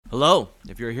Hello.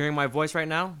 If you're hearing my voice right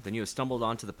now, then you have stumbled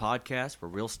onto the podcast where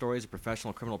real stories of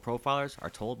professional criminal profilers are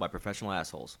told by professional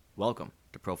assholes. Welcome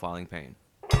to Profiling Pain.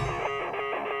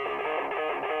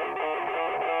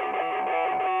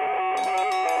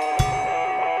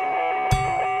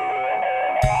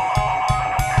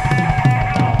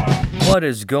 What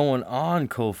is going on,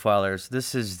 co-filers?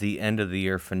 This is the end of the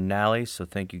year finale, so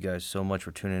thank you guys so much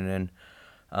for tuning in.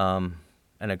 And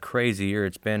a crazy year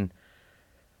it's been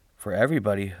for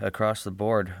everybody across the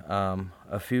board.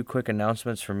 A few quick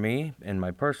announcements from me in my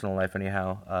personal life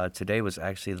anyhow. Today was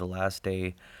actually the last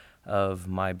day of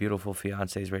my beautiful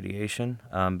fiance's radiation.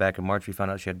 Back in March we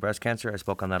found out she had breast cancer. I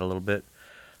spoke on that a little bit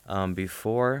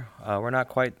before. We're not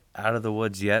quite out of the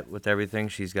woods yet with everything.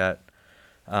 She's got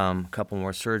a couple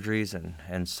more surgeries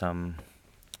and some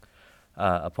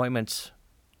appointments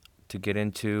to get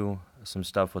into, some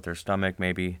stuff with her stomach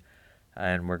maybe,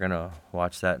 and we're gonna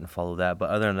watch that and follow that.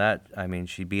 But other than that, I mean,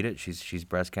 she beat it. She's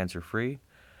breast cancer free,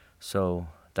 so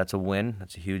that's a win.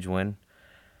 That's a huge win.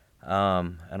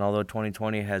 And although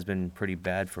 2020 has been pretty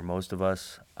bad for most of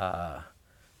us,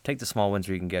 take the small wins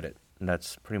where you can get it, and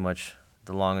that's pretty much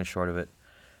the long and short of it.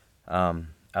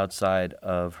 Outside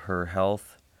of her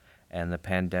health and the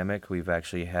pandemic, we've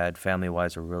actually had,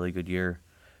 family-wise, a really good year.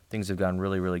 Things have gone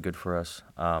really, really good for us.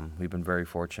 We've been very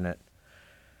fortunate.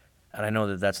 And I know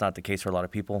that that's not the case for a lot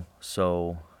of people.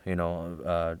 So,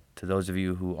 to those of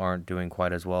you who aren't doing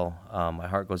quite as well, my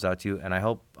heart goes out to you. And I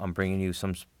hope I'm bringing you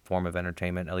some form of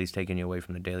entertainment, at least taking you away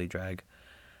from the daily drag.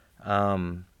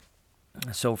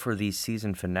 So for the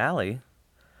season finale,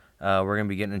 we're going to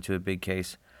be getting into a big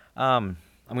case. I'm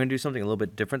going to do something a little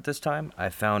bit different this time. I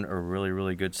found a really,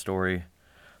 really good story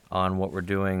on what we're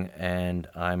doing, and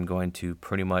I'm going to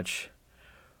pretty much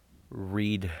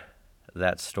read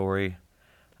that story,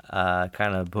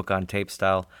 kind of book on tape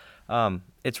style.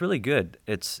 It's really good.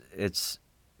 It's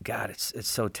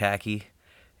so tacky.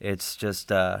 It's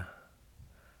just, I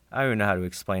don't even know how to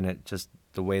explain it. Just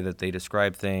the way that they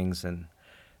describe things, and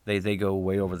they go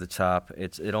way over the top.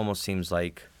 It almost seems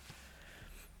like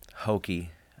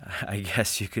hokey, I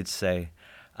guess you could say.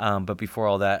 But before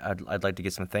all that, I'd like to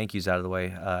get some thank yous out of the way.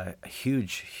 A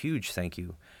huge thank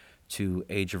you to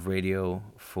Age of Radio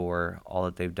for all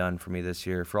that they've done for me this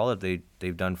year, for all that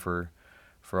they've done for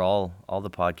all the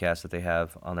podcasts that they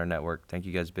have on their network. Thank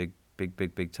you guys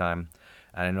big time.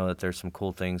 And I know that there's some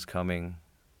cool things coming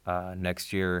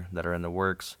next year that are in the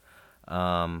works.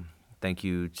 Thank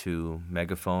you to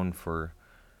Megaphone for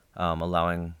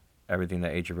allowing everything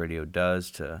that Age of Radio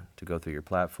does to go through your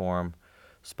platform.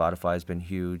 Spotify's been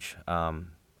huge.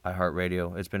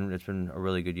 iHeartRadio. It's been a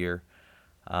really good year.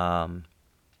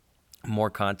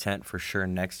 More content for sure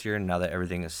next year, now that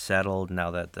everything is settled, now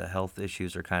that the health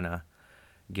issues are kind of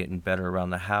getting better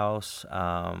around the house,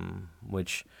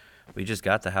 which we just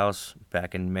got the house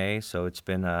back in May, so it's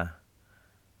been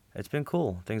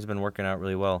cool. Things have been working out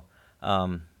really well.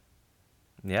 So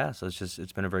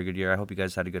it's been a very good year. I hope you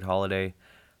guys had a good holiday.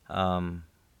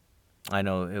 I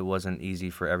know it wasn't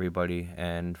easy for everybody,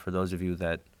 and for those of you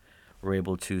that were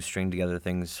able to string together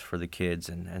things for the kids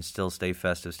and still stay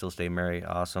festive, still stay merry,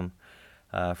 awesome.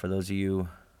 For those of you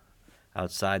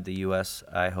outside the U.S.,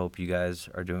 I hope you guys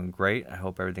are doing great. I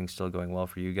hope everything's still going well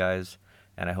for you guys,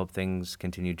 and I hope things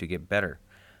continue to get better.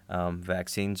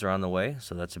 Vaccines are on the way,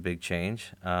 so that's a big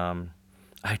change. I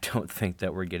don't think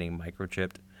that we're getting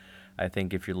microchipped. I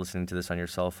think if you're listening to this on your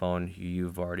cell phone,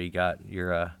 you've already got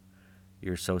your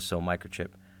so-so microchip.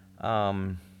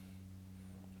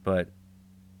 But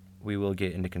we will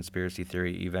get into conspiracy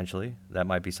theory eventually. That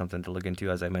might be something to look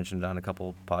into, as I mentioned on a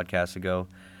couple podcasts ago,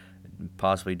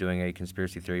 possibly doing a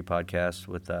conspiracy theory podcast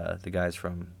with the guys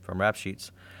from Rap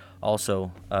Sheets.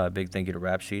 Also, big thank you to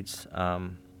Rap Sheets.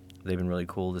 They've been really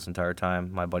cool this entire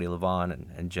time. My buddy Levon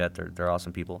and Jet, they're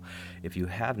awesome people. If you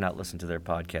have not listened to their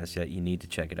podcast yet, you need to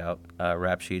check it out.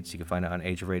 Rap Sheets, you can find it on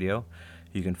Age of Radio.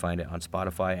 You can find it on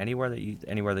Spotify, anywhere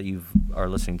that you are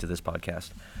listening to this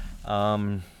podcast.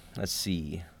 Let's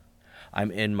see. I'm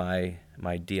in my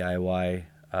DIY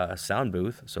sound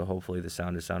booth, so hopefully the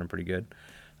sound is sounding pretty good.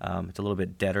 It's a little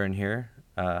bit deader in here.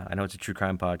 I know it's a true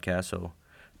crime podcast, so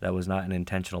that was not an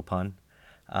intentional pun.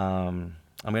 I'm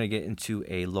going to get into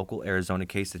a local Arizona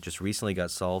case that just recently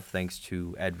got solved thanks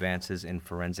to advances in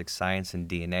forensic science and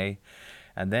DNA.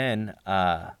 And then,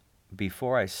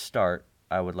 before I start,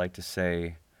 I would like to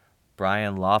say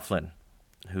Brian Laughlin,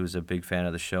 who's a big fan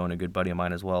of the show and a good buddy of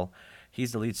mine as well.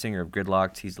 He's the lead singer of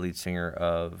Gridlocked. He's the lead singer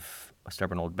of A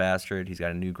Stubborn Old Bastard. He's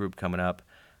got a new group coming up.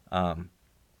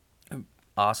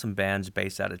 Awesome bands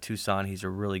based out of Tucson. He's a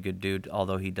really good dude,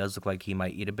 although he does look like he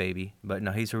might eat a baby. But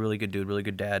no, he's a really good dude, really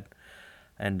good dad.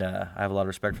 And I have a lot of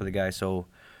respect for the guy. So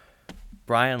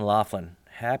Brian Laughlin,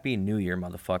 Happy New Year,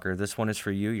 motherfucker. This one is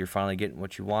for you. You're finally getting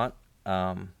what you want.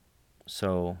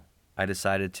 So I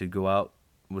decided to go out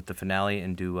with the finale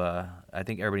and do, I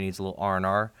think everybody needs a little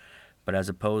R&R, but as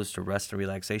opposed to rest and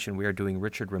relaxation, we are doing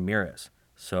Richard Ramirez.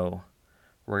 So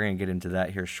we're going to get into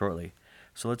that here shortly.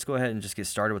 So let's go ahead and just get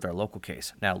started with our local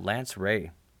case. Now, Lance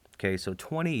Ray. Okay, so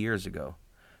 20 years ago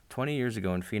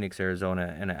in Phoenix,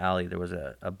 Arizona, in an alley, there was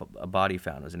a body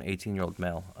found. It was an 18-year-old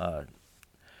male,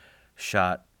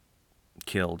 shot,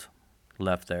 killed,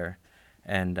 left there.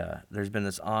 And there's been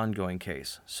this ongoing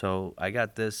case. So I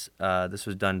got this. This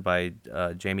was done by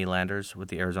Jamie Landers with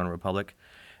the Arizona Republic.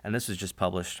 And this was just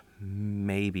published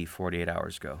maybe 48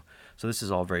 hours ago. So this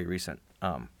is all very recent.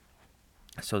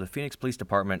 So the Phoenix Police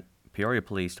Department, Peoria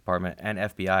Police Department, and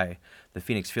FBI, the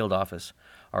Phoenix Field Office,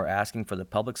 are asking for the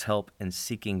public's help in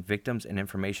seeking victims and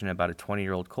information about a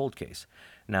 20-year-old cold case.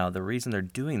 Now, the reason they're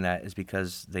doing that is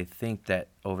because they think that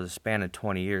over the span of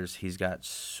 20 years, he's got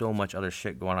so much other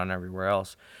shit going on everywhere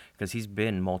else because he's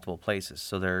been multiple places.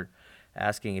 So they're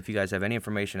asking if you guys have any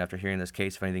information after hearing this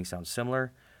case, if anything sounds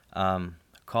similar,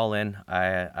 call in.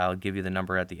 I'll give you the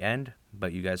number at the end,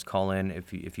 but you guys call in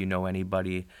if you know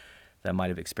anybody that might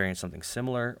have experienced something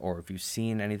similar or if you've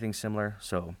seen anything similar.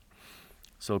 So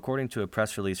according to a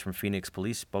press release from Phoenix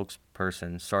Police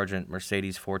spokesperson Sergeant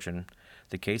Mercedes Fortune,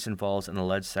 the case involves an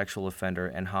alleged sexual offender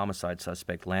and homicide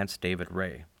suspect Lance David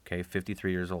Ray,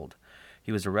 53 years old.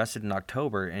 He was arrested in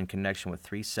October in connection with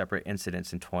 3 separate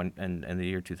incidents in the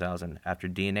year 2000 after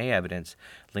DNA evidence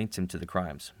linked him to the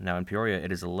crimes. Now, in Peoria,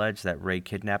 it is alleged that Ray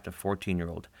kidnapped a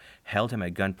 14-year-old, held him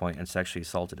at gunpoint, and sexually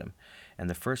assaulted him. In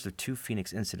the first of 2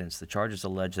 Phoenix incidents, the charges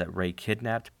allege that Ray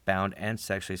kidnapped, bound, and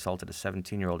sexually assaulted a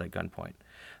 17-year-old at gunpoint.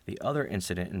 The other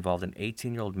incident involved an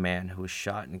 18-year-old man who was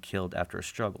shot and killed after a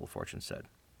struggle, Fortune said.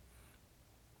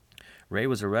 Ray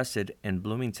was arrested in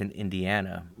Bloomington,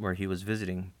 Indiana, where he was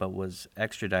visiting, but was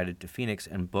extradited to Phoenix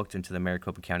and booked into the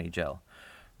Maricopa County Jail.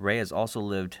 Ray has also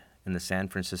lived in the San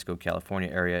Francisco, California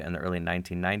area in the early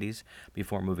 1990s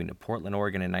before moving to Portland,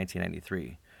 Oregon in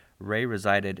 1993. Ray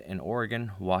resided in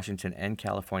Oregon, Washington, and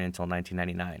California until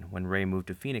 1999, when Ray moved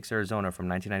to Phoenix, Arizona from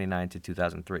 1999 to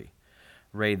 2003.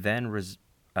 Ray then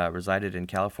resided in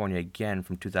California again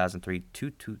from 2003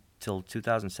 till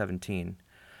 2017,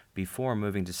 before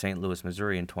moving to St. Louis,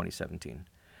 Missouri in 2017.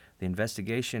 The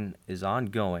investigation is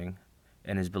ongoing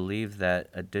and is believed that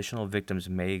additional victims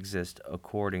may exist,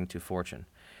 according to Fortune.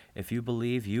 If you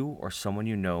believe you or someone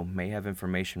you know may have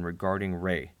information regarding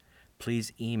Ray,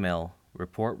 please email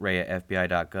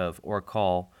reportray@fbi.gov or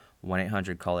call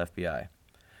 1-800-CALL-FBI.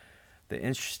 The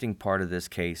interesting part of this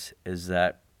case is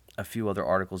that a few other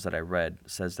articles that I read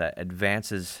says that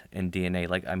advances in DNA,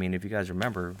 if you guys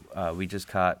remember, we just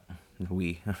caught,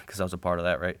 because I was a part of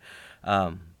that, right?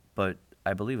 But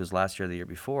I believe it was last year or the year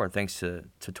before, thanks to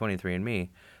 23andMe,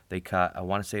 they caught, I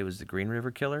want to say it was the Green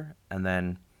River Killer, and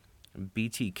then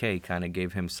BTK kind of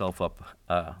gave himself up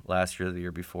last year or the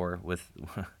year before with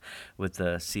with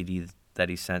the CD that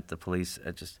he sent the police.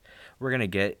 We're going to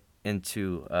get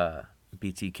into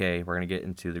BTK, we're going to get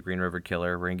into the Green River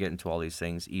Killer, we're going to get into all these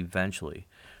things eventually.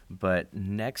 But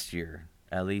next year,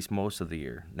 at least most of the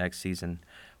year, next season,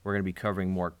 we're going to be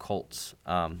covering more cults.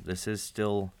 This is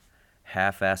still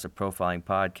half-assed a profiling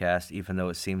podcast, even though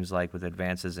it seems like with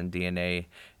advances in DNA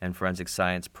and forensic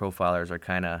science, profilers are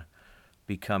kind of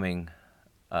becoming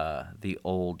the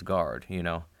old guard,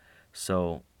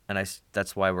 So,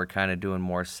 that's why we're kind of doing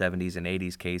more 70s and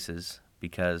 80s cases,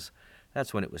 because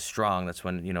that's when it was strong. That's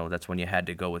when, that's when you had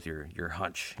to go with your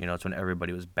hunch. It's when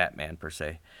everybody was Batman, per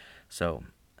se. So,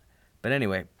 but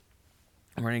anyway,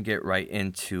 we're going to get right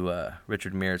into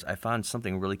Richard Ramirez. I found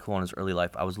something really cool in his early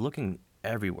life. I was looking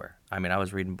everywhere. I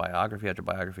was reading biography after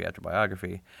biography after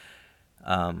biography.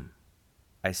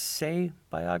 I say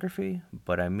biography,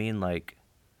 but I mean like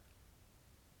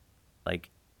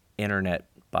internet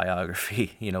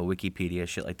biography, Wikipedia,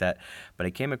 shit like that. But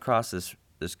I came across this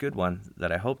good one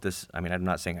that I hope I'm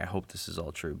not saying I hope this is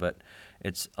all true, but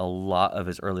it's a lot of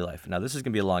his early life. Now, this is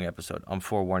going to be a long episode. I'm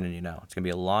forewarning you now. It's going to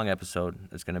be a long episode.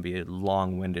 It's going to be a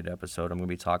long-winded episode. I'm going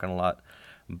to be talking a lot,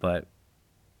 but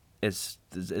it's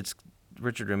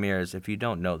Richard Ramirez. If you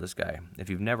don't know this guy, if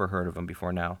you've never heard of him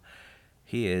before now,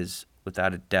 he is,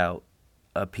 without a doubt,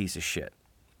 a piece of shit.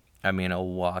 A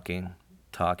walking,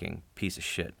 talking piece of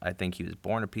shit. I think he was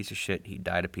born a piece of shit. He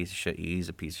died a piece of shit. He's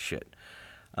a piece of shit.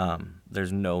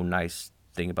 There's no nice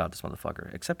thing about this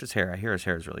motherfucker, except his hair. I hear his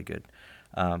hair is really good.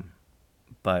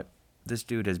 But this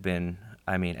dude has been,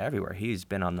 everywhere. He's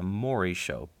been on the Maury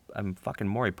show. Fucking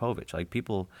Maury Povich.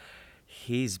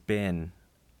 He's been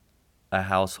a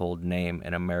household name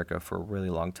in America for a really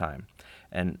long time.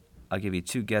 And I'll give you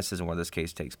two guesses on where this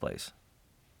case takes place.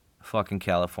 Fucking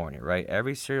California, right?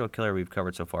 Every serial killer we've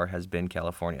covered so far has been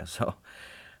California. So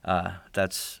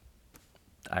that's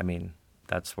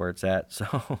where it's at.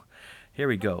 So here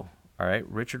we go. All right.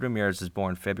 Richard Ramirez was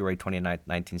born February 29,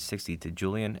 1960, to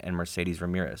Julian and Mercedes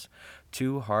Ramirez,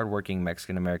 two hardworking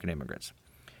Mexican-American immigrants.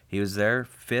 He was their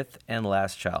fifth and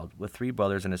last child, with three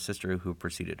brothers and a sister who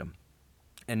preceded him.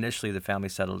 Initially, the family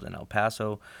settled in El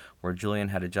Paso, where Julian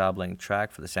had a job laying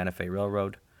track for the Santa Fe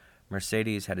Railroad.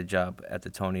 Mercedes had a job at the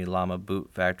Tony Lama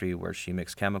boot factory, where she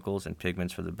mixed chemicals and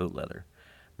pigments for the boot leather.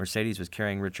 Mercedes was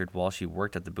carrying Richard while she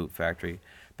worked at the boot factory,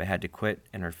 but had to quit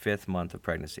in her 5th month of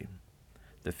pregnancy.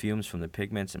 The fumes from the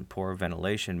pigments and poor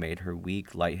ventilation made her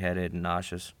weak, lightheaded, and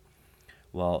nauseous.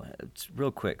 Well,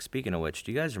 real quick, speaking of which,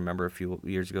 do you guys remember a few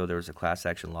years ago there was a class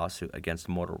action lawsuit against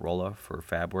Motorola for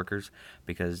fab workers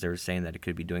because they were saying that it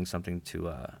could be doing something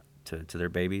to their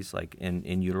babies, like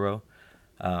in utero?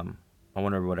 I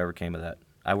wonder whatever came of that.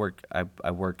 I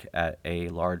work at a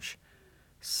large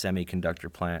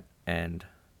semiconductor plant, and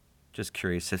just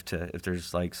curious if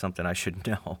there's like something I should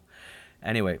know.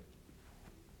 Anyway,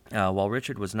 while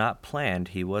Richard was not planned,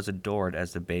 he was adored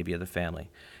as the baby of the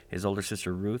family. His older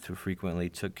sister Ruth, who frequently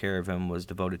took care of him, was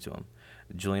devoted to him.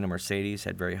 Julian and Mercedes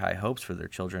had very high hopes for their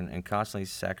children and constantly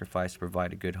sacrificed to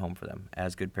provide a good home for them,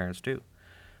 as good parents do.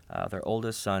 Their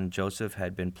oldest son, Joseph,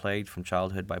 had been plagued from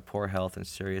childhood by poor health and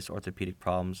serious orthopedic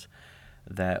problems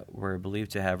that were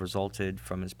believed to have resulted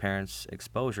from his parents'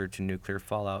 exposure to nuclear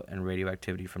fallout and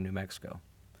radioactivity from New Mexico.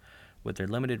 With their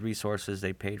limited resources,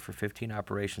 they paid for 15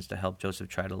 operations to help Joseph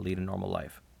try to lead a normal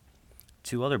life.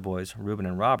 Two other boys, Reuben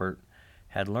and Robert,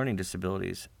 had learning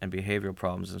disabilities and behavioral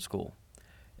problems in school.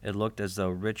 It looked as though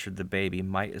Richard the baby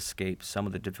might escape some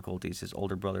of the difficulties his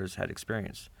older brothers had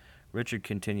experienced. Richard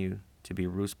continued to be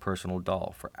Ruth's personal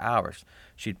doll. For hours,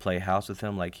 she'd play house with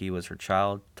him like he was her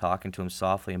child, talking to him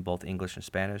softly in both English and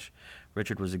Spanish.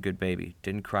 Richard was a good baby,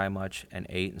 didn't cry much, and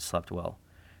ate and slept well.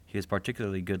 He was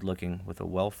particularly good-looking, with a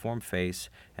well-formed face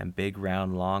and big,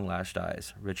 round, long-lashed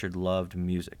eyes. Richard loved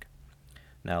music.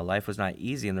 Now, life was not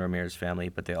easy in the Ramirez family,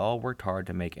 but they all worked hard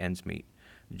to make ends meet.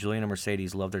 Julian and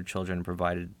Mercedes loved their children and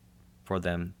provided for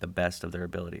them the best of their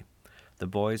ability. The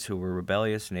boys, who were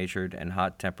rebellious-natured and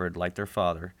hot-tempered like their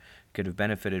father, could have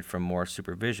benefited from more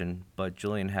supervision, but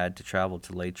Julian had to travel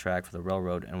to lay track for the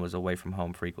railroad and was away from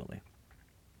home frequently.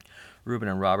 Reuben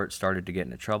and Robert started to get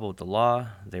into trouble with the law.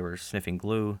 They were sniffing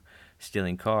glue,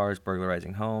 stealing cars,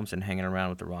 burglarizing homes, and hanging around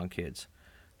with the wrong kids.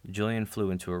 Julian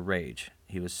flew into a rage.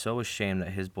 He was so ashamed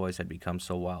that his boys had become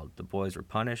so wild. The boys were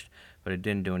punished, but it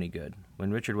didn't do any good.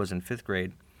 When Richard was in 5th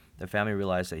grade, the family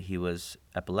realized that he was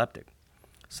epileptic.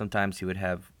 Sometimes he would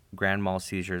have grand mal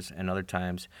seizures, and other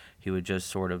times he would just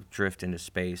sort of drift into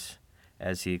space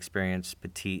as he experienced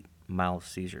petit mal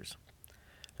seizures.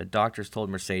 The doctors told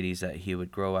Mercedes that he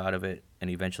would grow out of it, and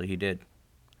eventually he did.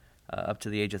 Up to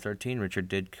the age of 13, Richard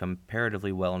did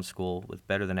comparatively well in school with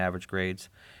better than average grades.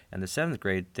 In the 7th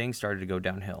grade, things started to go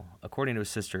downhill. According to his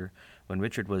sister, when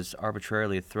Richard was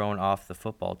arbitrarily thrown off the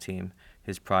football team,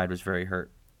 his pride was very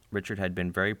hurt. Richard had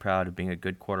been very proud of being a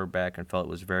good quarterback and felt it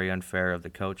was very unfair of the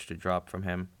coach to drop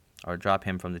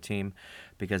him from the team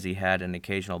because he had an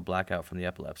occasional blackout from the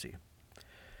epilepsy.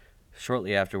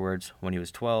 Shortly afterwards, when he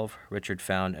was 12, Richard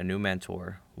found a new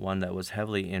mentor, one that was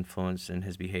heavily influenced in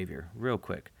his behavior. Real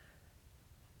quick,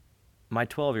 my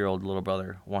 12-year-old little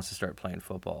brother wants to start playing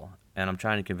football, and I'm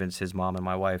trying to convince his mom and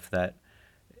my wife that,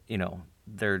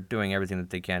 they're doing everything that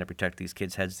they can to protect these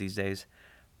kids' heads these days.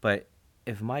 But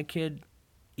if my kid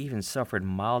even suffered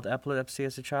mild epilepsy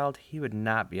as a child, he would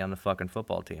not be on the fucking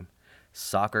football team.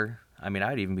 Soccer,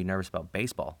 I'd even be nervous about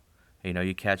baseball.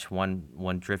 You catch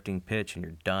one drifting pitch and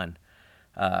you're done.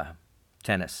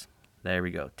 Tennis. There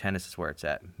we go. Tennis is where it's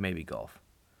at. Maybe golf.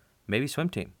 Maybe swim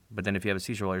team. But then if you have a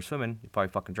seizure while you're swimming, you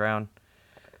probably fucking drown.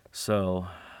 So,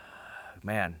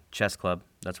 man, chess club.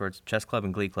 That's where it's chess club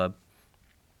and glee club.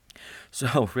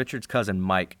 So Richard's cousin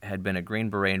Mike had been a Green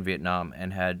Beret in Vietnam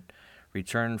and had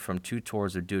returned from 2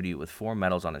 tours of duty with 4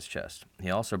 medals on his chest.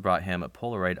 He also brought him a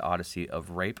Polaroid odyssey of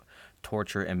rape,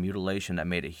 torture, and mutilation that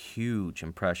made a huge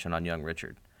impression on young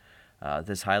Richard.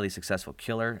 This highly successful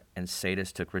killer and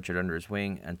sadist took Richard under his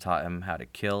wing and taught him how to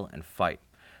kill and fight.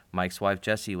 Mike's wife,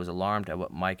 Jessie, was alarmed at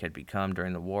what Mike had become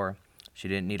during the war. She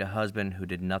didn't need a husband who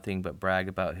did nothing but brag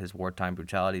about his wartime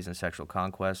brutalities and sexual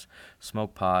conquests,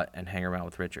 smoke pot, and hang around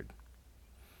with Richard.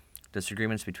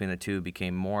 Disagreements between the two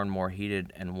became more and more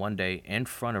heated, and one day, in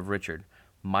front of Richard,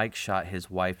 Mike shot his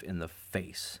wife in the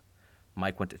face.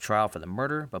 Mike went to trial for the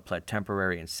murder, but pled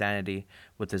temporary insanity.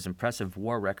 With his impressive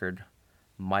war record,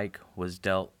 Mike was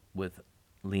dealt with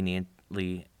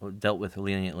dealt with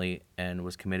leniently and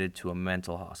was committed to a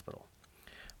mental hospital.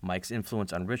 Mike's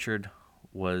influence on Richard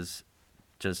was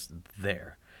just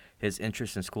there. His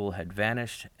interest in school had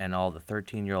vanished, and all the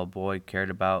 13-year-old boy cared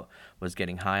about was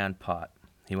getting high on pot.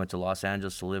 He went to Los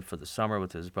Angeles to live for the summer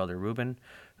with his brother Ruben,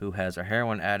 who was a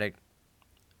heroin addict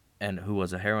and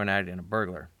a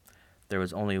burglar. There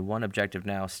was only one objective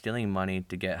now: stealing money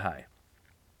to get high.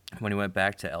 When he went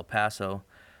back to El Paso,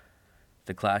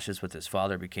 the clashes with his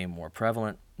father became more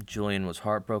prevalent. Julian was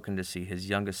heartbroken to see his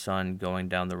youngest son going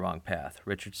down the wrong path.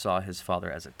 Richard saw his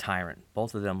father as a tyrant.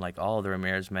 Both of them, like all of the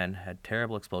Ramirez men, had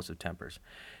terrible explosive tempers.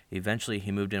 Eventually,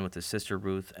 he moved in with his sister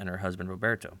Ruth and her husband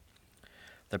Roberto.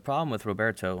 The problem with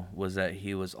Roberto was that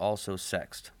he was also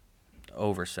sexed.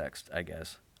 Oversexed, I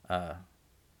guess.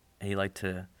 He liked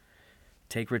to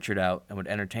take Richard out and would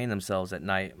entertain themselves at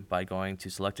night by going to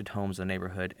selected homes in the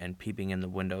neighborhood and peeping in the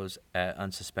windows at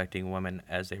unsuspecting women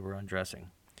as they were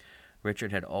undressing.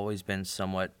 Richard had always been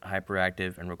somewhat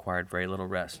hyperactive and required very little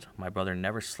rest. My brother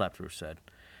never slept, Ruth said.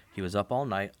 He was up all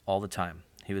night, all the time.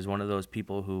 He was one of those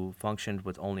people who functioned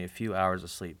with only a few hours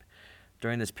of sleep.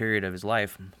 During this period of his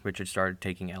life, Richard started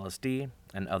taking LSD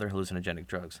and other hallucinogenic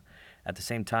drugs. At the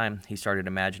same time, he started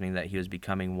imagining that he was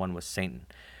becoming one with Satan.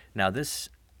 Now this,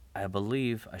 I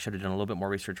believe, I should have done a little bit more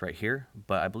research right here,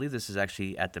 but I believe this is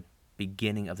actually at the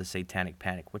beginning of the Satanic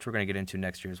Panic, which we're going to get into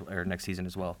next season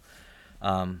as well.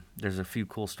 There's a few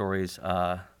cool stories,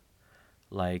 there's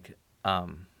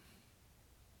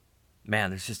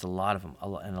just a lot of them,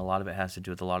 and a lot of it has to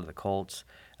do with a lot of the cults.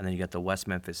 And then you got the West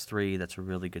Memphis 3. That's a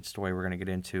really good story we're going to get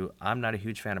into. I'm not a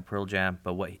huge fan of Pearl Jam,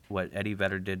 but what Eddie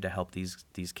Vedder did to help these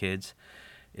kids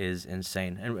is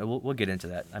insane, and we'll get into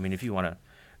that. I mean, if you want to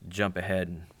jump ahead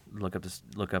and look up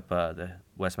the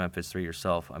West Memphis 3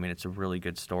 yourself, I mean, it's a really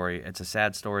good story. It's a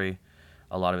sad story.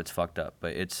 A lot of it's fucked up,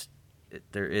 but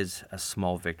there is a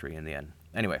small victory in the end.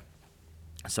 Anyway,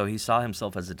 so he saw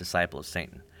himself as a disciple of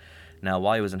Satan. Now,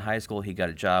 while he was in high school, he got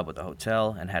a job with a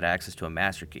hotel and had access to a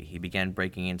master key. He began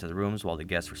breaking into the rooms while the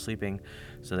guests were sleeping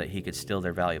so that he could steal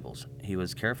their valuables. He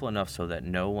was careful enough so that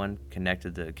no one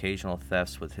connected the occasional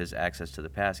thefts with his access to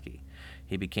the passkey.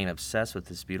 He became obsessed with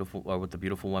the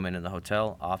beautiful women in the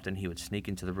hotel. Often he would sneak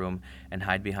into the room and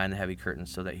hide behind the heavy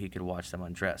curtains so that he could watch them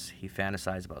undress. He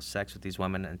fantasized about sex with these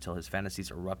women until his fantasies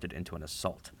erupted into an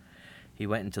assault. He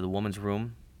went into the woman's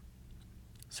room,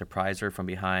 surprised her from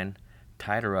behind,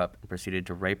 tied her up, and proceeded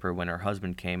to rape her when her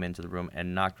husband came into the room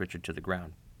and knocked Richard to the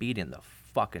ground, beating the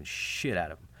fucking shit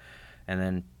out of him, and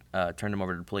then turned him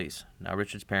over to the police. Now,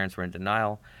 Richard's parents were in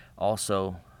denial.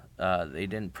 Also, they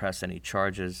didn't press any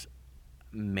charges,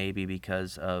 maybe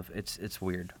because of, it's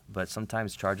weird, but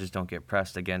sometimes charges don't get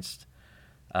pressed against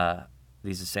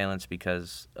these assailants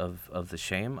because of the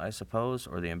shame, I suppose,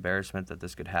 or the embarrassment that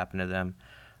this could happen to them.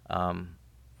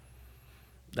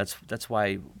 That's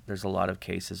why there's a lot of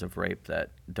cases of rape that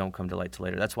don't come to light till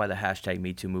later. That's why the hashtag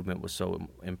 #MeToo movement was so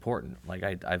important. Like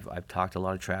I've talked a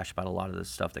lot of trash about a lot of the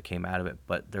stuff that came out of it,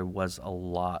 but there was a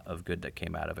lot of good that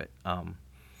came out of it.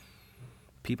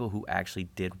 People who actually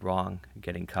did wrong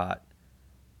getting caught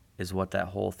is what that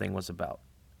whole thing was about,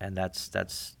 and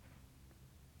that's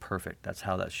perfect. That's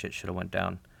how that shit should have went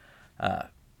down.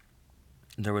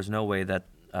 There was no way that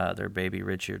their baby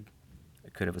Richard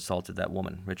could have assaulted that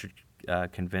woman. Richard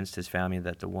convinced his family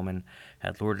that the woman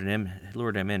had lured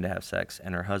him in to have sex,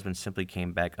 and her husband simply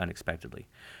came back unexpectedly.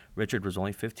 Richard was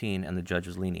only 15, and the judge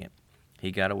was lenient.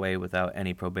 He got away without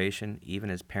any probation. Even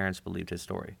his parents believed his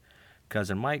story.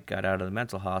 Cousin Mike got out of the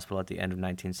mental hospital at the end of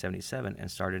 1977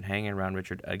 and started hanging around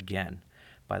Richard again.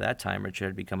 By that time, Richard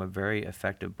had become a very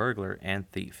effective burglar and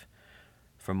thief.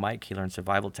 From Mike, he learned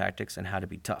survival tactics and how to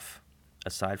be tough.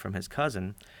 Aside from his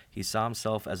cousin, he saw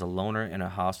himself as a loner in a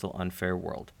hostile, unfair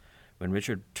world. When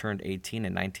Richard turned 18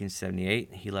 in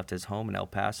 1978, he left his home in El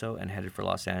Paso and headed for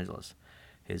Los Angeles.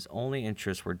 His only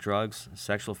interests were drugs,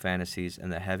 sexual fantasies,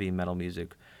 and the heavy metal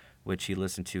music, which he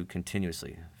listened to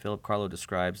continuously. Philip Carlo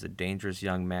describes the dangerous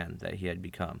young man that he had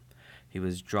become. He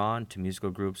was drawn to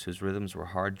musical groups whose rhythms were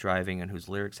hard-driving and whose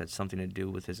lyrics had something to do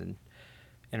with his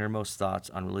innermost thoughts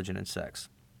on religion and sex.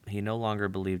 He no longer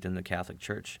believed in the Catholic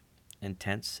Church.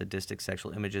 Intense, sadistic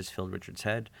sexual images filled Richard's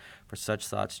head. For such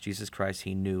thoughts, Jesus Christ,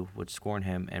 he knew, would scorn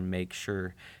him and make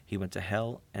sure he went to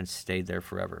hell and stayed there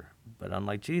forever. But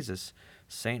unlike Jesus,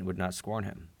 Satan would not scorn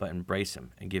him, but embrace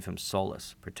him and give him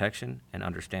solace, protection, and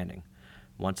understanding.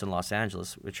 Once in Los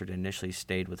Angeles, Richard initially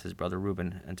stayed with his brother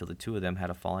Ruben until the two of them had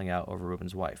a falling out over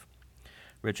Ruben's wife.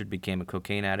 Richard became a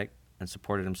cocaine addict and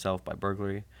supported himself by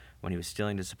burglary. When he was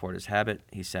stealing to support his habit,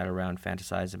 he sat around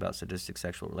fantasizing about sadistic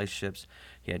sexual relationships.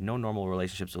 He had no normal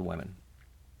relationships with women.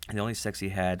 The only sex he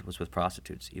had was with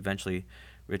prostitutes. Eventually,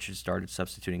 Richard started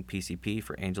substituting PCP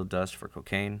for angel dust for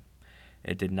cocaine.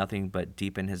 It did nothing but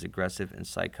deepen his aggressive and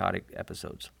psychotic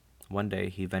episodes. One day,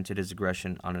 he vented his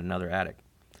aggression on another addict.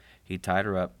 He tied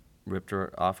her up, ripped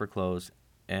her off her clothes,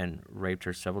 and raped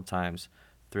her several times,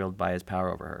 thrilled by his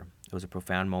power over her. It was a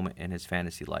profound moment in his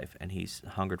fantasy life, and he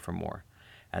hungered for more.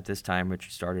 At this time,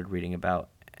 Richard started reading about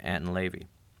Anton LaVey,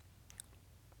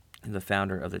 the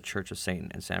founder of the Church of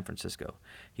Satan in San Francisco.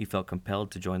 He felt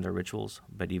compelled to join their rituals,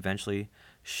 but eventually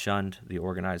shunned the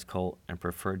organized cult and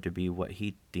preferred to be what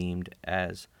he deemed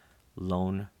as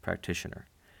lone practitioner.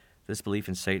 This belief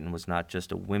in Satan was not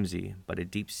just a whimsy, but a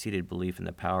deep-seated belief in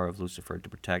the power of Lucifer to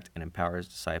protect and empower his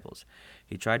disciples.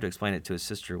 He tried to explain it to his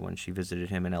sister when she visited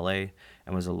him in L.A.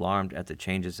 and was alarmed at the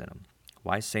changes in him.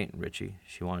 "Why Satan, Richie?"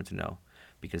 she wanted to know.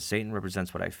 "Because Satan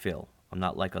represents what I feel. I'm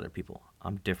not like other people.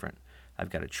 I'm different.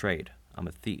 I've got a trade. I'm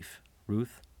a thief,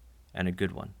 Ruth, and a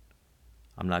good one.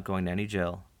 I'm not going to any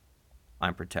jail.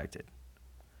 I'm protected."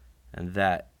 And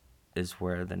that is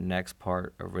where the next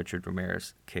part of Richard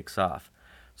Ramirez kicks off.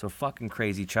 So fucking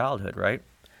crazy childhood, right?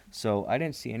 So I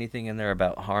didn't see anything in there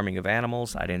about harming of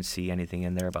animals. I didn't see anything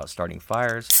in there about starting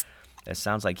fires. It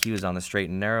sounds like he was on the straight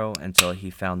and narrow until he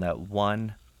found that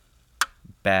one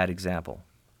bad example.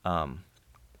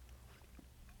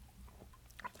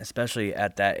 Especially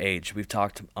at that age. We've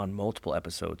talked on multiple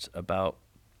episodes about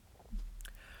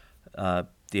the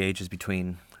ages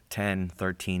between 10,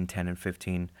 13, 10, and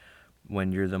 15,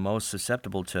 when you're the most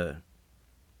susceptible to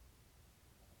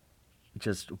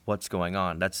just what's going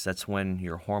on. That's when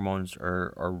your hormones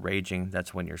are raging.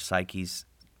 That's when your psyche's,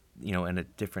 in a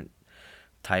different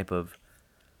type of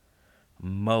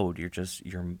mode.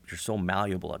 You're so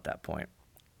malleable at that point,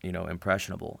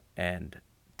 impressionable. And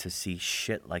to see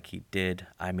shit like he did,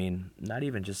 I mean, not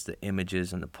even just the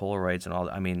images and the Polaroids and all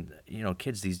that. I mean,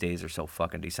 kids these days are so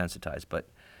fucking desensitized, but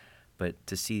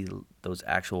to see those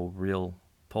actual real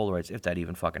Polaroids, if that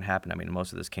even fucking happened. I mean,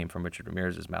 most of this came from Richard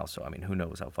Ramirez's mouth, so I mean, who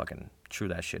knows how fucking true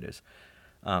that shit is.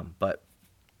 But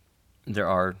there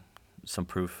are some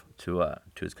proof to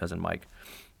his cousin Mike.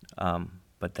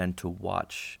 But then to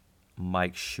watch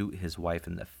Mike shoot his wife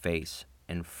in the face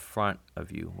in front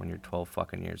of you when you're 12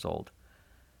 fucking years old,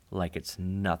 like it's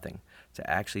nothing. To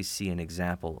actually see an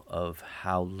example of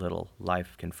how little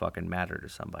life can fucking matter to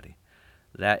somebody,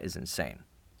 that is insane.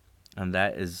 And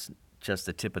that is just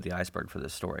the tip of the iceberg for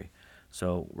this story.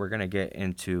 So we're going to get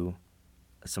into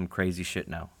some crazy shit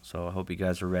now. So I hope you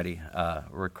guys are ready.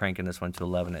 We're cranking this one to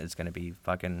 11. It's going to be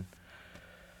fucking,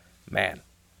 man,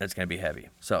 it's going to be heavy.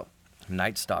 So,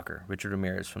 Night Stalker, Richard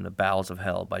Ramirez, from the Bowels of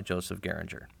Hell by Joseph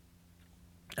Geringer.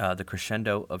 The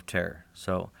Crescendo of Terror.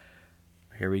 So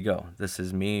here we go. This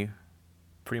is me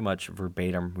pretty much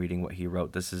verbatim reading what he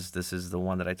wrote. This is the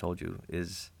one that I told you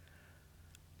is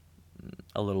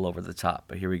a little over the top,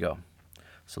 but here we go.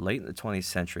 So late in the 20th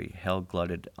century, hell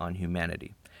glutted on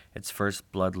humanity. Its first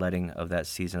bloodletting of that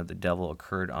season of the devil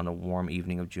occurred on the warm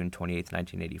evening of June 28,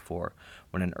 1984,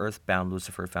 when an earthbound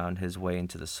Lucifer found his way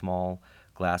into the small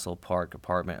Glassell Park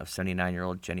apartment of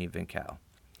 79-year-old Jenny Vinkow.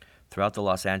 Throughout the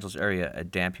Los Angeles area, a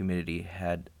damp humidity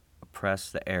had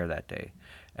oppressed the air that day,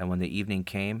 and when the evening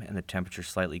came and the temperature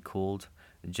slightly cooled,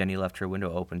 Jenny left her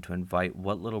window open to invite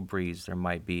what little breeze there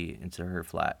might be into her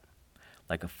flat.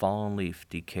 Like a fallen leaf,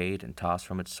 decayed and tossed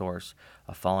from its source,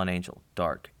 a fallen angel,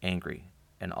 dark, angry,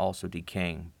 and also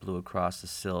decaying, blew across the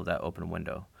sill of that open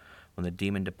window. When the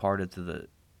demon departed through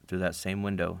that same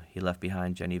window, he left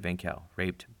behind Jenny Vinkow,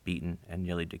 raped, beaten, and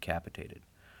nearly decapitated.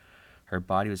 Her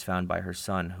body was found by her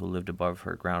son, who lived above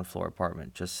her ground floor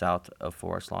apartment just south of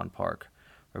Forest Lawn Park,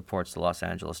 reports the Los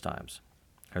Angeles Times.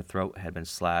 Her throat had been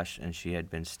slashed and she had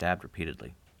been stabbed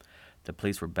repeatedly. The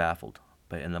police were baffled,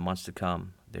 but in the months to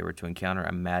come, they were to encounter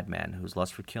a madman whose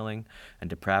lust for killing and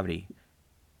depravity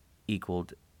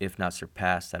equaled, if not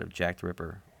surpassed, that of Jack the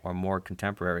Ripper, or more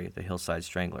contemporary, the Hillside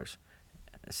Stranglers.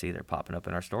 See, they're popping up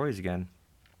in our stories again.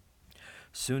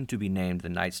 Soon to be named the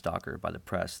Night Stalker by the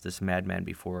press, this madman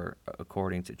before,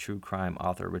 according to true crime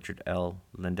author Richard L.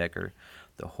 Lindecker,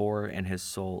 the horror in his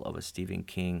soul of a Stephen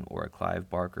King or a Clive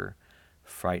Barker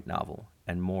fright novel,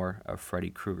 and more of Freddy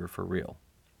Krueger for real.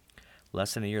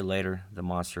 Less than a year later, the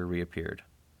monster reappeared.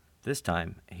 This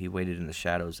time, he waited in the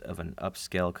shadows of an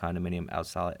upscale condominium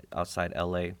outside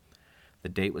L.A. The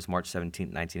date was March 17,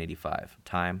 1985.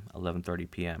 Time,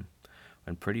 11:30 p.m.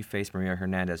 When pretty-faced Maria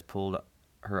Hernandez pulled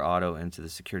her auto into the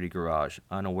security garage,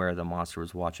 unaware the monster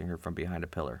was watching her from behind a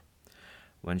pillar.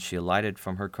 When she alighted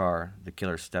from her car, the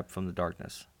killer stepped from the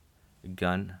darkness, a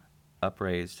gun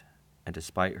upraised, and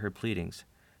despite her pleadings,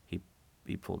 he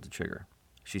pulled the trigger.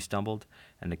 She stumbled,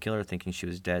 and the killer, thinking she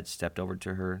was dead, stepped over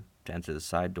to her to enter the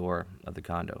side door of the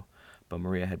condo. but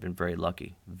Maria had been very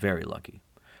lucky, very lucky,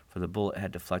 for the bullet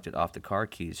had deflected off the car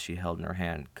keys she held in her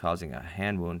hand, causing a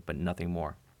hand wound but nothing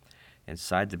more.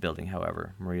 Inside the building,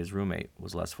 however, Maria's roommate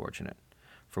was less fortunate,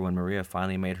 for when Maria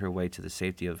finally made her way to the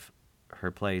safety of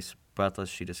her place, breathless,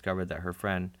 she discovered that her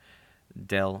friend,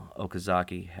 Dale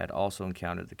Okazaki, had also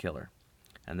encountered the killer,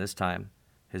 and this time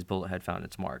his bullet had found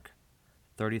its mark.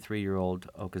 33-year-old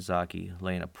Okazaki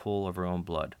lay in a pool of her own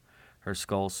blood, her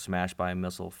skull smashed by a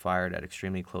missile fired at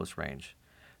extremely close range.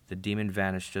 The demon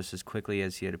vanished just as quickly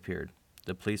as he had appeared.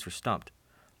 The police were stumped.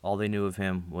 All they knew of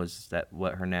was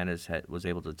what Hernandez was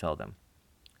able to tell them.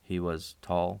 He was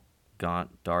tall,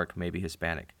 gaunt, dark, maybe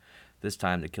Hispanic. This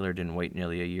time, the killer didn't wait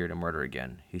nearly a year to murder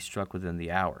again. He struck within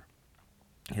the hour.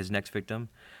 His next victim,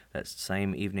 that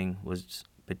same evening, was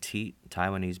petite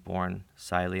Taiwanese-born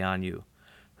Tsai Lian Yu,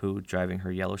 who, driving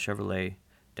her yellow Chevrolet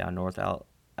down North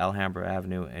Alhambra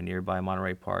Avenue and nearby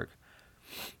Monterey Park,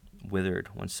 withered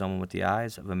when someone with the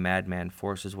eyes of a madman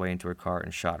forced his way into her car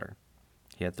and shot her.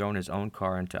 He had thrown his own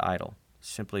car into idle,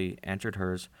 simply entered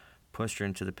hers, pushed her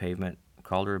into the pavement,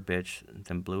 called her a bitch,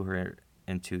 then blew her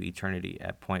into eternity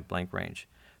at point-blank range.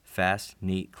 Fast,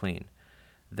 neat, clean.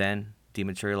 Then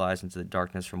dematerialized into the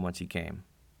darkness from whence he came.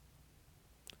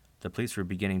 The police were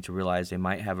beginning to realize they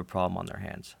might have a problem on their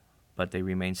hands, but they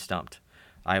remained stumped.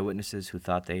 Eyewitnesses who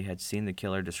thought they had seen the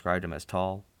killer described him as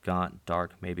tall, gaunt,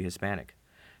 dark, maybe Hispanic.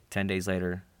 10 days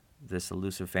later, this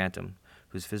elusive phantom,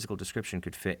 whose physical description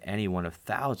could fit any one of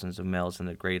thousands of males in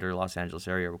the greater Los Angeles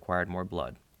area, required more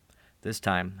blood. This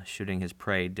time, shooting his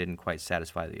prey didn't quite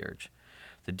satisfy the urge.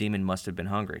 The demon must have been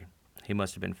hungry. He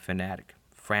must have been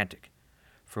frantic,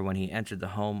 for when he entered the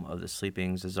home of the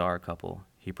sleeping Zazar couple,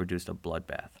 he produced a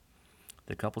bloodbath.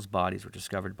 The couple's bodies were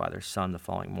discovered by their son the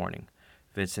following morning.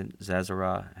 Vincent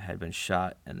Zazara had been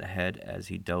shot in the head as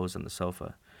he dozed on the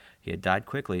sofa. He had died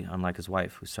quickly, unlike his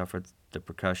wife, who suffered the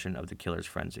percussion of the killer's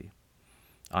frenzy.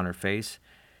 On her face,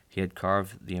 he had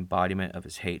carved the embodiment of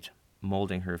his hate,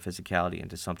 molding her physicality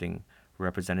into something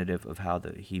representative of how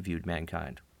he viewed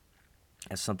mankind,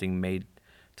 as something made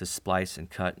to splice and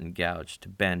cut and gouge, to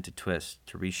bend, to twist,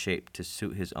 to reshape, to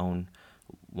suit his own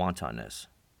wantonness.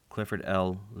 Clifford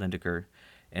L. Lindecker,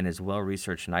 in his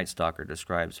well-researched Night Stalker,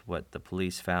 describes what the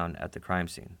police found at the crime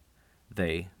scene.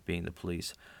 They, being the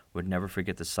police, would never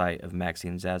forget the sight of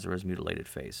Maxine Zazara's mutilated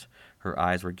face. Her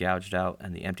eyes were gouged out,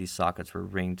 and the empty sockets were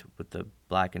ringed with the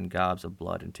blackened gobs of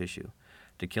blood and tissue.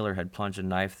 The killer had plunged a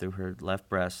knife through her left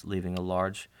breast, leaving a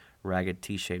large, ragged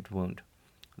T-shaped wound.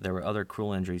 There were other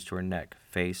cruel injuries to her neck,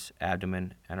 face,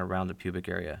 abdomen, and around the pubic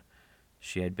area.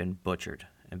 She had been butchered.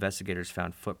 Investigators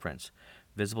found footprints,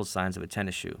 visible signs of a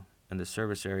tennis shoe, in the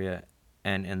service area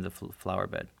and in the flower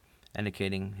bed,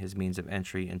 indicating his means of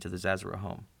entry into the Zazara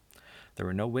home. There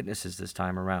were no witnesses this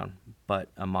time around, but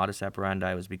a modus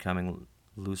operandi was becoming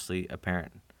loosely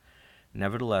apparent.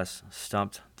 Nevertheless,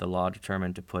 stumped, the law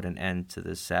determined to put an end to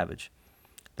this savage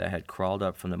that had crawled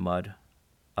up from the mud,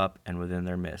 up and within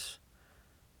their midst.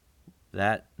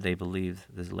 That, they believed,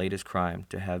 the latest crime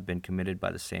to have been committed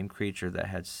by the same creature that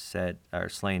had slain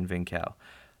Vinkau,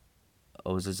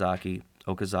 Okazaki,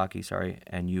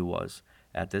 and Yu was,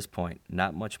 at this point,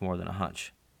 not much more than a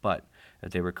hunch. But,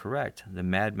 if they were correct, the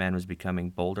madman was becoming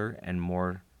bolder and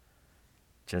more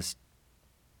just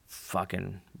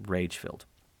fucking rage-filled.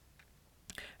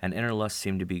 An inner lust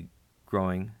seemed to be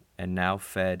growing, and now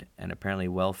fed, and apparently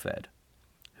well-fed.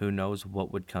 Who knows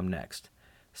what would come next?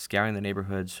 Scouring the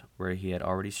neighborhoods where he had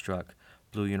already struck,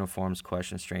 blue uniforms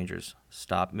questioned strangers,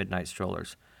 stopped midnight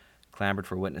strollers, clamored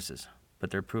for witnesses,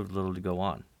 but there proved little to go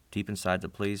on. Deep inside, the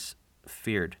police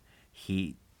feared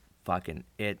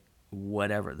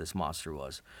whatever this monster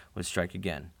was, would strike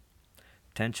again.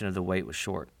 Tension of the wait was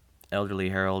short. Elderly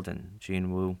Harold and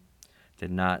Jean Wu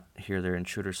did not hear their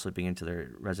intruder slipping into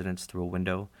their residence through a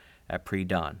window at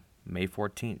pre-dawn, May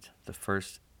 14th, the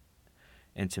first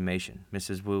intimation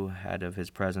Mrs. Wu had of his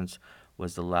presence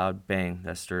was the loud bang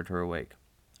that stirred her awake.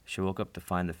 She woke up to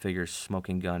find the figure,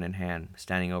 smoking gun in hand,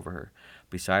 standing over her.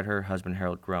 Beside her, husband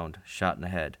Harold groaned, shot in the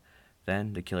head.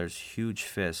 Then the killer's huge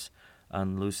fists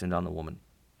unloosened on the woman.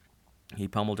 He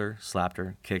pummeled her, slapped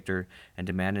her, kicked her, and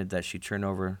demanded that she turn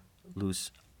over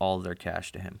loose all their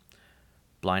cash to him.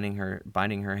 Binding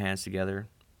her hands together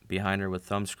behind her with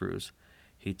thumb screws,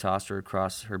 he tossed her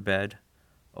across her bed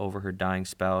over her dying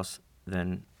spouse,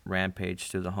 then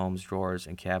rampaged through the home's drawers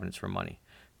and cabinets for money.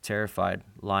 Terrified,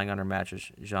 lying on her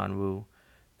mattress, Jean Wu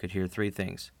could hear three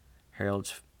things: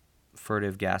 Harold's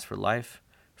furtive gasp for life,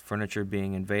 furniture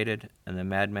being invaded, and the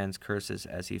madman's curses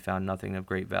as he found nothing of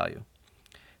great value.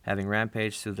 Having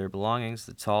rampaged through their belongings,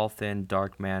 the tall, thin,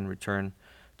 dark man returned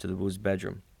to the Wu's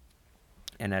bedroom.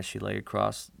 and as she lay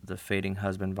across, the fading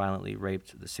husband violently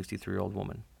raped the 63-year-old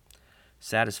woman.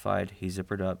 Satisfied, he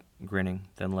zippered up, grinning,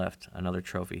 then left, another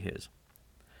trophy his.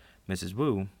 Mrs.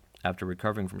 Wu, after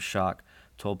recovering from shock,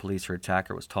 told police her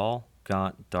attacker was tall,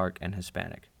 gaunt, dark, and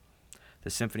Hispanic.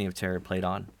 The symphony of terror played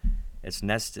on. Its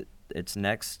next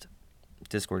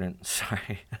discordant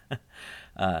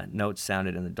notes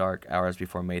sounded in the dark hours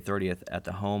before May 30th at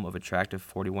the home of attractive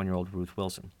 41-year-old Ruth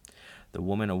Wilson. The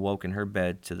woman awoke in her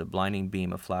bed to the blinding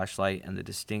beam of flashlight and the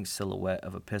distinct silhouette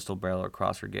of a pistol barrel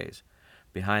across her gaze.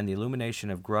 Behind the illumination,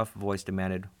 a gruff voice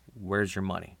demanded, "Where's your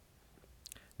money?"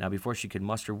 Now, before she could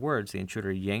muster words, the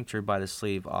intruder yanked her by the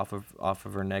sleeve off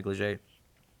her negligee,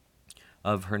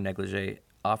 off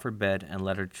her bed, and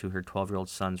led her to her 12-year-old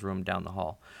son's room down the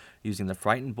hall. Using the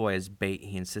frightened boy as bait,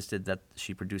 he insisted that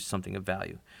she produce something of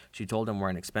value. She told him where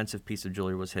an expensive piece of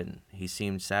jewelry was hidden. He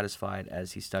seemed satisfied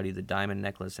as he studied the diamond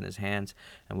necklace in his hands,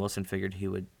 and Wilson figured he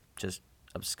would just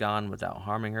abscond without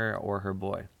harming her or her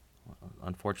boy.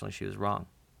 Unfortunately, she was wrong.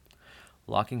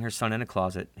 Locking her son in a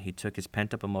closet, he took his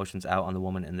pent-up emotions out on the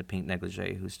woman in the pink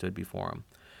negligee who stood before him.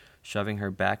 Shoving her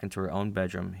back into her own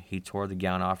bedroom, he tore the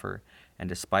gown off her, and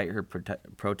despite her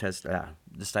protesting,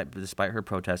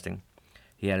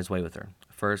 he had his way with her.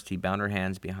 First, he bound her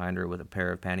hands behind her with a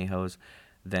pair of pantyhose,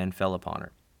 then fell upon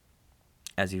her.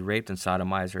 As he raped and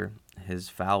sodomized her, his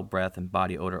foul breath and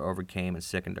body odor overcame and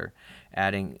sickened her,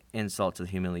 adding insult to the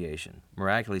humiliation.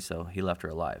 Miraculously so, he left her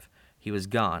alive. He was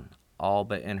gone, all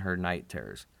but in her night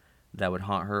terrors, that would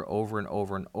haunt her over and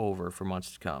over and over for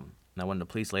months to come. Now, when the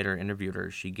police later interviewed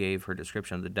her, she gave her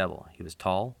description of the devil. He was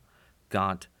tall,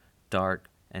 gaunt, dark,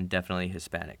 and definitely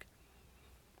Hispanic.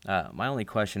 My only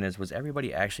question is, was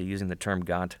everybody actually using the term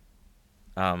gaunt?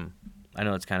 I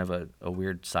know it's kind of a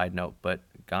weird side note, but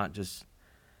gaunt just,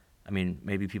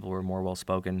 maybe people were more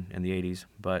well-spoken in the 80s,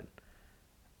 but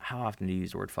how often do you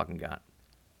use the word fucking gaunt?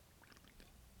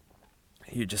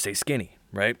 You just say skinny,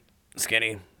 right?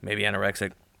 Skinny, maybe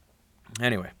anorexic.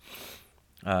 Anyway,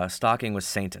 stalking was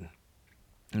Satan.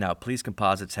 Now, police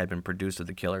composites had been produced of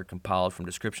the killer, compiled from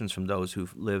descriptions from those who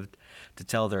lived to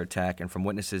tell their attack and from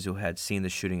witnesses who had seen the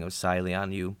shooting of Tsai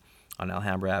Lian-Yu on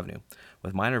Alhambra Avenue.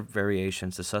 With minor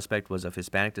variations, the suspect was of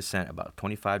Hispanic descent, about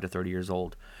 25 to 30 years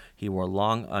old. He wore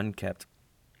long, unkempt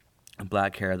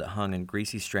black hair that hung in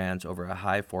greasy strands over a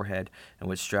high forehead and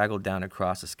which straggled down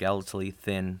across a skeletally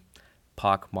thin,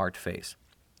 pock-marked face.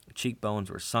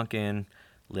 Cheekbones were sunken,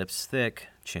 lips thick,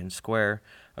 chin square.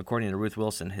 According to Ruth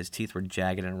Wilson, his teeth were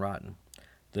jagged and rotten.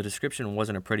 The description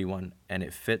wasn't a pretty one, and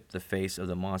it fit the face of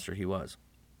the monster he was.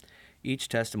 Each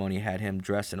testimony had him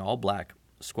dressed in all black.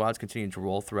 Squads continued to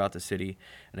roll throughout the city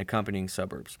and accompanying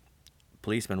suburbs.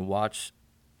 Policemen watched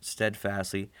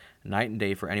steadfastly night and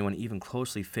day for anyone even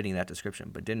closely fitting that description,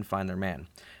 but didn't find their man.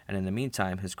 And in the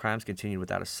meantime, his crimes continued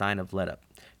without a sign of let-up,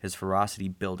 his ferocity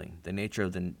building. The nature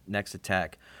of the next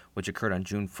attack, which occurred on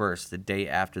June 1st, the day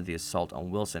after the assault on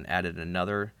Wilson, added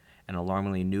another and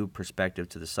alarmingly new perspective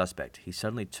to the suspect. He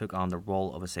suddenly took on the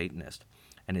role of a Satanist,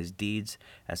 and his deeds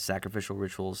as sacrificial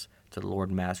rituals to the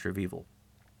Lord Master of Evil.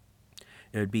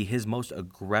 It would be his most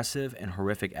aggressive and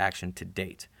horrific action to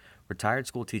date. Retired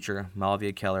school teacher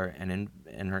Malvia Keller and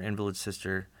her invalid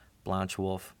sister Blanche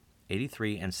Wolfe,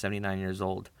 83 and 79 years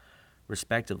old,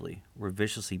 respectively, were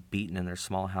viciously beaten in their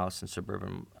small house in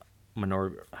suburban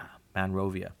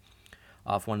Monrovia,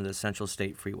 off one of the Central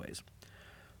State freeways.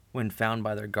 When found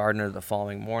by their gardener the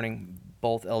following morning,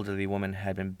 both elderly women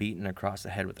had been beaten across the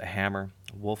head with a hammer.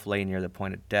 Wolfe lay near the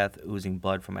point of death, oozing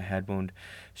blood from a head wound.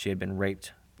 She had been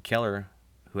raped. Keller,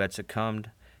 who had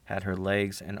succumbed, had her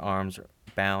legs and arms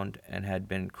bound and had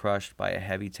been crushed by a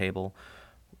heavy table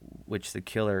which the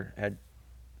killer had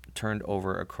turned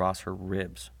over across her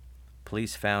ribs.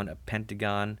 Police found a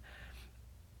pentagon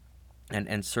and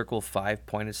encircle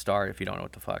five-pointed star, if you don't know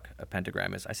what the fuck a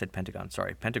pentagram is. I said pentagon,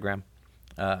 sorry. Pentagram,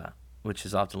 which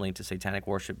is often linked to satanic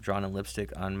worship, drawn in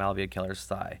lipstick on Malvia Keller's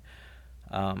thigh.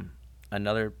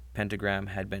 Another pentagram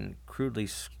had been crudely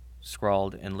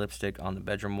scrawled in lipstick on the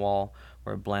bedroom wall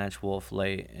where Blanche Wolfe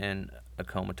lay in a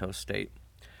comatose state.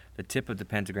 The tip of the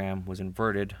pentagram was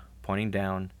inverted, pointing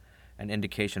down, an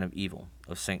indication of evil,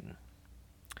 of Satan.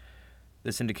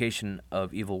 This indication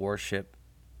of evil worship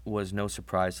was no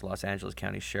surprise to Los Angeles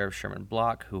County Sheriff Sherman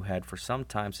Block, who had for some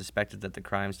time suspected that the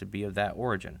crimes to be of that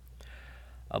origin.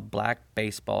 A black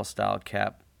baseball-style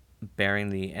cap bearing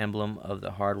the emblem of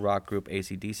the hard rock group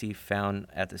AC/DC found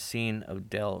at the scene of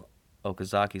Dale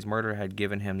Okazaki's murder had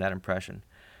given him that impression.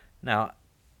 Now,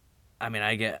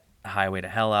 I get Highway to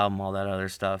Hell album, all that other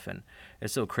stuff, and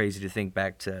it's so crazy to think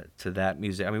back to that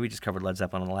music. We just covered Led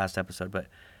Zeppelin on the last episode, but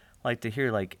like to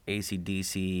hear like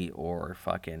AC/DC or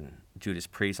fucking Judas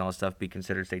Priest and all that stuff be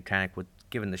considered satanic with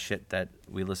given the shit that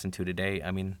we listen to today.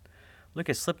 I mean, look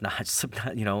at Slipknot.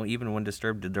 Slipknot, even when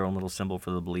Disturbed did their own little symbol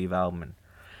for the Believe album, and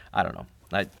I don't know.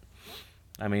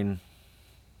 I mean,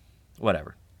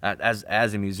 whatever. As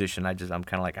a musician, I'm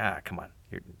kind of like, come on,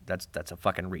 that's a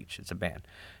fucking reach. It's a band.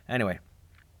 Anyway,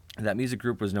 that music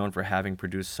group was known for having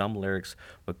produced some lyrics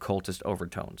with cultist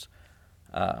overtones.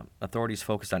 Authorities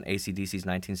focused on AC/DC's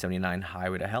 1979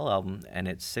 Highway to Hell album and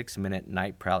its 6-minute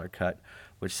Night Prowler cut,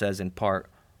 which says in part,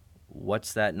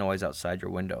 "What's that noise outside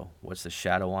your window? What's the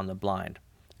shadow on the blind?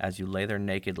 As you lay there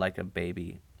naked like a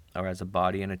baby, or as a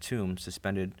body in a tomb,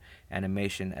 suspended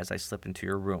animation as I slip into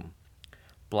your room."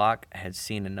 Block had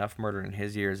seen enough murder in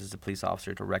his years as a police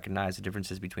officer to recognize the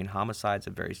differences between homicides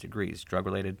of various degrees,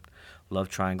 drug-related, love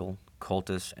triangle,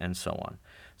 cultists, and so on.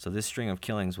 So this string of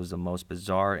killings was the most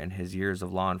bizarre in his years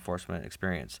of law enforcement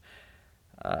experience.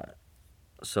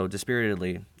 So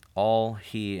dispiritedly, all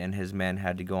he and his men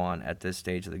had to go on at this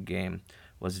stage of the game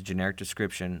was a generic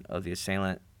description of the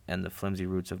assailant and the flimsy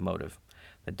roots of motive.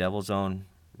 The devil's own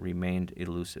remained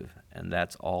elusive, and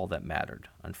that's all that mattered.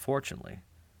 Unfortunately,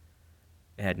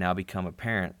 it had now become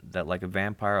apparent that, like a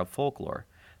vampire of folklore,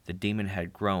 the demon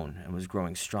had grown and was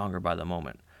growing stronger by the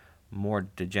moment, more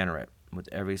degenerate with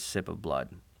every sip of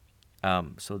blood.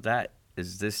 So that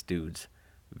is this dude's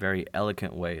very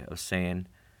eloquent way of saying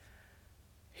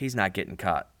he's not getting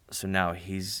caught. So now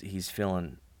he's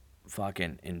feeling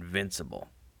fucking invincible.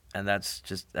 And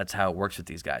that's how it works with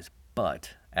these guys.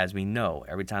 But as we know,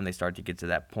 every time they start to get to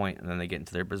that point and then they get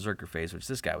into their berserker phase, which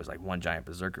this guy was like one giant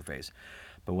berserker phase.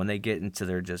 But when they get into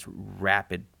their just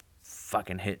rapid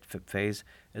fucking hit phase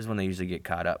is when they usually get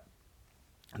caught up.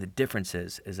 The difference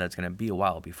is that it's going to be a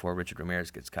while before Richard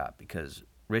Ramirez gets caught, because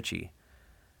Richie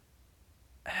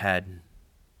had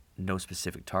no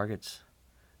specific targets,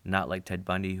 not like Ted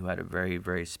Bundy, who had a very,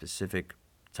 very specific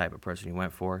type of person he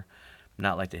went for,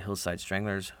 not like the Hillside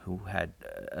Stranglers, who had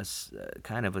a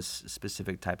kind of a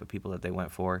specific type of people that they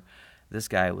went for. This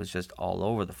guy was just all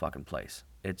over the fucking place.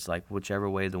 It's like whichever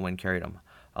way the wind carried him.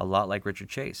 A lot like Richard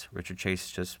Chase. Richard Chase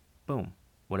just, boom,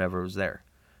 whatever was there.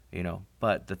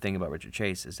 But the thing about Richard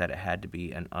Chase is that it had to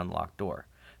be an unlocked door.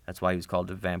 That's why he was called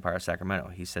the Vampire of Sacramento.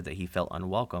 He said that he felt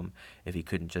unwelcome if he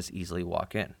couldn't just easily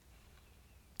walk in.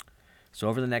 So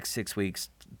over the next 6 weeks,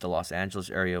 the Los Angeles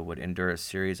area would endure a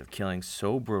series of killings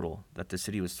so brutal that the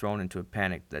city was thrown into a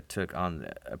panic that took on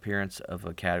the appearance of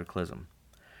a cataclysm.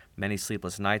 Many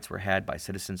sleepless nights were had by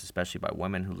citizens, especially by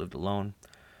women who lived alone.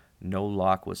 No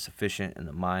lock was sufficient in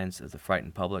the minds of the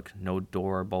frightened public, no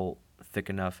door bolt thick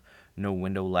enough, no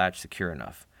window latch secure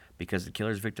enough. Because the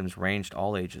killer's victims ranged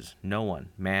all ages, no one,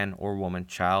 man or woman,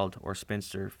 child or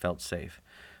spinster, felt safe.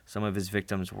 Some of his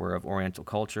victims were of Oriental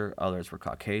culture, others were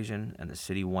Caucasian, and the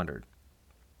city wondered,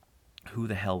 who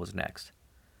the hell was next?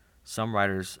 Some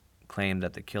writers claimed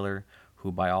that the killer,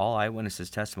 who by all eyewitnesses'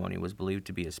 testimony was believed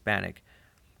to be Hispanic,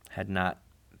 had not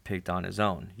picked on his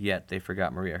own, yet they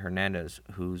forgot Maria Hernandez,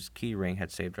 whose key ring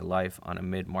had saved her life on a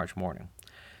mid-March morning.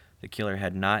 The killer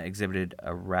had not exhibited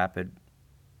a rabid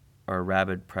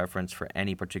preference for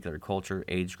any particular culture,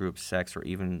 age group, sex, or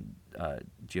even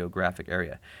geographic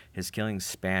area. His killings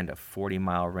spanned a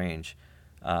 40-mile range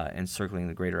encircling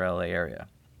the greater LA area.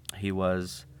 He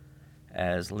was,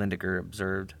 as Lindecker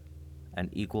observed,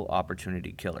 an equal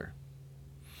opportunity killer.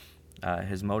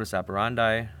 His modus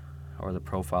operandi, or the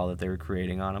profile that they were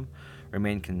creating on him,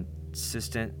 remained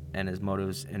consistent and his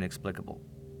motives inexplicable.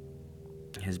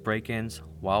 His break-ins,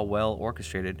 while well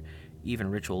orchestrated, even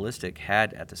ritualistic,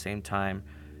 had at the same time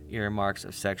earmarks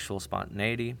of sexual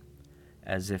spontaneity,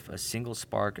 as if a single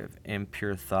spark of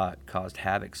impure thought caused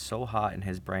havoc so hot in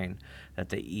his brain that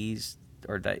to ease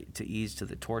to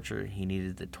the torture, he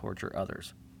needed to torture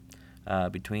others.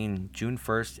 Between June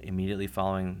 1st, immediately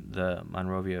following the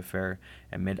Monrovia affair,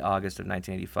 and mid-August of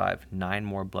 1985, 9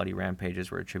 more bloody rampages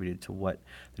were attributed to what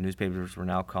the newspapers were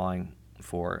now calling,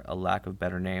 for a lack of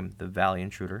better name, the Valley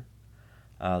Intruder.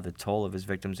 The toll of his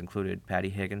victims included Patty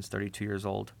Higgins, 32 years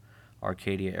old,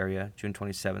 Arcadia area, June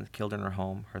 27th, killed in her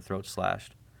home, her throat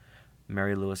slashed.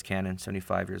 Mary Lewis Cannon,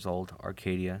 75 years old,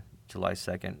 Arcadia, July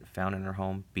 2nd, found in her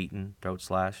home, beaten, throat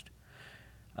slashed.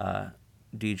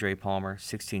 Deidre Palmer,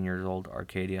 16 years old,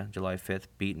 Arcadia, July 5th,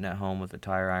 beaten at home with a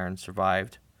tire iron,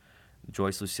 survived.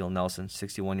 Joyce Lucille Nelson,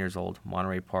 61 years old,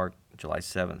 Monterey Park, July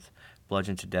 7th,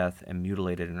 bludgeoned to death and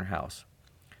mutilated in her house.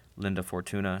 Linda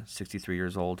Fortuna, 63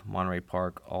 years old, Monterey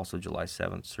Park, also July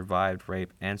 7th, survived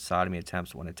rape and sodomy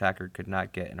attempts when attacker could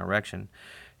not get an erection.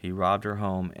 He robbed her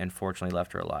home and fortunately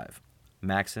left her alive.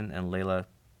 Maxon and Layla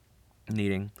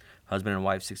Needing, husband and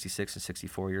wife, 66 and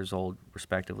 64 years old,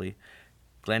 respectively,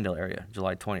 Glendale area,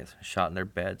 July 20th, shot in their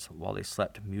beds while they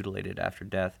slept, mutilated after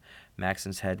death.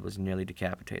 Maxon's head was nearly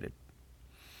decapitated.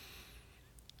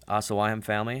 Osawahem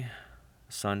family,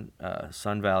 Sun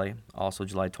Valley, also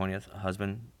July 20th.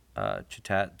 Husband,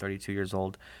 Chitat, 32 years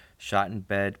old, shot in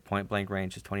bed, point-blank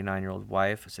range. His 29-year-old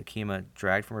wife, Sakima,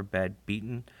 dragged from her bed,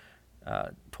 beaten,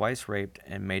 twice raped,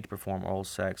 and made to perform oral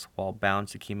sex. While bound,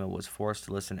 Sakima was forced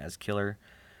to listen as killer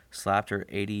slapped her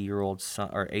 8-year-old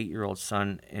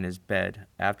son in his bed.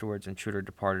 Afterwards, intruder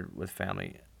departed with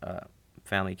family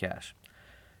cash.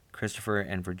 Christopher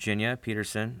and Virginia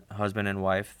Peterson, husband and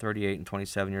wife, 38 and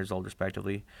 27 years old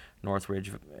respectively,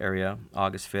 Northridge area,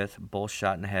 August 5th, both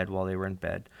shot in the head while they were in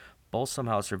bed. Both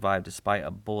somehow survived despite a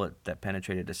bullet that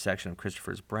penetrated a section of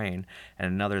Christopher's brain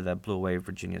and another that blew away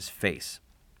Virginia's face.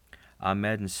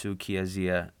 Ahmed and Sue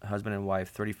Kiazia, husband and wife,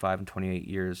 35 and 28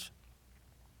 years,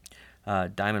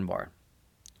 Diamond Bar,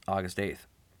 August 8th.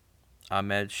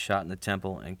 Ahmed shot in the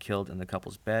temple and killed in the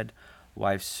couple's bed.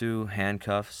 Wife Sue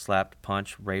handcuffed, slapped,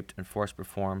 punched, raped, and forced to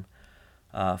perform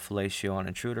fellatio on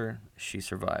intruder. She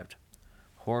survived.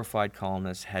 Horrified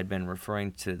columnists had been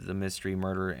referring to the mystery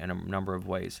murderer in a number of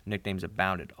ways. Nicknames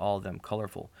abounded, all of them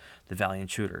colorful. The Valley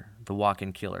Intruder, the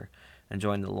Walk-In Killer,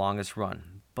 enjoying the longest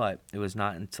run. But it was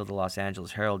not until the Los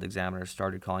Angeles Herald-Examiner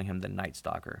started calling him the Night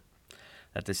Stalker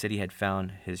that the city had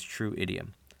found his true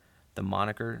idiom. The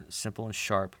moniker, simple and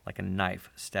sharp, like a knife,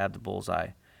 stabbed the bullseye.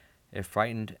 It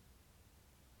frightened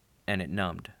and it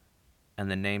numbed,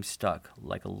 and the name stuck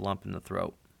like a lump in the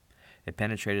throat. It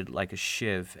penetrated like a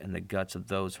shiv in the guts of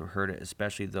those who heard it,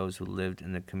 especially those who lived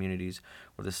in the communities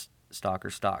where the stalker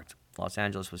stalked. Los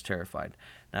Angeles was terrified.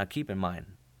 Now keep in mind,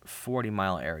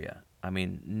 40-mile area. I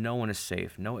mean, no one is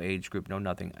safe, no age group, no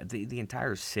nothing. The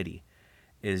entire city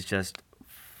is just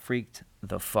freaked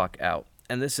the fuck out.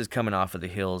 And this is coming off of the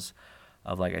heels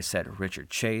of, like I said, Richard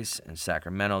Chase in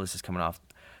Sacramento. This is coming off,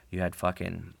 you had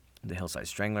fucking the Hillside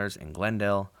Stranglers in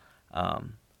Glendale.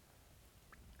 I'm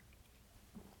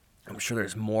sure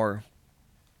there's more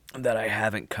that I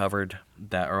haven't covered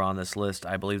that are on this list.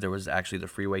 I believe there was actually the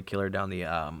freeway killer down the,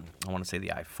 I want to say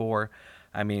the I-4.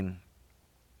 I mean,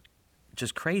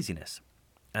 just craziness.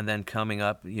 And then coming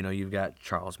up, you know, you've got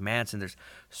Charles Manson.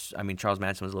 Charles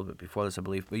Manson was a little bit before this, I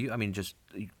believe. But just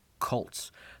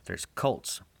cults. There's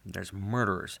cults. There's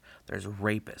murderers. There's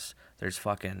rapists. There's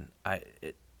fucking...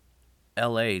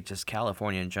 L.A., just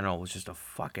California in general, was just a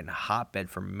fucking hotbed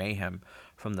for mayhem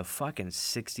from the fucking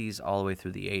 60s all the way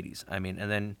through the 80s. I mean,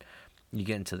 and then you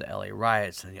get into the L.A.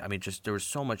 riots. And there was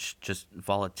so much just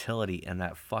volatility in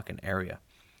that fucking area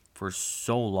for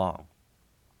so long.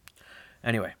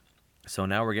 Anyway, so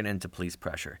now we're getting into police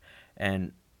pressure.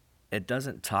 And it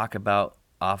doesn't talk about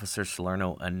Officer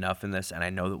Salerno enough in this, and I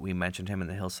know that we mentioned him in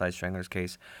the Hillside Stranglers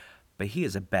case, but he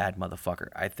is a bad motherfucker.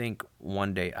 I think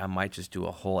one day I might just do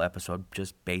a whole episode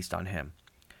just based on him.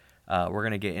 We're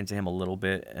going to get into him a little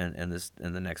bit in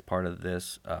the next part of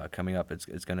this coming up.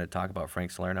 It's going to talk about Frank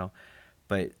Salerno.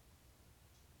 But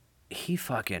he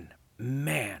fucking,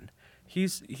 man,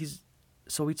 he's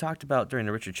so we talked about during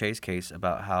the Richard Chase case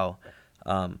about how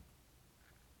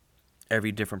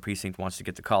every different precinct wants to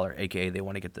get the collar, aka they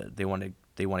want to get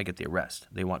the arrest.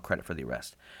 They want credit for the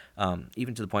arrest.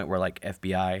 Even to the point where like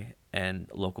FBI and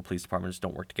local police departments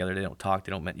don't work together. They don't talk. They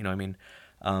don't, you know what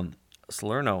I mean?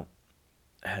 Salerno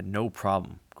had no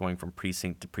problem going from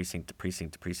precinct to precinct to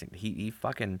precinct to precinct. He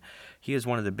is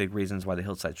one of the big reasons why the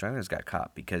Hillside Stranglers got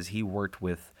caught, because he worked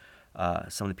with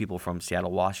some of the people from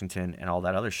Seattle, Washington, and all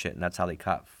that other shit, and that's how they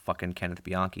caught fucking Kenneth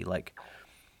Bianchi. Like,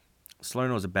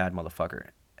 Salerno was a bad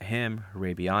motherfucker. Him,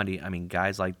 Ray Biondi,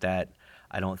 guys like that,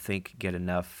 I don't think get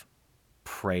enough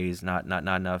praise, not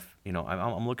enough. You know,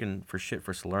 I'm looking for shit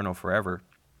for Salerno forever,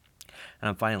 and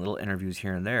I'm finding little interviews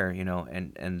here and there, you know,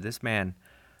 and this man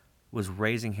was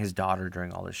raising his daughter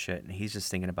during all this shit, and he's just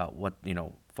thinking about what, you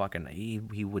know, fucking,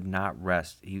 he would not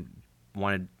rest. He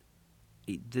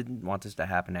didn't want this to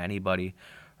happen to anybody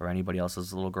or anybody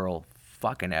else's little girl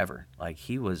fucking ever. Like,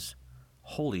 he was,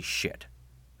 holy shit.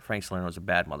 Frank Salerno is a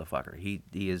bad motherfucker. He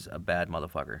is a bad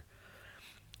motherfucker.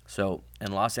 So,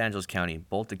 in Los Angeles County,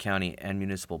 both the county and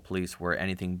municipal police were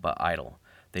anything but idle.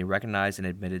 They recognized and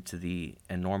admitted to the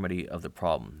enormity of the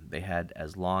problem they had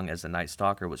as long as the Night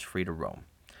Stalker was free to roam.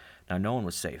 Now, no one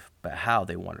was safe, but how,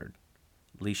 they wondered.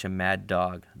 Leash a mad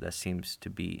dog that seems to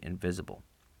be invisible.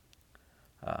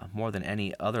 More than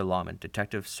any other lawman,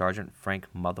 Detective Sergeant Frank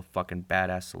motherfucking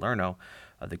badass Salerno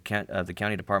of the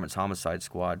county department's homicide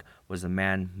squad was the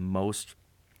man most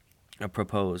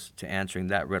proposed to answering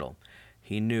that riddle.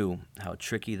 He knew how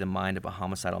tricky the mind of a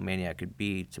homicidal maniac could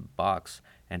be to box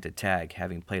and to tag,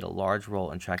 having played a large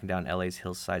role in tracking down LA's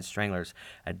Hillside Stranglers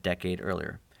a decade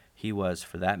earlier. He was,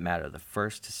 for that matter, the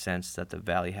first to sense that the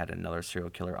valley had another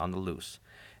serial killer on the loose.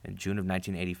 In June of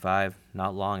 1985,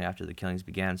 not long after the killings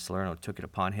began, Salerno took it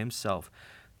upon himself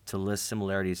to list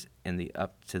similarities in the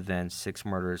up to then 6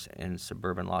 murders in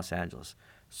suburban Los Angeles.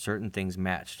 Certain things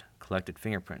matched: collected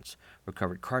fingerprints,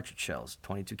 recovered cartridge shells,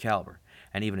 .22 caliber,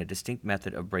 and even a distinct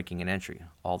method of breaking an entry,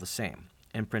 all the same.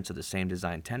 Imprints of the same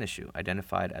design tennis shoe,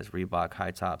 identified as Reebok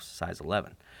High Tops size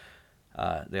 11.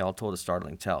 They all told a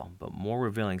startling tale, but more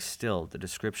revealing still, the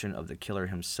description of the killer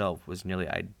himself was nearly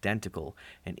identical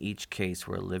in each case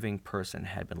where a living person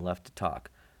had been left to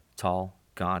talk. Tall,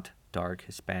 gaunt, dark,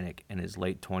 Hispanic, in his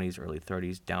late 20s, early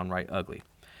 30s, downright ugly.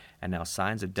 And now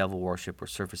signs of devil worship were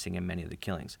surfacing in many of the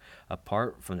killings.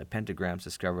 Apart from the pentagrams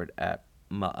discovered at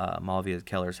Malvia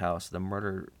Keller's house, the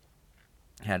murder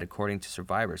had, according to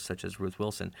survivors such as Ruth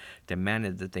Wilson,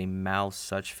 demanded that they mouth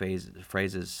such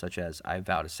phrases such as "I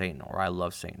vow to Satan" or "I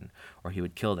love Satan," or he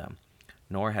would kill them.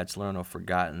 Nor had Salerno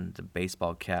forgotten the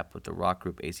baseball cap with the rock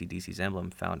group AC/DC's emblem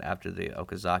found after the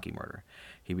Okazaki murder.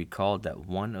 He recalled that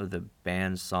one of the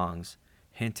band's songs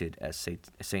hinted at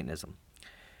Satanism.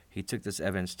 He took this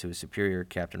evidence to his superior,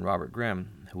 Captain Robert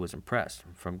Grimm, who was impressed.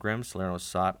 From Grimm, Salerno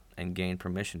sought and gained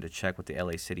permission to check with the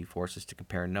LA City forces to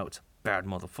compare notes. Bad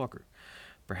motherfucker.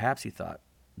 Perhaps, he thought,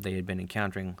 they had been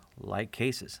encountering like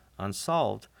cases,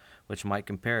 unsolved, which might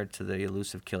compare to the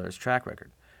elusive killer's track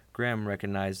record. Grimm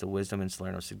recognized the wisdom in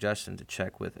Salerno's suggestion to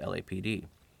check with LAPD,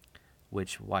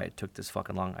 which, why it took this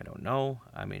fucking long, I don't know.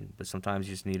 I mean, but sometimes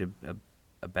you just need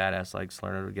a badass like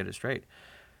Salerno to get it straight.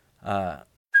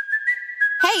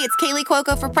 Hey, it's Kaylee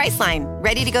Cuoco for Priceline.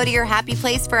 Ready to go to your happy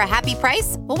place for a happy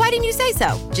price? Well, why didn't you say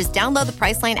so? Just download the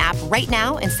Priceline app right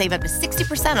now and save up to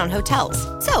 60% on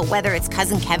hotels. So whether it's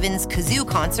Cousin Kevin's Kazoo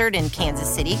Concert in Kansas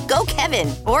City, go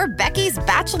Kevin, or Becky's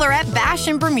Bachelorette Bash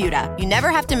in Bermuda, you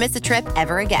never have to miss a trip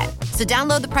ever again. So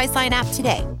download the Priceline app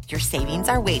today. Your savings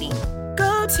are waiting.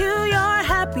 Go to your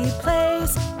happy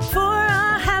place for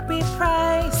a happy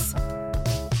price.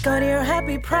 Go to your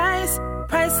happy price,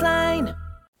 Priceline.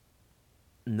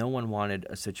 No one wanted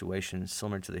a situation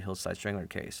similar to the Hillside Strangler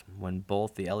case, when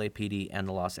both the LAPD and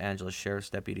the Los Angeles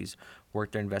Sheriff's deputies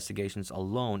worked their investigations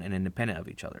alone and independent of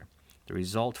each other. The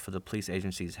result for the police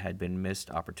agencies had been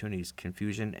missed opportunities,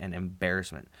 confusion, and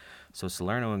embarrassment. So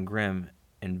Salerno and Grimm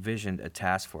envisioned a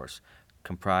task force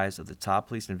comprised of the top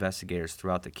police investigators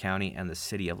throughout the county and the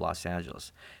city of Los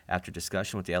Angeles. After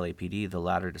discussion with the LAPD, the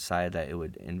latter decided that it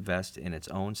would invest in its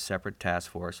own separate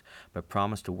task force, but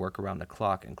promised to work around the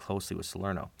clock and closely with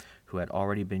Salerno, who had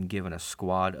already been given a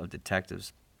squad of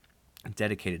detectives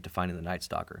dedicated to finding the Night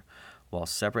Stalker. While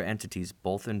separate entities,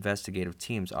 both investigative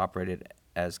teams operated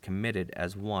as committed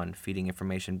as one, feeding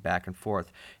information back and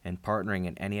forth and partnering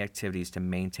in any activities to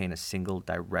maintain a single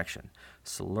direction.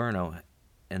 Salerno,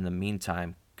 in the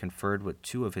meantime, conferred with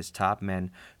 2 of his top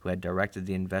men who had directed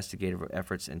the investigative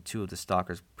efforts in 2 of the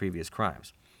stalker's previous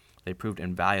crimes. They proved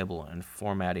invaluable in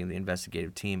formatting the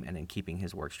investigative team and in keeping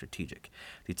his work strategic.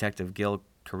 Detective Gil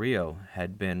Carrillo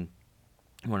had been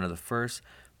one of the first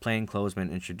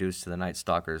plainclothesmen introduced to the Night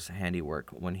Stalker's handiwork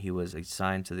when he was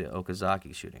assigned to the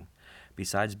Okazaki shooting.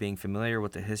 Besides being familiar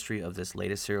with the history of this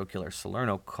latest serial killer,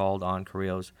 Salerno called on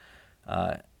Carrillo's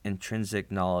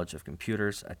intrinsic knowledge of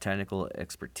computers, a technical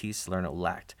expertise Salerno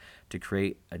lacked, to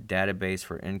create a database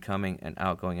for incoming and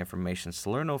outgoing information.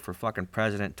 Salerno for fucking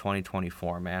president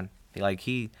 2024, man.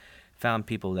 He found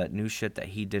people that knew shit that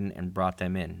he didn't and brought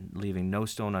them in, leaving no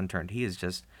stone unturned. He is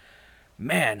just,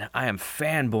 man, I am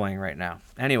fanboying right now.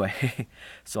 Anyway,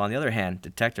 so on the other hand,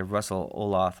 Detective Russell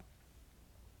Olof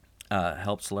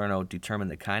helped Salerno determine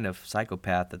the kind of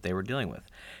psychopath that they were dealing with.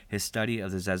 His study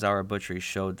of the Zazzara butchery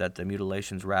showed that the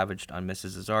mutilations ravaged on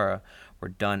Mrs. Zazzara were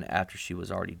done after she was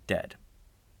already dead.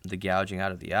 The gouging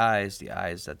out of the eyes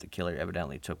that the killer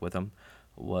evidently took with him,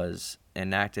 was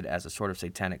enacted as a sort of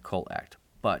satanic cult act.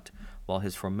 But while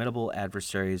his formidable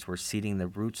adversaries were seeding the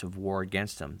roots of war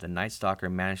against him, the Night Stalker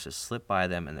managed to slip by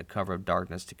them in the cover of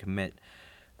darkness to commit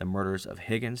the murders of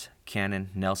Higgins, Cannon,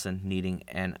 Nelson, Needing,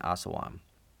 and Asawam.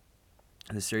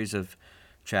 The series of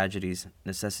tragedies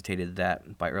necessitated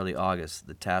that, by early August,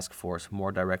 the task force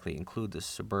more directly include the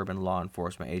suburban law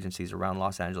enforcement agencies around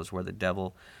Los Angeles where the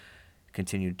devil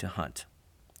continued to hunt.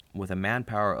 With a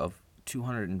manpower of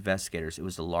 200 investigators, it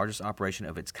was the largest operation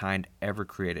of its kind ever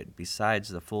created. Besides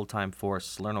the full-time force,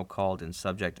 Salerno called in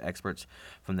subject experts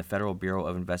from the Federal Bureau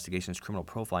of Investigation's Criminal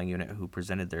Profiling Unit who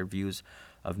presented their views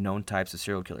of known types of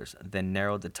serial killers, then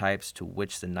narrowed the types to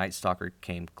which the Night Stalker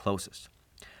came closest.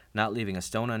 Not leaving a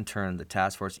stone unturned, the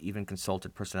task force even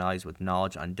consulted personalities with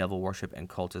knowledge on devil worship and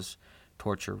cultist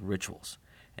torture rituals.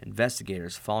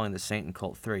 Investigators following the Satan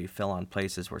cult theory fell on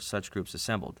places where such groups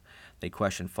assembled. They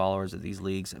questioned followers of these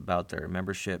leagues about their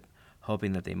membership,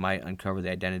 hoping that they might uncover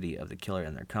the identity of the killer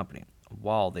in their company.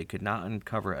 While they could not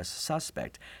uncover a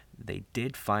suspect, they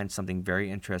did find something very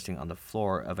interesting on the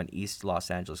floor of an East Los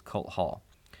Angeles cult hall.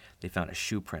 They found a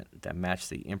shoe print that matched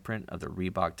the imprint of the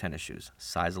Reebok tennis shoes,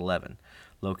 size 11,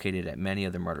 located at many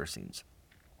of the murder scenes.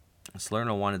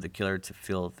 Salerno wanted the killer to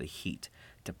feel the heat,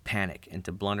 to panic, and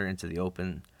to blunder into the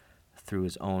open through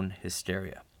his own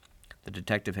hysteria. The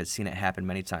detective had seen it happen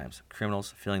many times.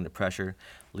 Criminals, feeling the pressure,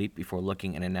 leap before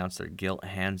looking and announce their guilt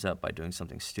hands up by doing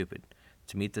something stupid.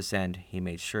 To meet this end, he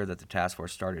made sure that the task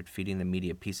force started feeding the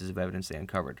media pieces of evidence they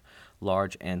uncovered,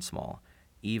 large and small,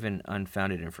 even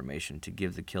unfounded information, to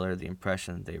give the killer the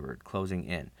impression they were closing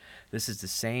in. This is the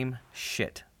same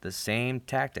shit, the same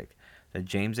tactic that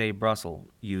James A. Russell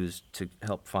used to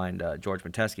help find George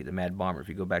Metesky, the Mad Bomber. If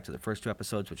you go back to the first 2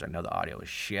 episodes, which I know the audio is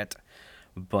shit,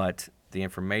 but the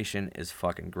information is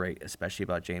fucking great, especially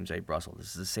about James A. Russell. This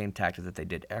is the same tactic that they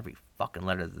did every fucking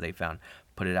letter that they found.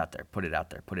 Put it out there, put it out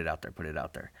there, put it out there, put it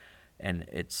out there. And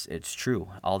it's true.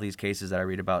 All these cases that I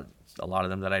read about, a lot of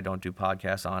them that I don't do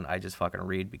podcasts on, I just fucking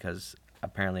read because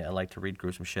apparently I like to read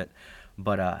gruesome shit.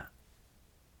 But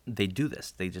they do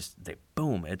this. They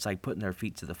boom. It's like putting their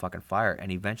feet to the fucking fire,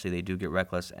 and eventually they do get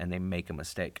reckless and they make a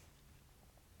mistake.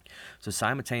 So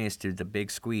simultaneous to the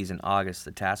big squeeze in August,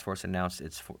 the task force announced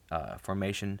its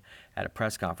formation at a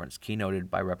press conference keynoted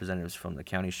by representatives from the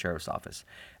county sheriff's office.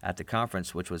 At the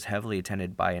conference, which was heavily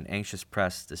attended by an anxious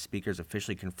press, the speakers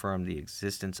officially confirmed the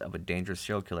existence of a dangerous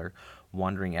serial killer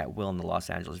wandering at will in the Los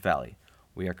Angeles Valley.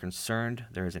 We are concerned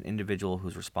there is an individual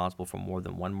who's responsible for more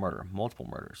than one murder, multiple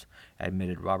murders,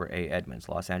 admitted Robert A. Edmonds,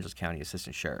 Los Angeles County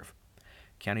Assistant Sheriff.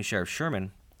 County Sheriff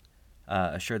Sherman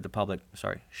assured the public,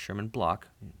 Sherman Block,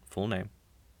 full name,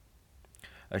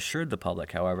 assured the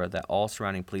public, however, that all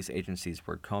surrounding police agencies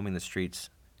were combing the streets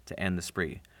to end the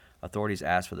spree. Authorities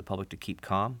asked for the public to keep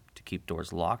calm, to keep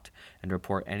doors locked, and to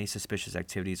report any suspicious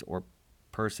activities or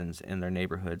persons in their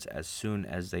neighborhoods as soon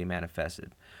as they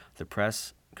manifested. The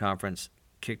press conference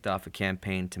kicked off a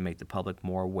campaign to make the public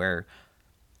more aware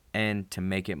and to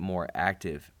make it more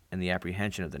active in the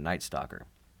apprehension of the Night Stalker,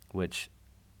 which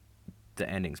the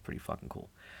ending's pretty fucking cool.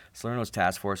 Salerno's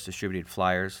task force distributed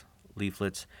flyers,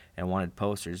 leaflets, and wanted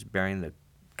posters bearing the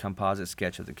composite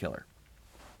sketch of the killer.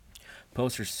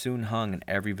 Posters soon hung in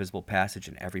every visible passage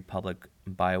in every public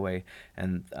byway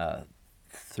and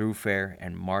thoroughfare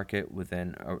and market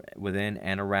within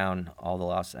and around all the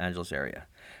Los Angeles area.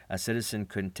 A citizen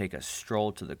couldn't take a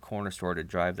stroll to the corner store to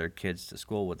drive their kids to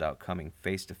school without coming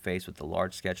face to face with the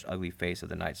large sketched ugly face of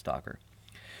the Night Stalker.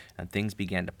 And things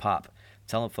began to pop.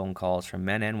 Telephone calls from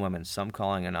men and women, some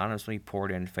calling anonymously,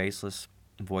 poured in. Faceless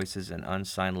voices and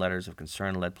unsigned letters of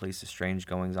concern led police to strange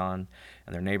goings-on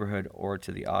in their neighborhood or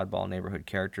to the oddball neighborhood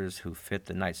characters who fit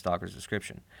the Night Stalker's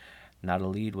description. Not a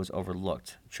lead was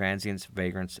overlooked. Transients,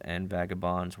 vagrants, and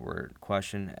vagabonds were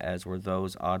questioned, as were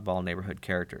those oddball neighborhood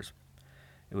characters.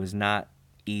 It was not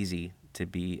easy to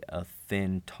be a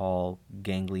thin, tall,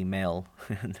 gangly male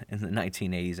in the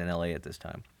 1980s in LA at this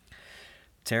time.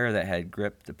 Terror that had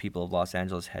gripped the people of Los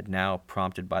Angeles had now,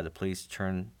 prompted by the police,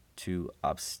 turned to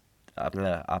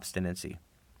obstinacy.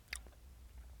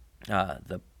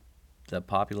 The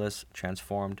populace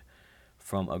transformed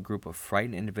from a group of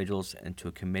frightened individuals into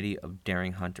a committee of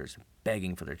daring hunters,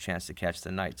 begging for their chance to catch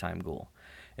the nighttime ghoul.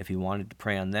 If he wanted to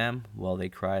prey on them, well, they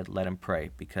cried, let him prey,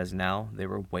 because now they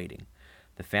were waiting.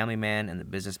 The family man and the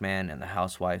businessman and the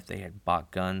housewife, they had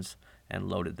bought guns and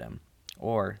loaded them.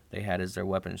 Or they had as their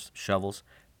weapons shovels,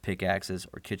 pickaxes,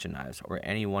 or kitchen knives, or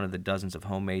any one of the dozens of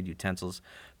homemade utensils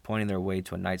pointing their way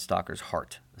to a Night Stalker's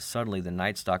heart. Suddenly, the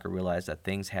Night Stalker realized that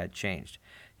things had changed.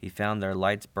 He found their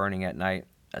lights burning at night,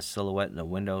 a silhouette in the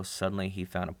window. Suddenly, he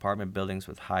found apartment buildings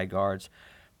with high guards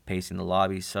pacing the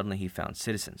lobby. Suddenly, he found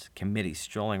citizens, committees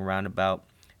strolling roundabout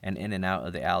and in and out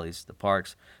of the alleys, the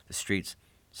parks, the streets.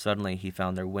 Suddenly, he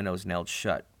found their windows nailed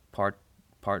shut, porch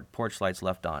lights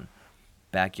left on,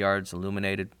 backyards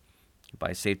illuminated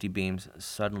by safety beams.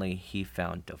 Suddenly, he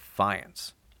found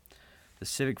defiance. The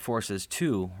civic forces,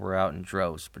 too, were out in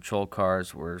droves. Patrol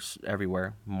cars were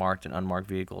everywhere, marked and unmarked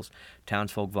vehicles.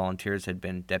 Townsfolk volunteers had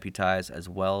been deputized, as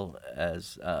well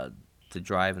as to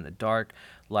drive in the dark,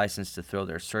 licensed to throw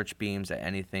their search beams at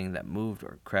anything that moved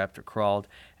or crept or crawled,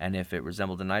 and if it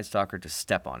resembled a Night Stalker, to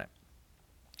step on it.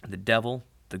 The devil,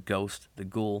 the ghost, the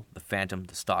ghoul, the phantom,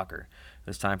 the stalker. It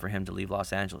was time for him to leave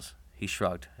Los Angeles. He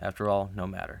shrugged. After all, no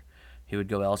matter. He would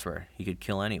go elsewhere. He could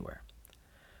kill anywhere.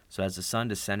 So as the sun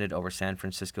descended over San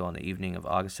Francisco on the evening of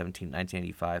August 17,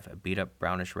 1985, a beat-up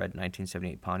brownish-red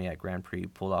 1978 Pontiac Grand Prix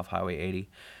pulled off Highway 80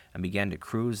 and began to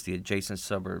cruise the adjacent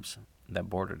suburbs that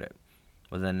bordered it.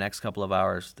 Within the next couple of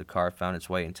hours, the car found its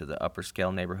way into the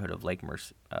upper-scale neighborhood of Lake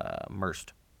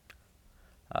Merced.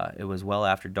 It was well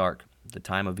after dark, the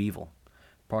time of evil.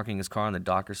 Parking his car in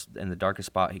the darkest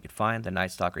spot he could find, the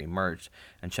Night Stalker emerged,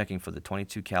 and checking for the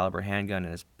 .22 caliber handgun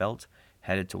in his belt,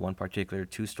 headed to one particular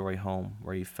two-story home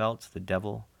where he felt the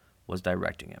devil was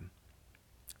directing him.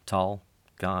 Tall,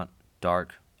 gaunt,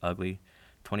 dark, ugly,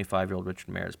 25-year-old Richard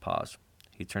Ramirez paused.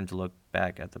 He turned to look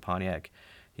back at the Pontiac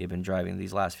he had been driving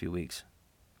these last few weeks.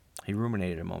 He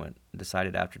ruminated a moment and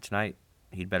decided after tonight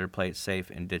he'd better play it safe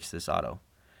and ditch this auto.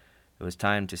 It was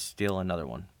time to steal another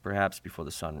one, perhaps before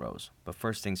the sun rose. But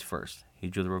first things first, he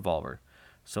drew the revolver,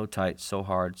 so tight, so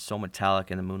hard, so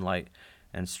metallic in the moonlight,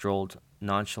 and strolled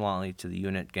nonchalantly to the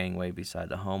unit gangway beside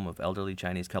the home of elderly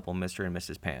Chinese couple Mr. and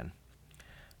Mrs. Pan.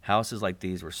 Houses like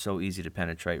these were so easy to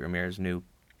penetrate, Ramirez knew.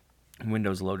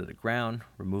 Windows low to the ground,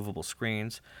 removable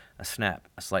screens, a snap,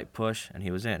 a slight push, and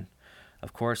he was in.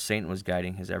 Of course, Satan was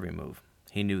guiding his every move.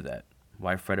 He knew that.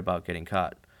 Why fret about getting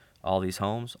caught? All these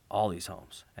homes,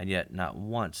 and yet not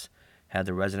once had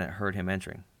the resident heard him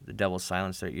entering. The devil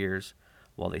silenced their ears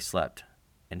while they slept,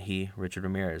 and he, Richard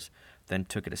Ramirez, then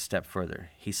took it a step further.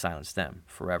 He silenced them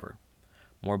forever.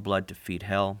 More blood to feed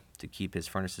hell, to keep his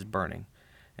furnaces burning.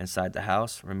 Inside the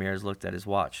house, Ramirez looked at his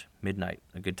watch. Midnight,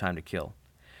 a good time to kill.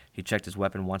 He checked his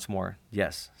weapon once more.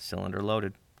 Yes, cylinder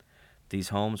loaded. These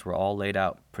homes were all laid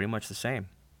out pretty much the same.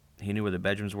 He knew where the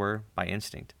bedrooms were by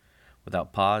instinct.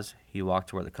 Without pause, he walked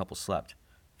to where the couple slept,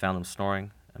 found them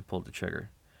snoring, and pulled the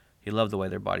trigger. He loved the way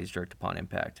their bodies jerked upon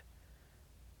impact.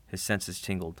 His senses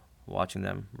tingled, watching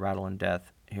them rattle in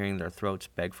death, hearing their throats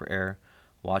beg for air,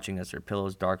 watching as their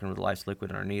pillows darkened with life's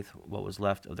liquid underneath what was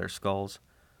left of their skulls.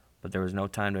 But there was no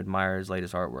time to admire his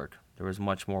latest artwork. There was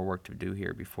much more work to do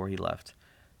here before he left.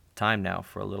 Time now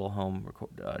for a little home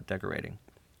decorating,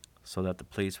 so that the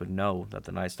police would know that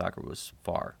the Night Stalker was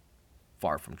far,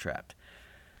 far from trapped.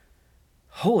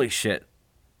 Holy shit.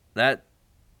 That,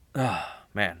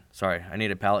 man, sorry. I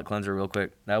need a palate cleanser real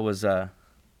quick. That was, it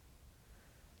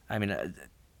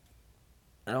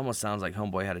almost sounds like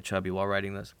Homeboy had a chubby while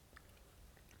writing this.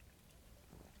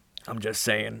 I'm just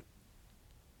saying.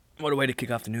 What a way to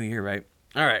kick off the new year, right?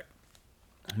 All right.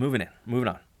 Moving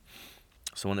on.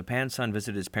 So when the Pan son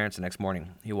visited his parents the next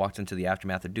morning, he walked into the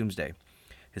aftermath of doomsday.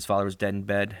 His father was dead in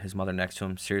bed, his mother next to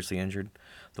him, seriously injured.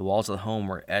 The walls of the home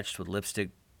were etched with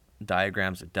lipstick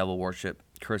diagrams of devil worship,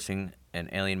 cursing, and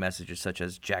alien messages such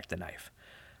as "Jack the Knife."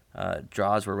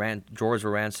 Drawers were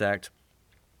ransacked.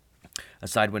 A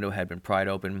side window had been pried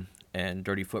open, and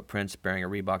dirty footprints bearing a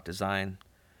Reebok design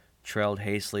trailed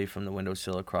hastily from the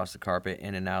windowsill across the carpet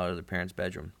in and out of the parents'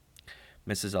 bedroom.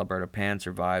 Mrs. Alberta Pan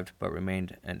survived, but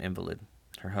remained an invalid.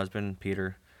 Her husband,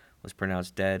 Peter, was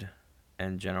pronounced dead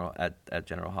at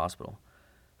General Hospital.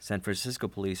 San Francisco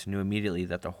police knew immediately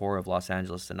that the horror of Los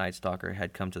Angeles, the Night Stalker,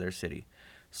 had come to their city.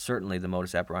 Certainly the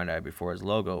modus operandi before his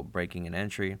logo, breaking an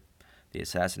entry, the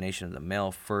assassination of the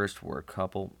male first where a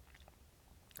couple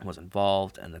was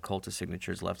involved, and the cultist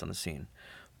signatures left on the scene.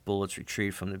 Bullets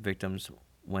retrieved from the victims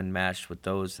when matched with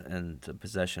those in the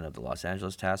possession of the Los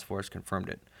Angeles Task Force confirmed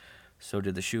it. So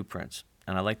did the shoe prints.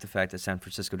 And I like the fact that San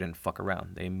Francisco didn't fuck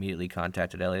around. They immediately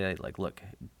contacted LA, like, look,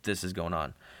 this is going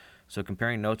on. So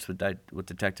comparing notes with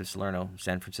Detective Salerno,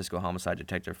 San Francisco homicide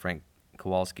detective Frank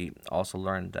Kowalski also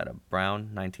learned that a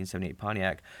brown 1978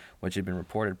 Pontiac, which had been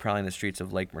reported prowling the streets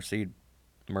of Lake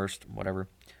Merced,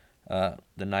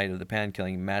 the night of the Pan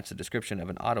killing, matched the description of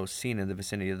an auto seen in the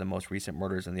vicinity of the most recent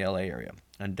murders in the LA area.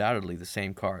 Undoubtedly the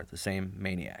same car, the same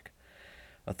maniac.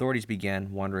 Authorities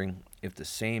began wondering if the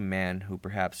same man who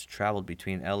perhaps traveled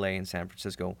between LA and San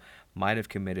Francisco might have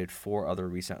committed 4 other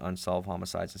recent unsolved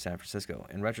homicides in San Francisco.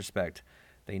 In retrospect,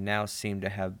 they now seem to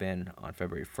have been on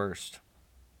February 1st.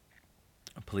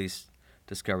 Police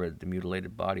discovered the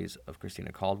mutilated bodies of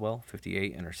Christina Caldwell,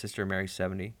 58, and her sister Mary,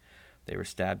 70. They were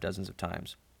stabbed dozens of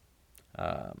times.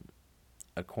 A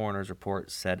coroner's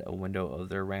report said a window of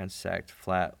their ransacked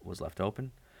flat was left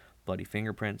open. Bloody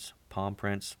fingerprints, palm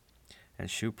prints, and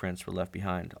shoe prints were left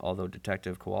behind, although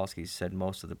Detective Kowalski said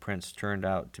most of the prints turned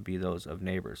out to be those of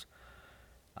neighbors.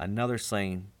 Another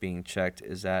slaying being checked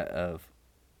is that of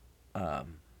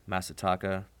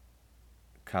Masataka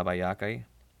Kobayaki,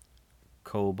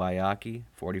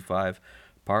 45,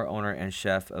 part owner and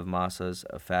chef of Masa's,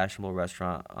 a fashionable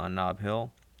restaurant on Nob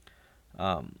Hill.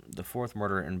 The fourth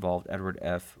murder involved Edward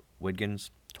F. Wiggins,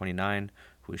 29,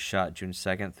 who was shot June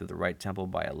 2nd through the right temple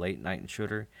by a late-night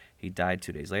intruder. He died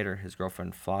 2 days later. His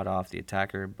girlfriend fought off the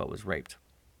attacker but was raped.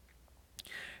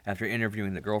 After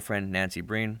interviewing the girlfriend, Nancy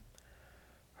Breen,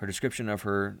 her description of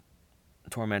her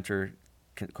tormentor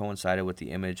coincided with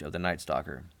the image of the Night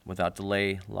Stalker. Without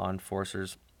delay, law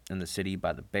enforcers in the city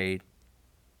by the bay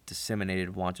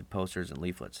disseminated wanted posters and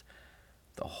leaflets.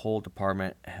 The whole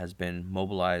department has been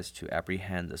mobilized to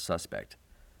apprehend the suspect,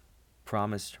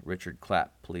 promised Richard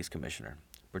Clapp, police commissioner.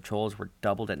 Patrols were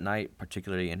doubled at night,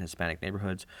 particularly in Hispanic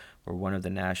neighborhoods where one of the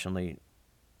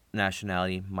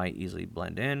nationality might easily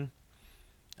blend in.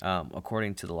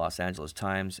 According to the Los Angeles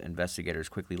Times, investigators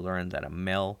quickly learned that a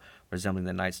male resembling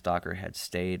the Night Stalker had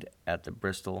stayed at the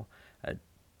Bristol, a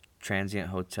transient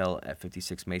hotel at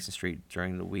 56 Mason Street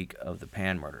during the week of the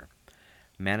Pan murder.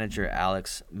 Manager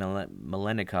Alex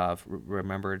Melenikov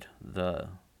remembered the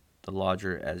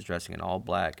lodger as dressing in all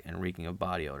black and reeking of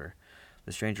body odor.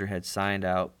 The stranger had signed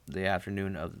out the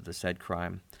afternoon of the said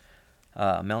crime.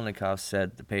 Melenikov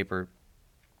said the paper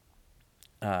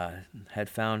had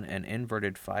found an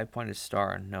inverted five-pointed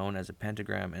star known as a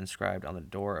pentagram inscribed on the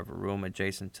door of a room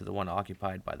adjacent to the one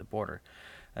occupied by the boarder.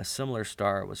 A similar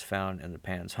star was found in the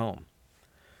Pan's home.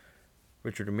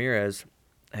 Richard Ramirez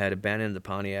had abandoned the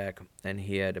Pontiac, and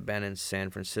he had abandoned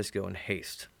San Francisco in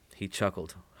haste. He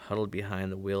chuckled, huddled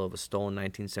behind the wheel of a stolen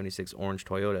 1976 orange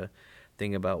Toyota,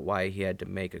 thinking about why he had to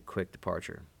make a quick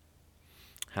departure.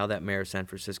 How that mayor of San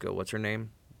Francisco, what's her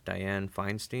name? Dianne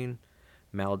Feinstein,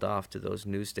 mouthed off to those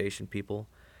news station people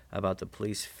about the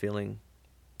police feeling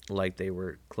like they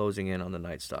were closing in on the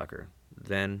Night Stalker.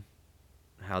 Then,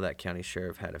 how that county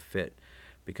sheriff had a fit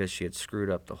because she had screwed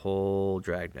up the whole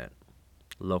dragnet.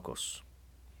 Locos.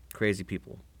 Crazy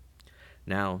people.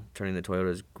 Now, turning the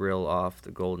Toyota's grill off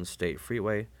the Golden State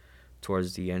Freeway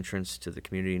towards the entrance to the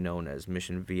community known as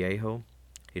Mission Viejo,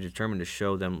 he determined to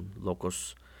show them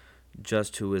locos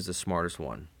just who is the smartest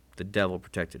one. The devil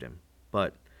protected him.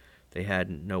 But they had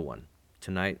no one.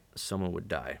 Tonight, someone would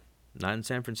die. Not in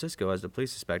San Francisco, as the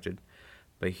police suspected,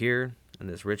 but here in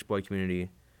this rich boy community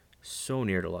so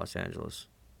near to Los Angeles.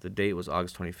 The date was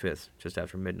August 25th, just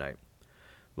after midnight.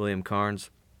 William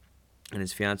Carnes and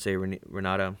his fiancée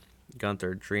Renata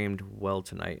Gunther dreamed well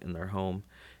tonight in their home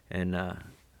in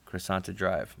Crescenta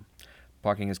Drive.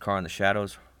 Parking his car in the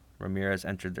shadows, Ramirez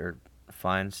entered their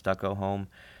fine stucco home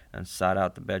and sought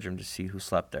out the bedroom to see who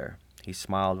slept there. He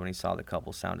smiled when he saw the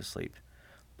couple sound asleep.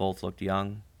 Both looked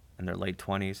young, in their late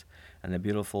 20s, and the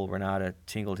beautiful Renata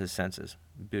tingled his senses.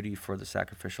 Beauty for the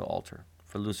sacrificial altar,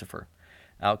 for Lucifer.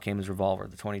 Out came his revolver,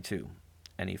 the .22,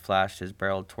 and he flashed his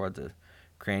barrel toward the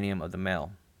cranium of the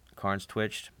male. Carnes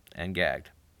twitched and gagged.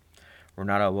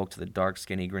 Renata awoke to the dark,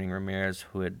 skinny, grinning Ramirez,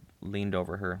 who had leaned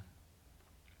over her,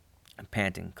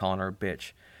 panting, calling her a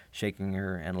bitch, shaking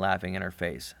her and laughing in her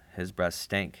face. His breath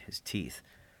stank, his teeth.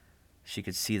 She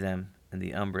could see them, and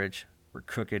the umbrage were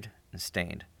crooked and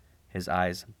stained. His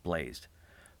eyes blazed.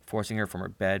 Forcing her from her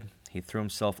bed, he threw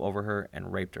himself over her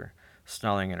and raped her.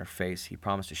 Snarling in her face, he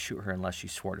promised to shoot her unless she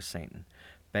swore to Satan.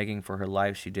 Begging for her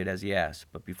life, she did as he asked,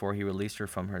 but before he released her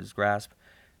from his grasp,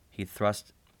 he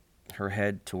thrust her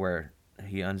head to where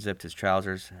he unzipped his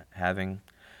trousers. Having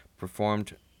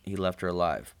performed, he left her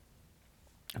alive.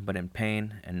 But in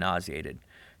pain and nauseated,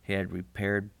 he had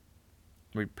repaired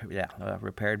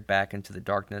back into the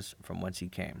darkness from whence he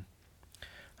came.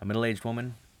 A middle-aged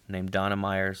woman named Donna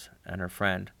Myers and her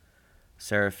friend,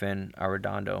 Serafin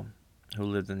Arredondo, who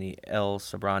lived in the El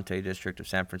Sobrante district of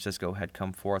San Francisco, had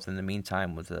come forth in the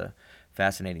meantime with a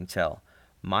fascinating tale.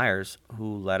 Myers,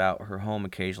 who let out her home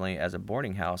occasionally as a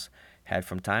boarding house, had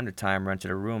from time to time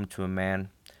rented a room to a man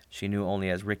she knew only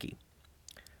as Ricky.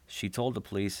 She told the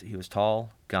police he was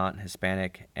tall, gaunt,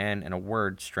 Hispanic, and, in a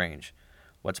word, strange.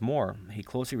 What's more, he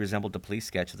closely resembled the police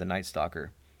sketch of the Night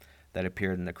Stalker that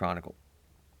appeared in the Chronicle.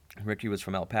 Ricky was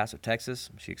from El Paso, Texas,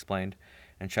 she explained,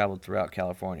 and traveled throughout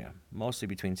California, mostly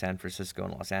between San Francisco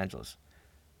and Los Angeles.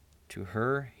 To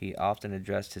her, he often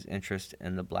addressed his interest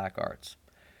in the black arts.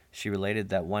 She related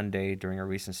that one day during a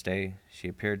recent stay, she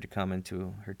appeared to come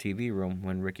into her TV room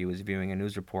when Ricky was viewing a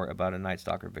news report about a Night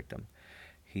Stalker victim.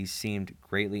 He seemed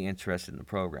greatly interested in the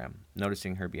program.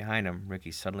 Noticing her behind him,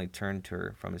 Ricky suddenly turned to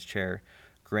her from his chair,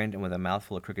 grinned and with a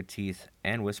mouthful of crooked teeth,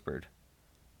 and whispered,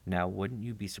 "Now, wouldn't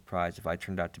you be surprised if I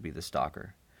turned out to be the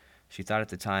stalker?" She thought at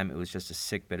the time it was just a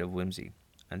sick bit of whimsy,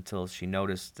 until she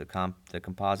noticed the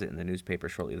composite in the newspaper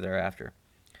shortly thereafter.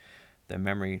 The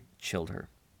memory chilled her.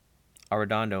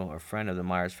 Arredondo, a friend of the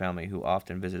Myers family who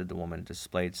often visited the woman,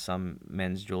 displayed some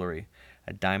men's jewelry,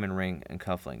 a diamond ring and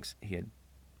cufflinks he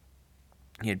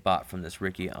had bought from this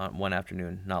Ricky on one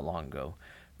afternoon not long ago.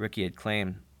 Ricky had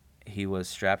claimed he was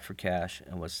strapped for cash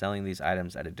and was selling these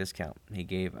items at a discount. He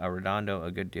gave Arredondo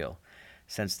a good deal.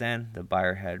 Since then, the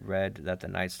buyer had read that the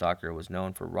Night Stalker was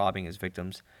known for robbing his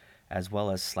victims as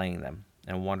well as slaying them,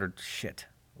 and wondered, shit,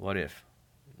 what if?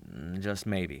 Just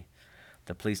maybe.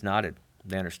 The police nodded.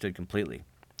 They understood completely.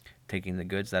 Taking the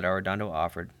goods that Arredondo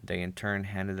offered, they in turn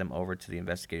handed them over to the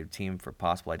investigative team for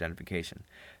possible identification.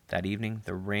 That evening,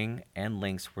 the ring and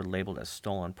links were labeled as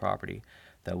stolen property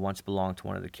that once belonged to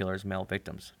one of the killer's male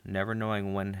victims. Never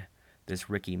knowing when this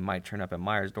Ricky might turn up at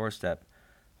Myers' doorstep,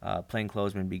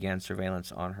 plainclothesmen began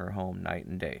surveillance on her home night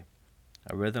and day.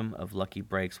 A rhythm of lucky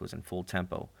breaks was in full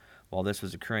tempo. While this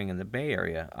was occurring in the Bay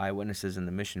Area, eyewitnesses in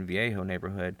the Mission Viejo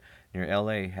neighborhood near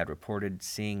L.A. had reported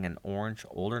seeing an orange,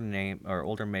 older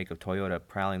make of Toyota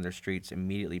prowling their streets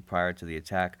immediately prior to the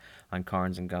attack on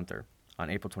Carnes and Gunther. On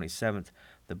April 27th,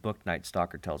 the book Night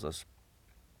Stalker tells us,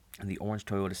 the orange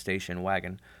Toyota station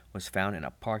wagon was found in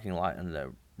a parking lot in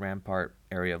the Rampart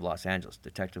area of Los Angeles.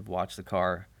 Detective watched the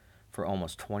car for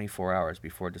almost 24 hours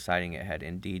before deciding it had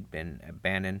indeed been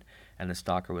abandoned and the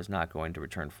stalker was not going to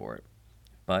return for it.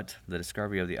 But the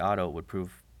discovery of the auto would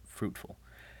prove fruitful.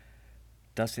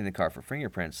 Dusting the car for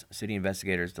fingerprints, city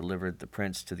investigators delivered the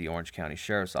prints to the Orange County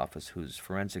Sheriff's Office, whose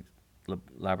forensic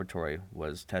laboratory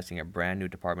was testing a brand new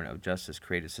Department of Justice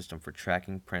created system for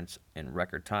tracking prints in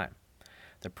record time.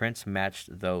 The prints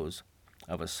matched those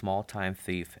of a small-time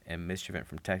thief and mischievant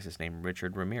from Texas named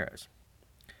Richard Ramirez.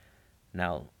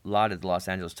 Now, lauded the Los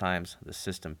Angeles Times, the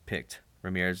system picked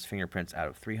Ramirez's fingerprints out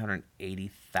of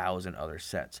 380,000 other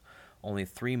sets. Only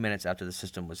 3 minutes after the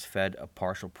system was fed a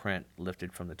partial print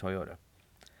lifted from the Toyota.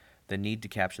 The need to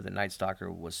capture the Night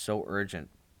Stalker was so urgent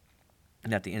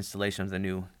that the installation of the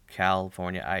new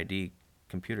California ID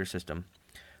computer system,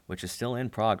 which is still in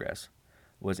progress,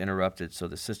 was interrupted so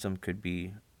the system could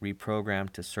be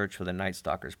reprogrammed to search for the Night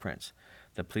Stalker's prints.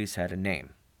 The police had a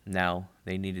name. Now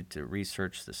they needed to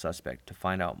research the suspect to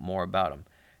find out more about him,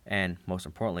 and most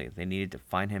importantly, they needed to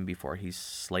find him before he's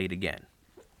slayed again.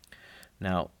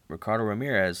 Now, Ricardo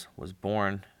Ramirez was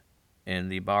born in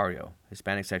the Barrio,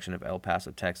 Hispanic section of El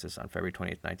Paso, Texas, on February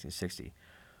 20th, 1960.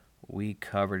 We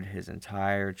covered his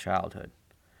entire childhood,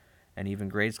 and even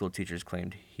grade school teachers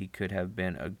claimed he could have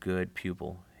been a good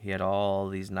pupil. He had all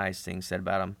these nice things said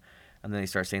about him, and then they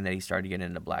start saying that he started getting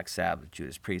into Black Sabbath,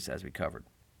 Judas Priest, as we covered.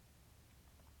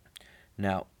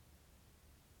 Now,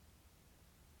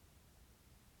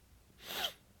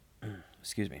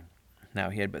 excuse me. Now,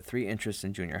 he had but 3 interests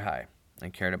in junior high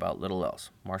and cared about little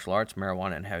else: martial arts,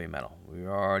 marijuana, and heavy metal. We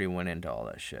already went into all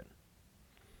that shit.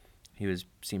 He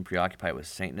seemed preoccupied with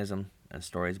Satanism and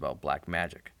stories about black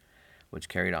magic, which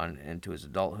carried on into his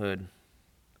adulthood.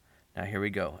 Now, here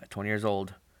we go. At 20 years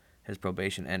old, his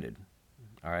probation ended,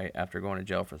 all right, after going to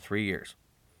jail for 3 years.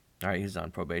 All right, he's on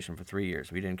probation for 3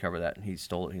 years. We didn't cover that. He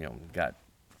got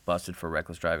busted for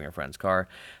reckless driving a friend's car.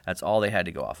 That's all they had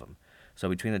to go off him. So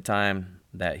between the time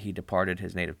that he departed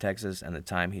his native Texas and the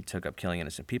time he took up killing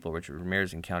innocent people, Richard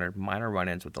Ramirez encountered minor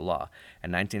run-ins with the law.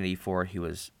 In 1984, he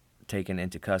was taken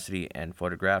into custody and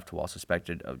photographed while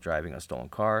suspected of driving a stolen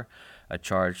car, a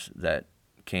charge that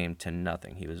came to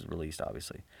nothing. He was released,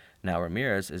 obviously. Now,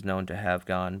 Ramirez is known to have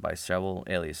gone by several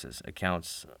aliases,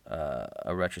 accounts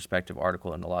a retrospective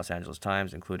article in the Los Angeles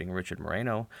Times, including Richard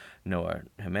Moreno, Noah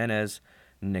Jimenez,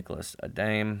 Nicholas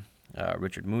Adame,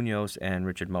 Richard Munoz, and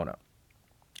Richard Mona.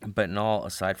 But in all,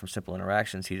 aside from simple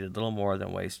interactions, he did little more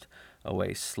than waste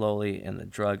away slowly in the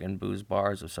drug and booze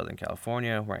bars of Southern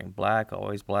California, wearing black,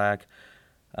 always black,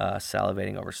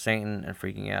 salivating over Satan, and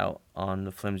freaking out on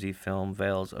the flimsy film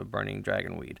veils of burning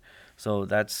dragon weed. So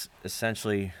that's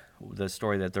essentially the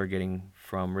story that they're getting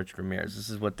from Richard Ramirez. This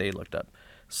is what they looked up.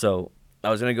 So I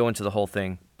was going to go into the whole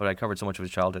thing, but I covered so much of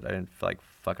his childhood, I didn't feel like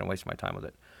fucking wasting my time with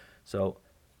it. So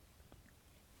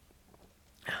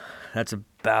that's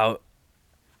about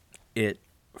it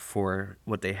for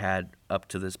what they had up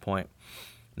to this point.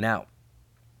 Now,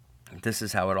 this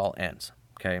is how it all ends,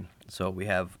 okay? So we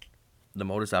have the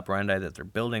modus operandi that they're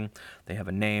building. They have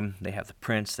a name, they have the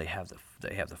prints, they have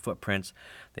the footprints,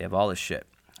 they have all this shit.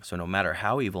 So no matter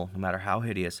how evil, no matter how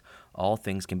hideous, all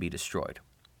things can be destroyed.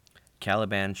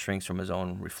 Caliban shrinks from his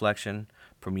own reflection,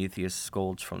 Prometheus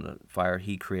scolds from the fire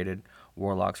he created,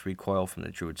 warlocks recoil from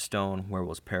the druid stone,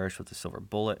 werewolves perish with the silver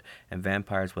bullet, and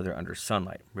vampires wither under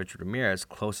sunlight. Richard Ramirez,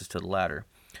 closest to the latter,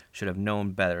 should have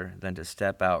known better than to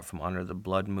step out from under the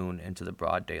blood moon into the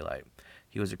broad daylight.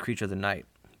 He was a creature of the night,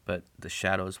 but the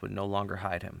shadows would no longer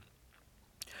hide him.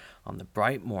 On the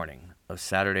bright morning of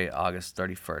Saturday, August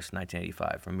 31st,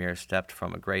 1985, Ramirez stepped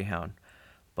from a Greyhound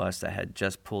bus that had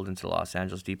just pulled into the Los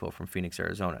Angeles depot from Phoenix,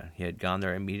 Arizona. He had gone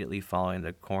there immediately following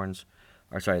the Carnes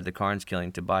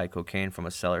killing to buy cocaine from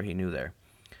a seller he knew there.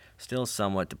 Still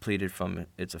somewhat depleted from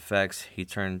its effects, he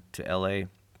turned to L.A.,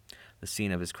 the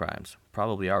scene of his crimes,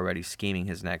 probably already scheming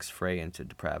his next foray into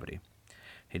depravity.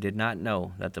 He did not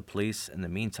know that the police, in the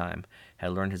meantime,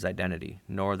 had learned his identity,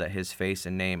 nor that his face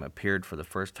and name appeared for the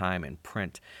first time in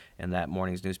print in that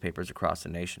morning's newspapers across the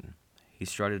nation. He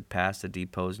strutted past the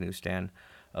depot's newsstand,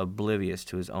 oblivious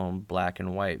to his own black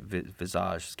and white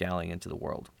visage scowling into the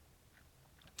world,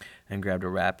 and grabbed a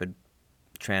rapid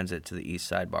transit to the East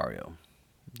Side barrio.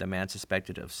 The man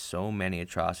suspected of so many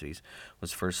atrocities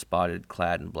was first spotted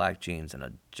clad in black jeans and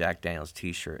a Jack Daniels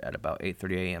t-shirt at about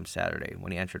 8:30 a.m. Saturday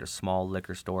when he entered a small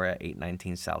liquor store at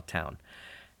 819 South Town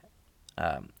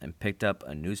and picked up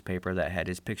a newspaper that had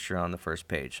his picture on the first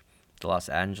page. The Los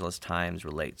Angeles Times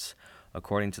relates,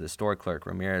 according to the store clerk,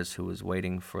 Ramirez, who was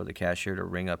waiting for the cashier to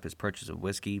ring up his purchase of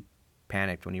whiskey,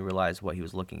 panicked when he realized what he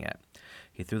was looking at.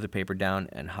 He threw the paper down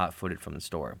and hot-footed from the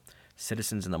store.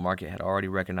 Citizens in the market had already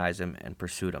recognized him and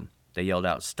pursued him. They yelled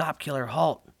out, "Stop, killer,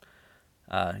 halt!"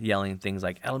 Yelling things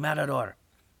like, "El Matador!"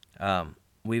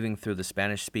 Weaving through the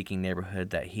Spanish-speaking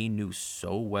neighborhood that he knew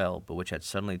so well, but which had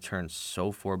suddenly turned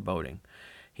so foreboding.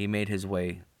 He made his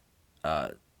way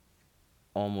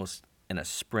almost in a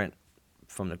sprint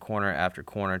from the corner after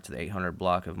corner to the 800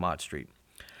 block of Mott Street.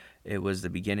 It was the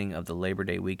beginning of the Labor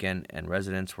Day weekend, and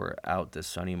residents were out this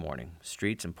sunny morning.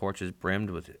 Streets and porches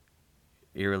brimmed with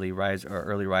early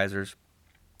risers,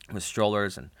 with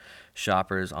strollers and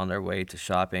shoppers on their way to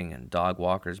shopping, and dog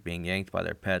walkers being yanked by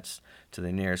their pets to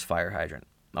the nearest fire hydrant.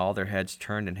 All their heads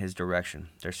turned in his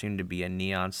direction. There seemed to be a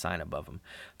neon sign above him,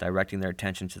 directing their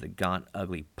attention to the gaunt,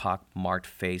 ugly, pock-marked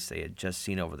face they had just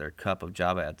seen over their cup of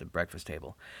java at the breakfast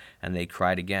table. And they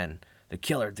cried again, the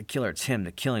killer, it's him,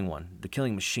 the killing one, the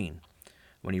killing machine."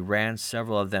 When he ran,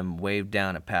 several of them waved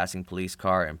down a passing police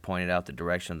car and pointed out the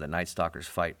direction of the Night Stalker's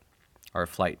flight.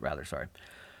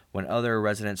 When other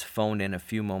residents phoned in a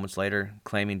few moments later,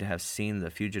 claiming to have seen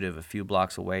the fugitive a few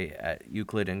blocks away at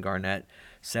Euclid and Garnett,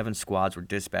 7 squads were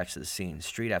dispatched to the scene.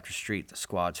 Street after street, the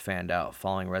squads fanned out,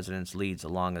 following residents' leads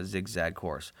along a zigzag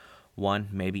course. 1,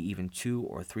 maybe even 2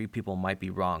 or 3 people might be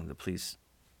wrong, the police,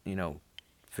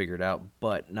 figured out,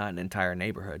 but not an entire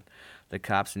neighborhood. The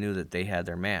cops knew that they had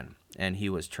their man, and he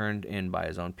was turned in by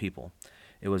his own people.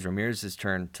 It was Ramirez's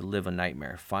turn to live a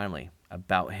nightmare, finally.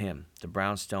 About him, the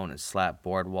brownstone and slab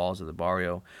board walls of the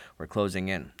barrio were closing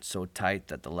in, so tight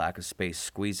that the lack of space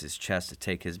squeezed his chest to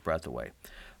take his breath away.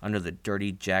 Under the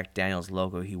dirty Jack Daniels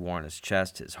logo he wore on his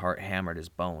chest, his heart hammered his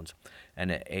bones,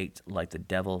 and it ached like the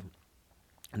devil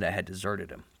that had deserted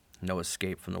him. No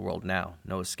escape from the world now,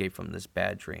 no escape from this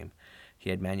bad dream. He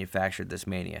had manufactured this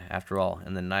mania. After all,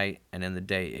 in the night and in the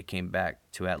day, it came back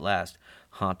to, at last,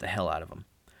 haunt the hell out of him.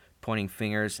 Pointing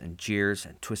fingers and jeers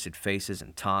and twisted faces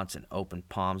and taunts and open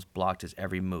palms blocked his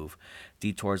every move.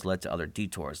 Detours led to other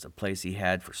detours. The place he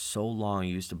had for so long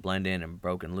used to blend in and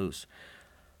broken loose,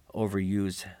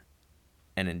 overused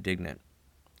and indignant.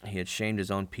 He had shamed his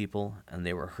own people, and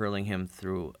they were hurling him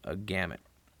through a gamut.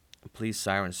 Police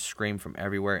sirens screamed from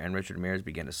everywhere, and Richard Ramirez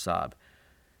began to sob.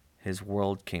 His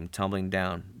world came tumbling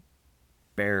down,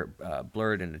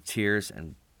 blurred into tears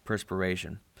and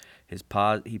perspiration.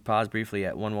 He paused briefly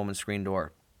at one woman's screen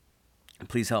door.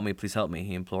 Please help me,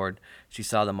 he implored. She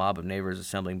saw the mob of neighbors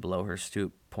assembling below her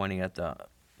stoop, pointing at the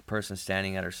person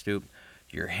standing at her stoop.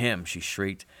 "You're him," she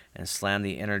shrieked, and slammed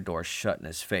the inner door shut in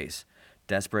his face.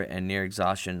 Desperate and near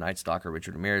exhaustion, Night Stalker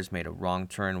Richard Ramirez made a wrong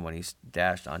turn when he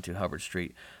dashed onto Hubbard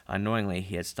Street. Unknowingly,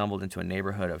 he had stumbled into a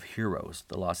neighborhood of heroes,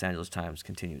 the Los Angeles Times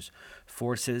continues.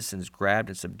 4 citizens grabbed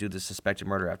and subdued the suspected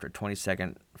murderer after a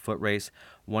 20-second foot race,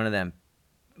 one of them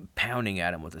pounding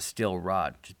at him with a steel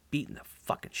rod, just beating the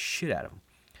fucking shit out of him.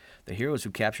 The heroes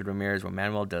who captured Ramirez were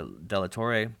Manuel de la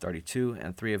Torre, 32,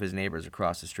 and 3 of his neighbors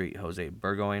across the street, Jose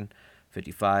Burgoyne,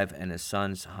 55, and his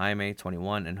sons Jaime,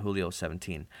 21, and Julio,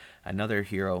 17. Another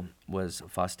hero was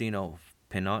Faustino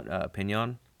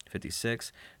Pinon,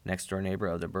 56, next-door neighbor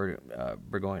of the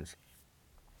Burgoynes,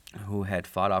 who had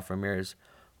fought off Ramirez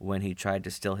when he tried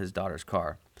to steal his daughter's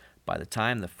car. By the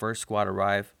time the first squad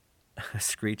arrived,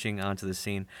 screeching onto the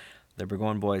scene, the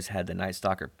Burgoyne boys had the Night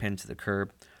Stalker pinned to the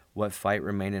curb. What fight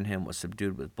remained in him was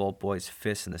subdued with both boys'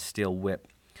 fists and the steel whip.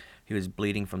 He was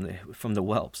bleeding from the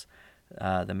whelps.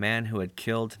 The man who had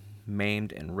killed,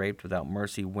 maimed, and raped without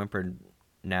mercy whimpered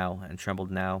now and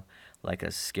trembled now like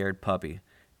a scared puppy,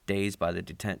 dazed by the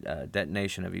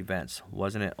detonation of events.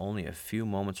 Wasn't it only a few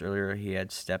moments earlier he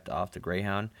had stepped off the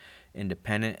Greyhound,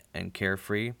 independent and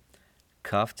carefree,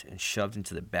 cuffed and shoved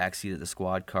into the backseat of the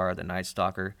squad car? The Night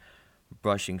Stalker,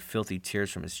 brushing filthy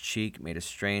tears from his cheek, made a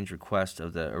strange request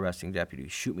of the arresting deputy.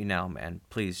 "Shoot me now, man.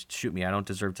 Please, shoot me. I don't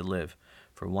deserve to live."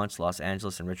 For once, Los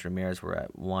Angeles and Richard Ramirez were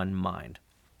at one mind.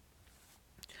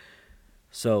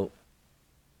 So,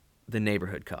 the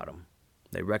neighborhood caught him.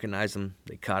 They recognized him.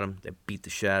 They caught him. They beat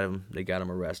the shit out of him. They got him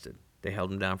arrested. They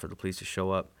held him down for the police to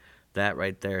show up. That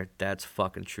right there, that's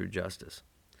fucking true justice.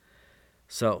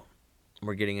 So,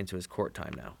 we're getting into his court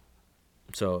time now.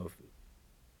 So,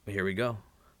 here we go.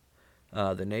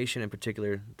 The nation, in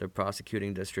particular, the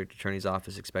prosecuting district attorney's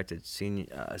office, expected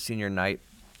senior Night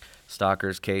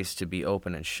Stalker's case to be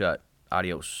open and shut,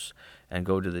 adios, and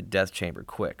go to the death chamber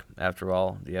quick. After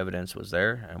all, the evidence was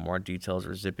there, and more details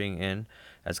were zipping in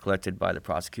as collected by the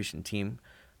prosecution team,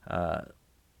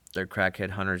 their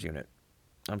crackhead hunters unit.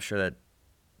 I'm sure that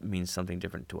means something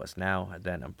different to us now.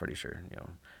 Then I'm pretty sure,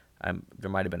 there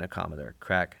might have been a comma there.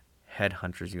 Crackhead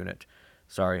hunters unit.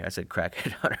 Sorry, I said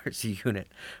crackhead hunters unit,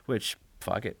 which,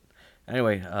 fuck it.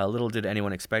 Anyway, little did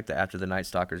anyone expect that after the Night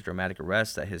Stalker's dramatic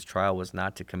arrest that his trial was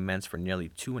not to commence for nearly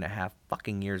 2.5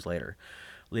 fucking years later.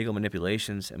 Legal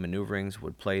manipulations and maneuverings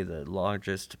would play the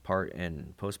largest part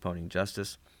in postponing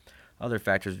justice. Other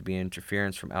factors would be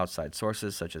interference from outside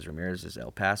sources, such as Ramirez's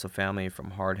El Paso family,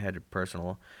 from hard-headed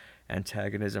personal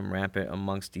antagonism rampant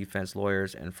amongst defense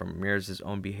lawyers, and from Ramirez's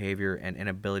own behavior and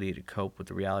inability to cope with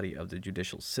the reality of the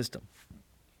judicial system.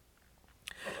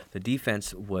 The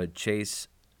defense would chase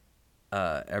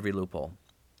every loophole.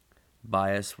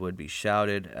 Bias would be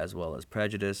shouted, as well as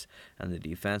prejudice, and the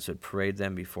defense would parade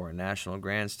them before a national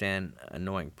grandstand,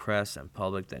 annoying press and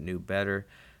public that knew better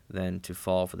than to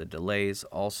fall for the delays.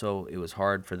 Also, it was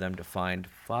hard for them to find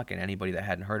fucking anybody that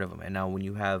hadn't heard of them. And now when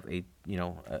you have a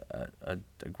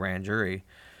grand jury,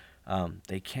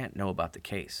 they can't know about the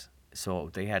case. So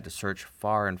they had to search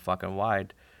far and fucking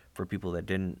wide for people that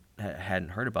hadn't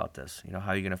heard about this. How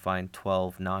are you going to find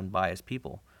 12 non-biased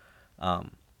people?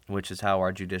 Which is how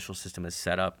our judicial system is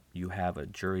set up. You have a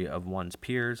jury of one's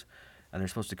peers, and they're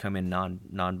supposed to come in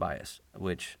non-biased,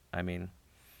 which,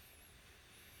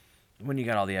 when you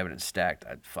got all the evidence stacked,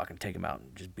 I'd fucking take them out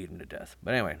and just beat them to death.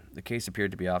 But anyway, the case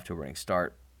appeared to be off to a running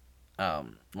start.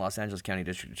 Los Angeles County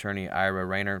District Attorney Ira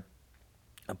Rayner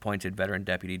appointed veteran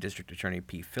Deputy District Attorney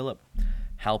P. Phillip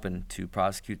Halpin to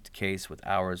prosecute the case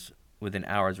within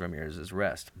hours of Ramirez's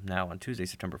arrest. Now, on Tuesday,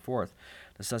 September 4th,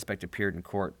 the suspect appeared in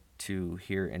court to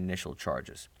hear initial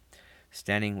charges.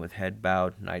 Standing with head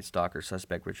bowed, Night Stalker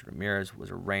suspect Richard Ramirez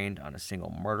was arraigned on a single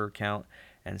murder count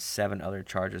and 7 other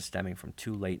charges stemming from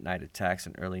 2 late-night attacks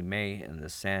in early May in the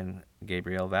San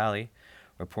Gabriel Valley,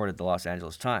 reported the Los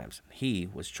Angeles Times. He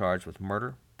was charged with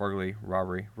murder, burglary,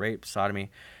 robbery, rape, sodomy,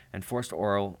 and forced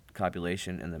oral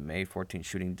copulation in the May 14th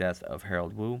shooting death of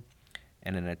Harold Wu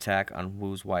and an attack on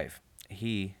Wu's wife.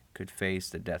 He could face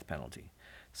the death penalty.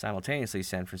 Simultaneously,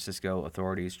 San Francisco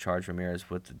authorities charged Ramirez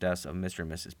with the deaths of Mr.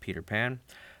 and Mrs. Peter Pan,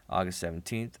 August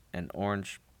 17th, and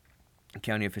Orange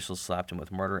County officials slapped him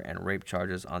with murder and rape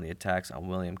charges on the attacks on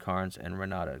William Carnes and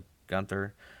Renata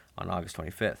Gunther on August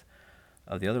 25th.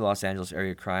 Of the other Los Angeles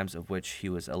area crimes of which he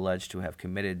was alleged to have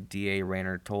committed, D.A.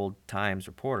 Rayner told Times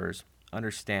reporters,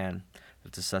 understand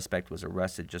that the suspect was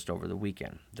arrested just over the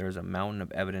weekend. There is a mountain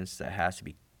of evidence that has to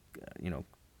be,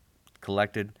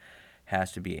 collected,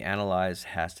 has to be analyzed,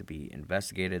 has to be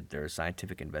investigated. There is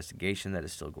scientific investigation that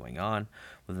is still going on.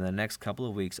 Within the next couple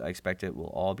of weeks, I expect it will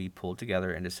all be pulled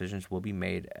together and decisions will be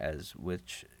made as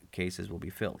which cases will be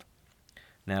filled.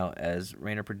 Now, as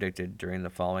Rayner predicted, during the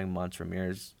following months,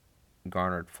 Ramirez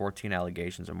garnered 14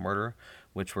 allegations of murder,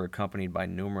 which were accompanied by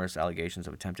numerous allegations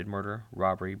of attempted murder,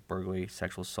 robbery, burglary,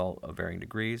 sexual assault of varying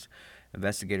degrees.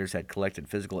 Investigators had collected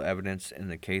physical evidence in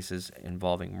the cases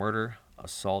involving murder,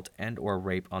 assault, and or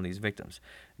rape on these victims: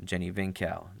 Jenny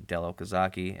Vincal, Del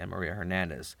Okazaki, and Maria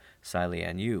Hernandez, Siley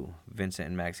Ann Yu, Vincent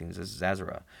and Maxine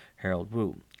Zazara, Harold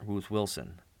Wu, Ruth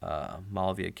Wilson,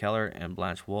 Malvia Keller and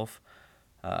Blanche Wolfe,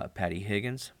 Patty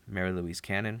Higgins, Mary Louise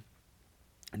Cannon,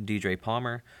 Deidre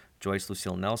Palmer, Joyce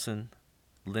Lucille Nelson,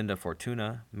 Linda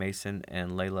Fortuna, Mason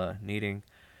and Layla Needing,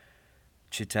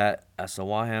 Chitat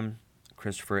Asawahem,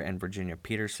 Christopher and Virginia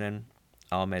Peterson,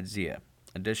 Ahmed Zia.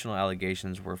 Additional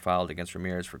allegations were filed against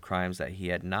Ramirez for crimes that he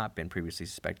had not been previously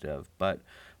suspected of, but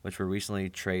which were recently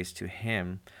traced to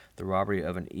him: the robbery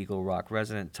of an Eagle Rock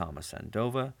resident, Thomas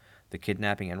Sandova, the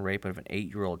kidnapping and rape of an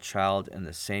 8-year-old child in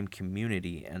the same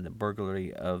community, and the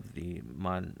burglary of the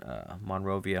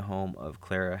Monrovia home of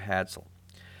Clara Hadsel.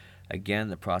 Again,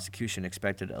 the prosecution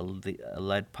expected a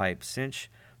lead pipe cinch,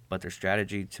 but their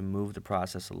strategy to move the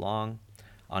process along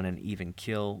on an even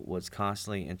keel was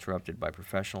constantly interrupted by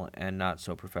professional and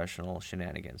not-so-professional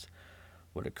shenanigans.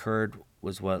 What occurred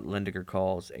was what Lindiger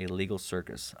calls a legal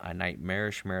circus, a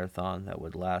nightmarish marathon that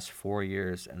would last 4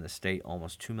 years and the state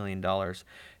almost $2 million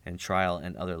in trial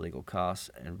and other legal costs,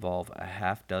 involve a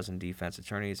half-dozen defense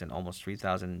attorneys and almost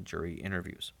 3,000 jury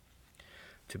interviews.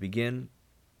 To begin,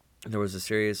 there was a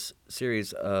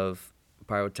series of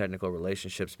pyrotechnical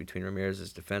relationships between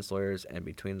Ramirez's defense lawyers and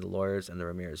between the lawyers and the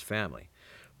Ramirez family.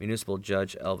 Municipal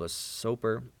Judge Elvis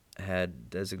Soper had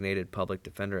designated public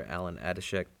defender Alan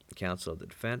Adashek counsel of the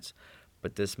defense,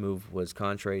 but this move was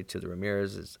contrary to the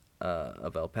Ramirez's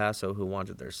of El Paso, who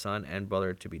wanted their son and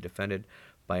brother to be defended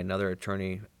by another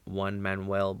attorney, Juan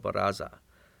Manuel Barraza.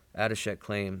 Adashek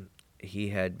claimed he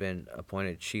had been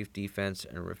appointed chief defense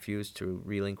and refused to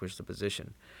relinquish the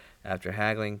position. After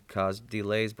haggling caused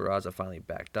delays, Barraza finally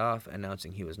backed off,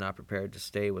 announcing he was not prepared to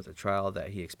stay with a trial that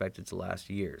he expected to last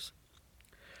years.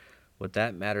 With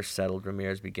that matter settled,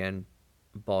 Ramirez began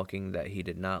balking that he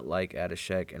did not like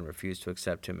Adashek and refused to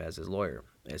accept him as his lawyer.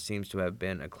 It seems to have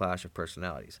been a clash of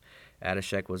personalities.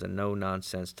 Adashek was a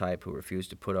no-nonsense type who refused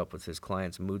to put up with his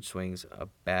client's mood swings of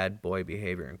bad boy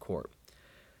behavior in court.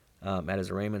 At his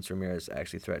arraignments, Ramirez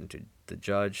actually threatened to the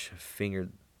judge,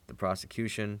 fingered the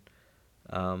prosecution,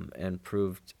 and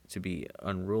proved to be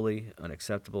unruly,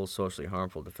 unacceptable, socially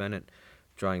harmful defendant,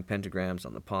 drawing pentagrams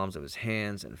on the palms of his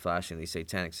hands and flashing these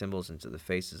satanic symbols into the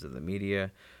faces of the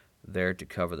media there to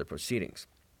cover the proceedings.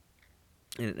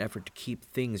 In an effort to keep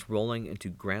things rolling and to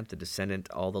grant the descendant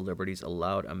all the liberties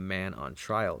allowed a man on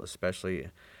trial, especially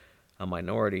a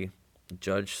minority,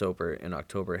 Judge Soper in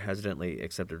October hesitantly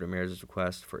accepted Ramirez's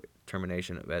request for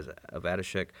termination of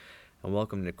Adashek and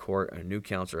welcomed to court a new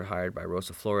counselor hired by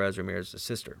Rosa Flores, Ramirez's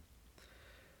sister.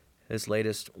 This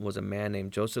latest was a man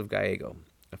named Joseph Gallego,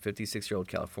 a 56-year-old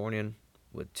Californian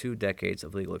with 2 decades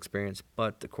of legal experience,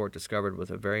 but the court discovered with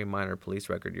a very minor police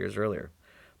record years earlier.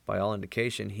 By all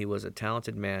indication, he was a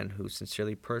talented man who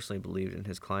sincerely personally believed in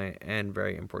his client and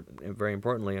very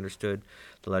importantly understood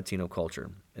the Latino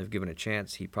culture. If given a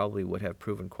chance, he probably would have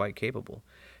proven quite capable.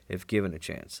 If given a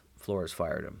chance, Flores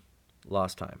fired him.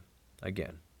 Lost time.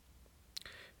 Again.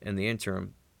 In the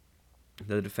interim,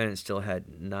 the defendant still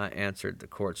had not answered the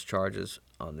court's charges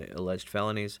on the alleged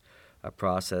felonies, a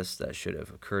process that should have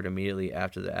occurred immediately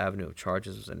after the avenue of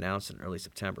charges was announced in early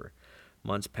September.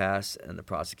 Months passed, and the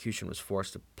prosecution was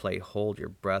forced to play hold your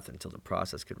breath until the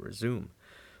process could resume.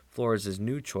 Flores'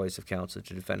 new choice of counsel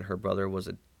to defend her brother was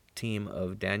a team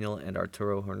of Daniel and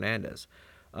Arturo Hernandez,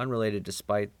 unrelated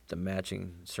despite the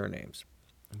matching surnames.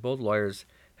 Both lawyers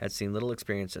had seen little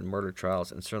experience in murder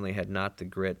trials and certainly had not the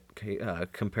grit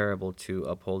comparable to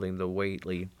upholding the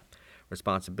weighty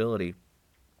responsibility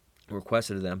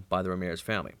requested of them by the Ramirez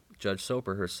family. Judge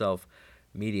Soper herself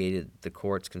mediated the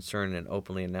court's concern and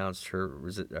openly announced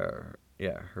her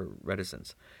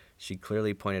reticence. She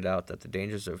clearly pointed out that the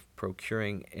dangers of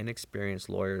procuring inexperienced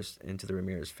lawyers into the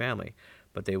Ramirez family,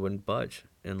 but they wouldn't budge.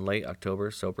 In late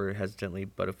October, Soper hesitantly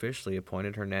but officially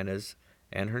appointed Hernandez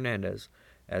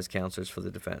as counselors for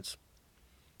the defense.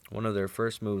 One of their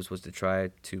first moves was to try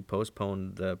to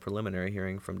postpone the preliminary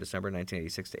hearing from December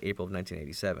 1986 to April of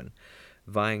 1987.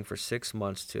 Vying for 6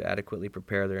 months to adequately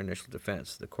prepare their initial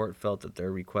defense, the court felt that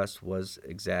their request was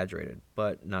exaggerated,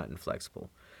 but not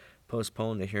inflexible.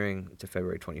 Postponed the hearing to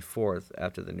February 24th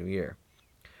after the new year.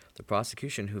 The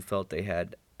prosecution, who felt they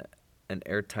had an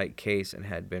airtight case and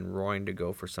had been roaring to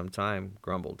go for some time,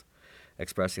 grumbled,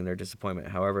 expressing their disappointment.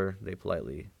 However, they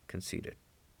politely conceded.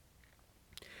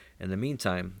 In the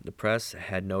meantime, the press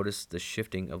had noticed the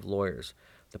shifting of lawyers,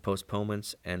 the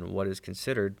postponements, and what is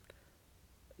considered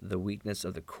the weakness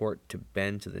of the court to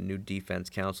bend to the new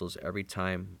defense counsels every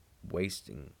time,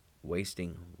 wasting.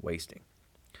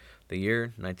 The year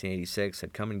 1986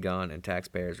 had come and gone, and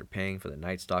taxpayers were paying for the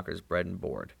Night Stalker's bread and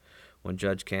board. When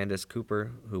Judge Candace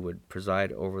Cooper, who would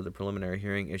preside over the preliminary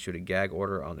hearing, issued a gag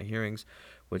order on the hearings,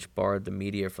 which barred the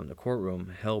media from the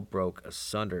courtroom, hell broke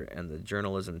asunder and the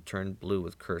journalism turned blue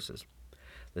with curses.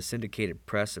 The syndicated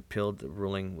press appealed the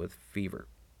ruling with fervor.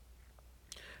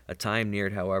 A time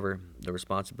neared, however, the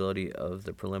responsibility of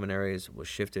the preliminaries was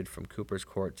shifted from Cooper's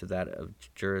court to that of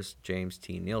jurist James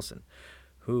T. Nielsen,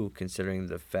 who, considering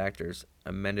the factors,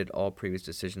 amended all previous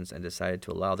decisions and decided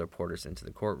to allow the reporters into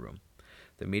the courtroom.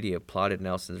 The media applauded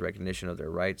Nelson's recognition of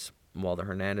their rights, while the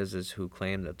Hernandezes, who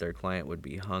claimed that their client would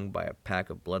be hung by a pack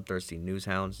of bloodthirsty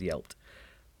newshounds, yelped,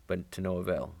 but to no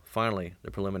avail. Finally,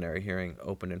 the preliminary hearing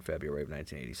opened in February of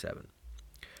 1987.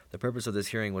 The purpose of this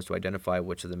hearing was to identify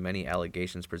which of the many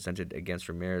allegations presented against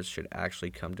Ramirez should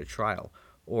actually come to trial,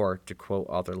 or, to quote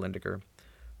Arthur Lindecker,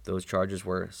 those charges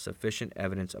were sufficient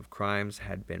evidence of crimes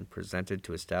had been presented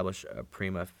to establish a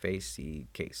prima facie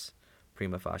case.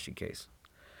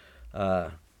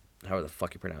 However the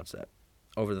fuck you pronounce that.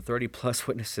 Over the 30-plus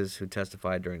witnesses who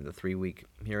testified during the 3-week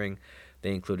hearing,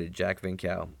 they included Jack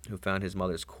Vincow, who found his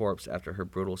mother's corpse after her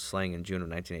brutal slaying in June of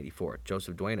 1984,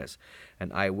 Joseph Duenas,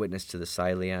 an eyewitness to the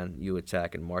Sai Lian Yu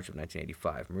attack in March of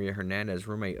 1985, Maria Hernandez,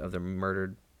 roommate of the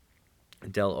murdered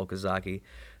Del Okazaki,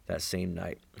 that same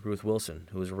night. Ruth Wilson,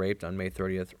 who was raped on May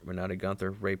 30th, Renata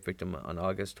Gunther, rape victim on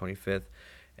August 25th,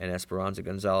 and Esperanza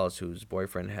Gonzalez, whose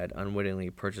boyfriend had unwittingly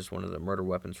purchased one of the murder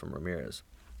weapons from Ramirez.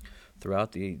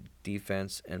 Throughout, the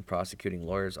defense and prosecuting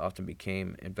lawyers often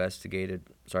became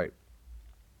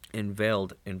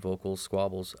unveiled in vocal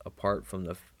squabbles apart from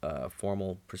the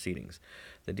formal proceedings.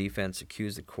 The defense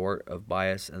accused the court of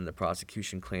bias, and the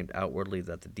prosecution claimed outwardly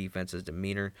that the defense's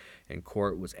demeanor in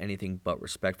court was anything but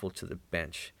respectful to the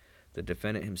bench. The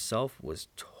defendant himself was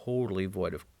totally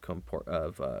void of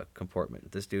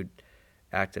comportment. This dude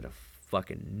acted a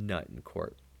fucking nut in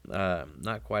court.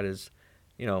 Not quite as,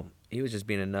 he was just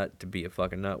being a nut to be a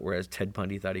fucking nut, whereas Ted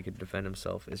Bundy thought he could defend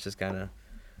himself. It's just kind of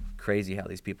crazy how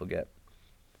these people get.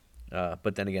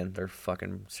 But then again, they're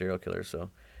fucking serial killers. So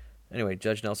anyway,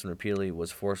 Judge Nelson repeatedly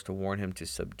was forced to warn him to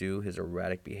subdue his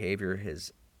erratic behavior,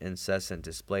 his incessant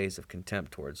displays of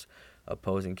contempt towards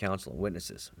opposing counsel and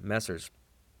witnesses. Messrs.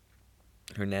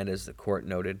 Hernandez, the court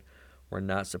noted, were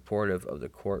not supportive of the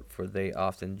court, for they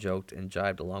often joked and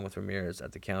jibed along with Ramirez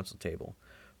at the counsel table.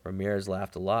 Ramirez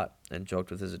laughed a lot and joked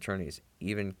with his attorneys,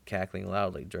 even cackling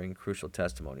loudly during crucial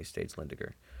testimony, states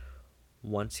Lindiger.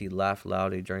 Once he laughed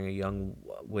loudly during a young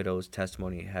widow's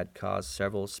testimony had caused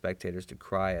several spectators to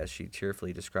cry as she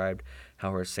tearfully described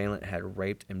how her assailant had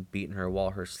raped and beaten her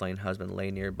while her slain husband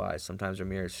lay nearby. Sometimes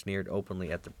Ramirez sneered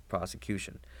openly at the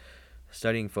prosecution.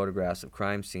 Studying photographs of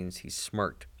crime scenes, he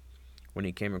smirked. When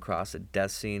he came across a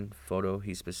death scene photo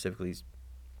he especially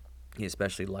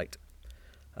liked.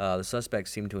 The suspect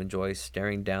seemed to enjoy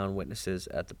staring down witnesses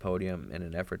at the podium in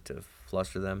an effort to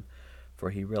fluster them,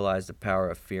 for he realized the power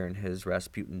of fear in his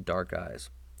Rasputin dark eyes.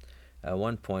 At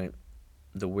one point,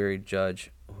 the wearied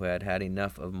judge, who had had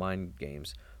enough of mind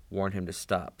games, warned him to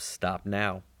stop. Stop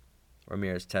now.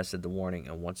 Ramirez tested the warning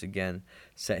and once again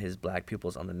set his black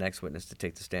pupils on the next witness to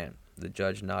take the stand. The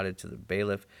judge nodded to the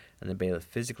bailiff, and the bailiff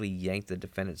physically yanked the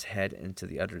defendant's head into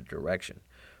the other direction.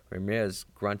 Ramirez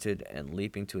grunted and,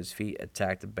 leaping to his feet,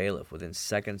 attacked the bailiff. Within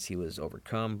seconds, he was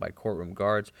overcome by courtroom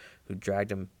guards, who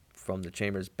dragged him from the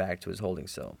chambers back to his holding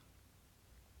cell.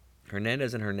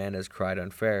 Hernandez cried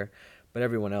unfair, but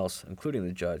everyone else, including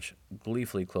the judge,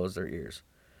 gleefully closed their ears.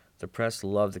 The press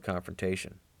loved the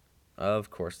confrontation.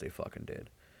 Of course they fucking did.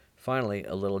 Finally,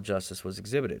 a little justice was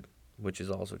exhibited, which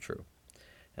is also true,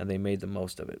 and they made the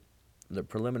most of it. The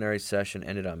preliminary session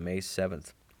ended on May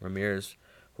 7th. Ramirez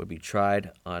would be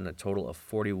tried on a total of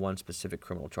 41 specific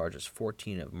criminal charges,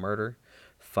 14 of murder,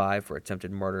 5 for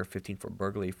attempted murder, 15 for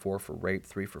burglary, 4 for rape,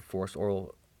 3 for forced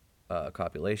oral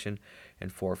copulation,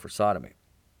 and 4 for sodomy.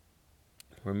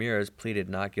 Ramirez pleaded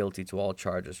not guilty to all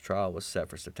charges. Trial was set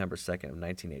for September 2nd of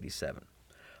 1987.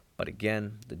 But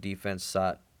again, the defense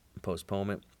sought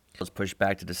postponement. It was pushed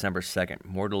back to December 2nd.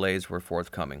 More delays were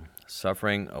forthcoming,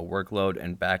 suffering a workload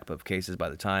and backup of cases by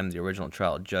the time the original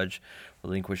trial judge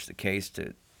relinquished the case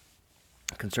to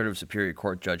Conservative Superior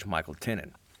Court Judge Michael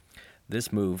Tinnen.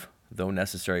 This move, though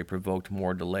necessary, provoked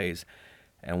more delays,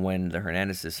 and when the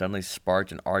Hernandezes suddenly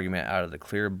sparked an argument out of the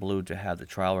clear blue to have the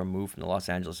trial removed from the Los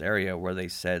Angeles area, where they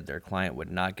said their client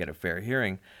would not get a fair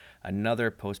hearing,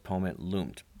 another postponement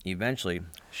loomed. Eventually,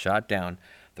 shot down,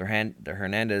 the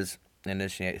Hernandez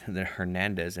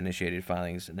initiated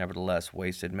filings nevertheless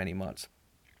wasted many months.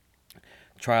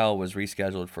 Trial was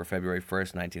rescheduled for February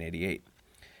 1st, 1988,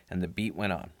 and the beat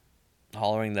went on.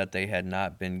 Hollering that they had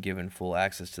not been given full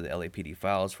access to the LAPD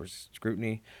files for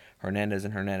scrutiny, Hernandez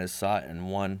sought and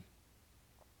won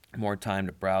more time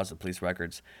to browse the police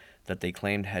records that they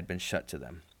claimed had been shut to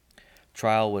them.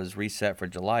 Trial was reset for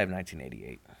July of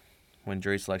 1988, when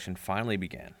jury selection finally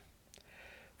began.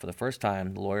 For the first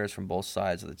time, the lawyers from both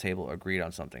sides of the table agreed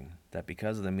on something, that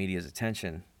because of the media's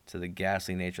attention to the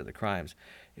ghastly nature of the crimes,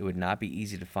 it would not be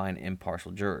easy to find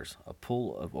impartial jurors. A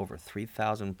pool of over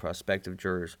 3,000 prospective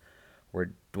jurors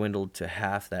were dwindled to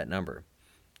half that number.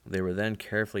 They were then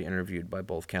carefully interviewed by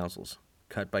both counsels,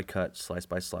 cut by cut, slice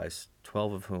by slice,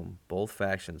 12 of whom both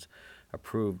factions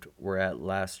approved were at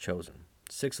last chosen.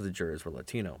 6 of the jurors were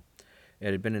Latino.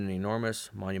 It had been an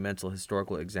enormous, monumental,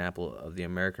 historical example of the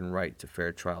American right to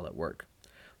fair trial at work.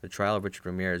 The trial of Richard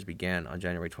Ramirez began on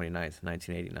January 29,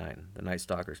 1989. The Night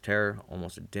Stalker's terror,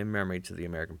 almost a dim memory to the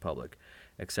American public,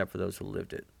 except for those who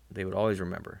lived it. They would always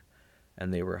remember,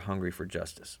 and they were hungry for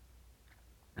justice.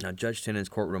 Now, Judge Tinnen's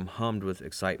courtroom hummed with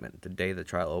excitement the day the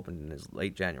trial opened in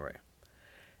late January.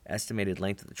 Estimated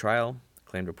length of the trial,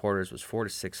 claimed reporters, was 4 to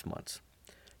 6 months.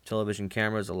 Television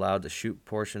cameras allowed to shoot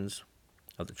portions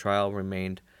of the trial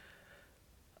remained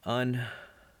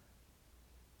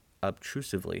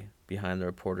unobtrusively behind the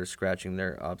reporters, scratching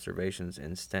their observations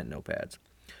in stent notepads.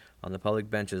 On the public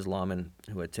benches, lawmen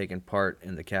who had taken part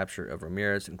in the capture of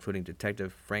Ramirez, including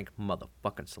Detective Frank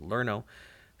motherfucking Salerno,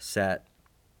 sat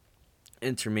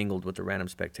intermingled with the random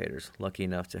spectators, lucky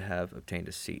enough to have obtained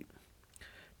a seat.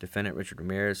 Defendant Richard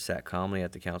Ramirez sat calmly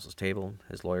at the counsel's table.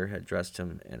 His lawyer had dressed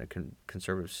him in a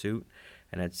conservative suit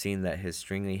and had seen that his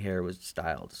stringy hair was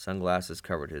styled. Sunglasses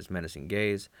covered his menacing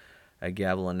gaze. A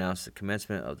gavel announced the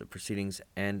commencement of the proceedings,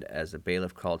 and as the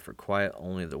bailiff called for quiet,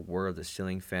 only the whir of the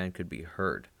ceiling fan could be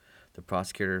heard. The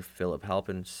prosecutor, Philip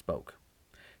Halpin, spoke.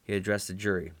 He addressed the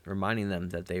jury, reminding them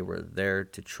that they were there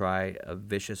to try a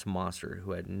vicious monster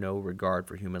who had no regard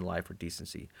for human life or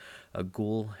decency, a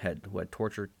ghoul who had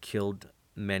tortured, killed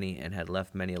many, and had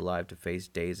left many alive to face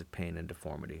days of pain and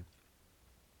deformity.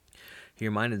 He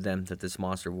reminded them that this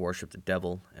monster worshipped the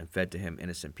devil and fed to him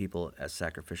innocent people as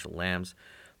sacrificial lambs,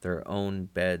 their own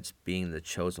beds being the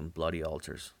chosen bloody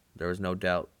altars. There was no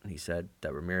doubt, he said,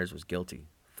 that Ramirez was guilty.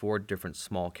 4 different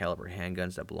small-caliber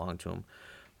handguns that belonged to him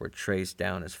were traced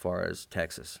down as far as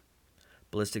Texas.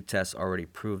 Ballistic tests already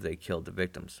proved they killed the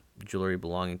victims. Jewelry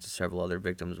belonging to several other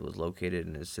victims was located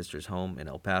in his sister's home in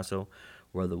El Paso,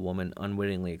 where the woman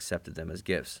unwittingly accepted them as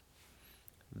gifts.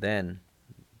 Then,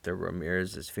 there were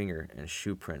Ramirez's finger and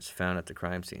shoe prints found at the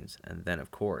crime scenes, and then,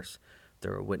 of course,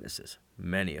 there were witnesses,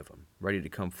 many of them, ready to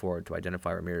come forward to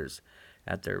identify Ramirez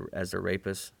as their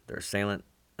rapist, their assailant,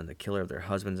 and the killer of their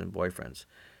husbands and boyfriends.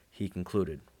 He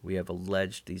concluded, "We have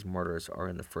alleged these murders are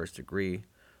in the first degree,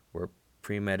 were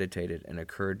premeditated, and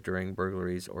occurred during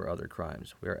burglaries or other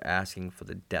crimes. We are asking for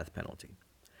the death penalty."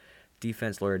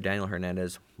 Defense lawyer Daniel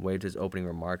Hernandez waived his opening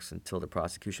remarks until the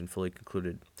prosecution fully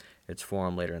concluded its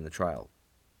forum later in the trial.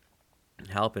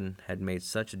 Halpin had made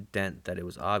such a dent that it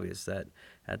was obvious that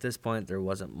at this point there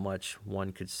wasn't much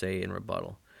one could say in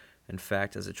rebuttal. In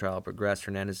fact, as the trial progressed,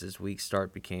 Hernandez's weak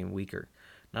start became weaker,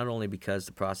 not only because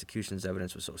the prosecution's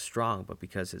evidence was so strong, but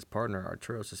because his partner,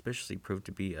 Arturo, suspiciously proved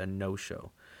to be a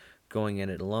no-show. Going in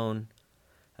it alone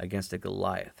against a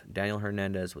Goliath, Daniel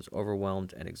Hernandez was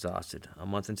overwhelmed and exhausted. A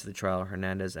month into the trial,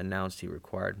 Hernandez announced he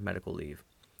required medical leave.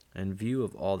 In view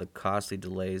of all the costly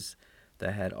delays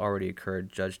that had already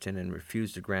occurred, Judge Tinnen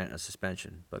refused to grant a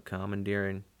suspension, but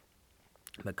commandeered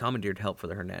help for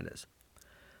the Hernandez.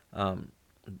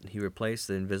 He replaced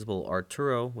the invisible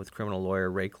Arturo with criminal lawyer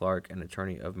Ray Clark, an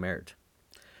attorney of merit.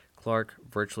 Clark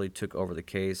virtually took over the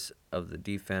case of the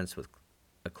defense with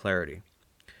clarity.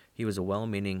 He was a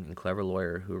well-meaning and clever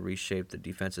lawyer who reshaped the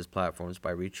defense's platforms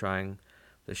by retrying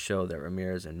the show that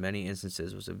Ramirez in many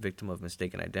instances was a victim of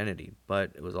mistaken identity,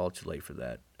 but it was all too late for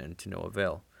that, and to no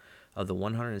avail. Of the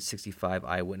 165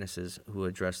 eyewitnesses who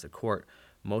addressed the court,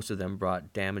 most of them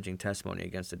brought damaging testimony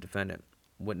against the defendant.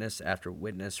 Witness after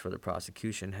witness for the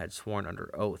prosecution had sworn under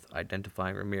oath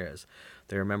identifying Ramirez.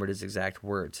 They remembered his exact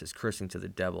words, his cursing to the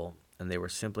devil, and they were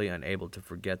simply unable to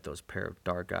forget those pair of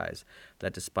dark eyes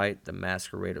that, despite the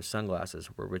masquerade of sunglasses,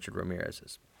 were Richard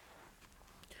Ramirez's.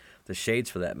 The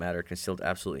shades, for that matter, concealed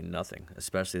absolutely nothing,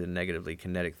 especially the negatively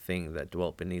kinetic thing that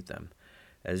dwelt beneath them.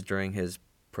 As during his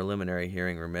preliminary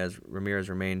hearing, Ramirez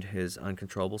remained his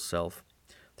uncontrollable self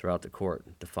throughout the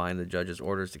court, defying the judge's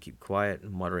orders to keep quiet,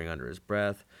 muttering under his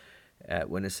breath at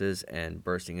witnesses, and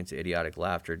bursting into idiotic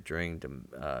laughter during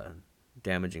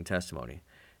damaging testimony.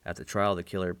 At the trial, the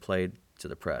killer played to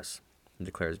the press,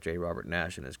 declares J. Robert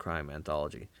Nash in his crime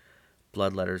anthology,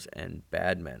 Bloodletters and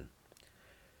Bad Men.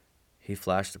 He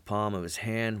flashed the palm of his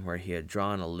hand where he had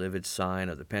drawn a livid sign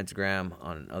of the pentagram.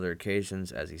 On other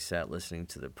occasions, as he sat listening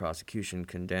to the prosecution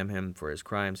condemn him for his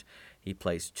crimes, he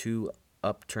placed 2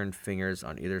 upturned fingers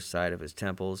on either side of his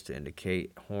temples to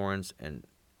indicate horns and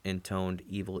intoned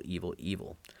evil, evil,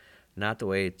 evil. Not the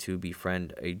way to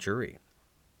befriend a jury.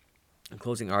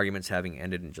 Closing arguments having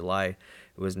ended in July, it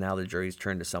was now the jury's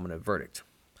turn to summon a verdict.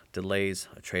 Delays,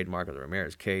 a trademark of the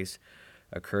Ramirez case,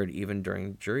 occurred even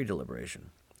during jury deliberation.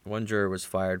 One juror was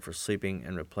fired for sleeping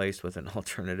and replaced with an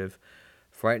alternative.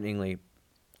 Frighteningly,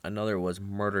 another was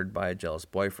murdered by a jealous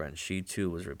boyfriend. She, too,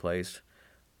 was replaced.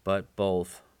 But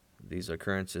both these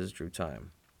occurrences drew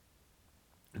time.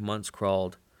 Months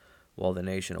crawled while the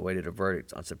nation awaited a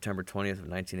verdict. On September 20th of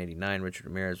 1989, Richard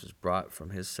Ramirez was brought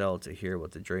from his cell to hear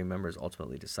what the jury members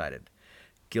ultimately decided.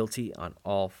 Guilty on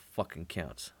all fucking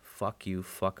counts. Fuck you,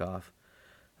 fuck off.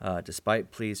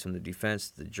 Despite pleas from the defense,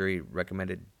 the jury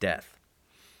recommended death.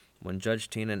 When Judge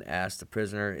Tinnen asked the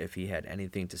prisoner if he had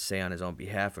anything to say on his own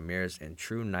behalf, Ramirez, in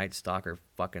true Night Stalker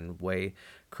fucking way,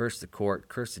 cursed the court,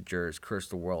 cursed the jurors, cursed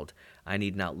the world. I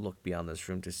need not look beyond this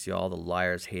room to see all the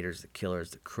liars, haters, the killers,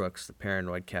 the crooks, the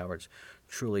paranoid cowards,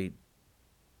 truly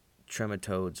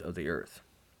trematodes of the earth.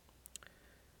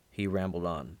 He rambled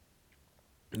on.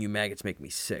 You maggots make me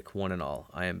sick, one and all.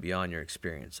 I am beyond your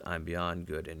experience. I am beyond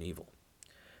good and evil.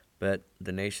 But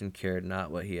the nation cared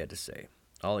not what he had to say.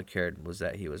 All it cared was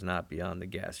that he was not beyond the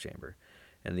gas chamber.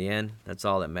 In the end, that's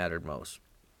all that mattered most.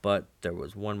 But there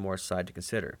was one more side to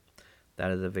consider,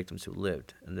 that of the victims who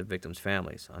lived and the victims'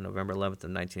 families. On November 11th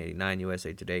of 1989,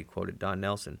 USA Today quoted Don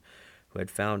Nelson, who had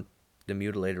found the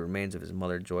mutilated remains of his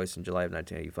mother Joyce in July of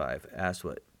 1985, asked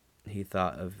what he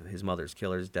thought of his mother's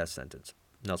killer's death sentence.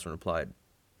 Nelson replied,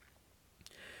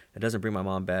 "It doesn't bring my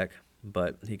mom back,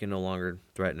 but he can no longer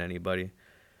threaten anybody.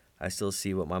 I still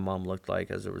see what my mom looked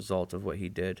like as a result of what he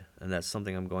did, and that's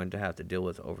something I'm going to have to deal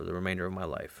with over the remainder of my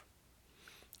life."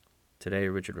 Today,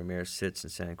 Richard Ramirez sits in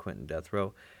San Quentin death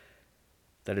row.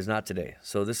 That is not today.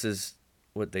 So this is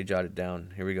what they jotted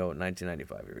down. Here we go,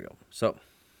 1995. Here we go. So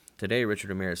today, Richard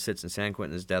Ramirez sits in San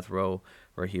Quentin's death row,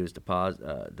 where he was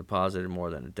deposited more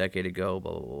than a decade ago.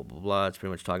 Blah, blah, blah, blah, blah. It's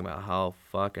pretty much talking about how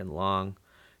fucking long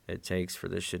it takes for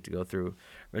this shit to go through.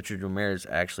 Richard Ramirez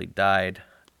actually died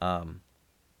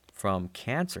from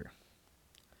cancer.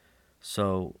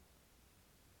 So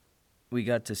we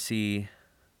got to see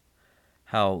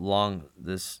how long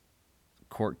this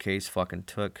court case fucking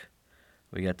took.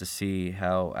 We got to see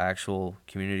how actual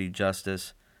community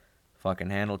justice fucking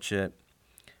handled shit.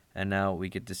 And now we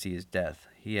get to see his death.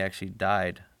 He actually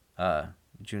died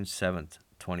June 7th,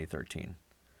 2013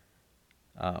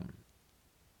 from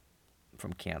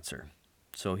cancer.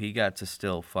 So he got to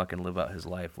still fucking live out his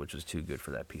life, which was too good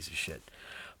for that piece of shit.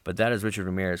 But that is Richard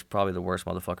Ramirez, probably the worst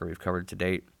motherfucker we've covered to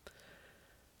date.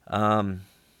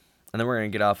 And then we're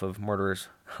going to get off of murderers,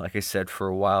 like I said, for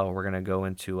a while. We're going to go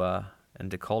into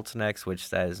cults next, which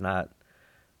that is not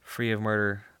free of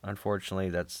murder, unfortunately.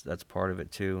 That's part of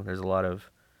it, too. There's a lot of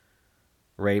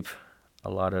rape, a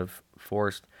lot of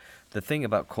forced. The thing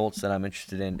about cults that I'm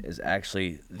interested in is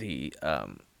actually the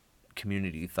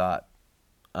community thought,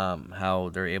 how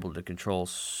they're able to control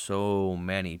so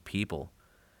many people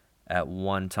at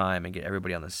one time and get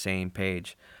everybody on the same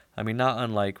page. I mean, not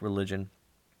unlike religion.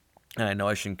 And I know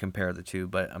I shouldn't compare the two,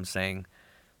 but I'm saying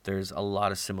there's a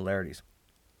lot of similarities.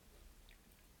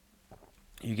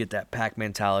 You get that pack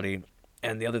mentality.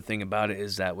 And the other thing about it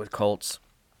is that with cults,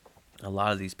 a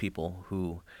lot of these people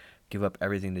who give up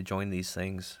everything to join these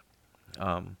things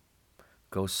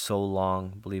go so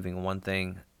long believing one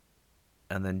thing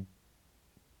and then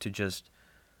to just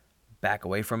back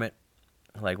away from it.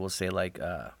 Like we'll say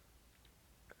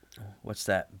what's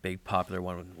that big popular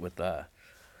one with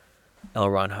L.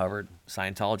 Ron Hubbard,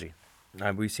 Scientology.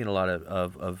 We've seen a lot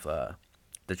of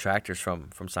detractors from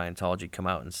Scientology come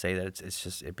out and say that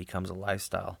it becomes a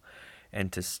lifestyle,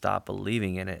 and to stop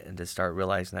believing in it and to start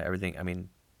realizing that everything. I mean,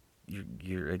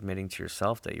 you're admitting to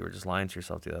yourself that you were just lying to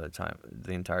yourself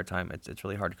the entire time. It's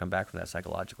really hard to come back from that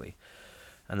psychologically,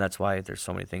 and that's why there's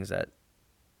so many things that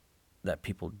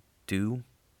people do,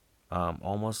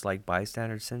 almost like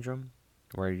bystander syndrome,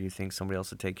 where you think somebody else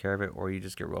will take care of it, or you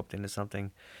just get roped into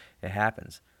something. It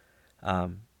happens.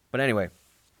 But anyway,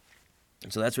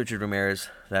 so that's Richard Ramirez.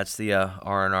 That's the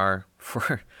R&R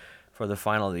for the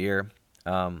final of the year.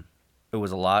 It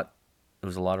was a lot. It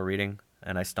was a lot of reading,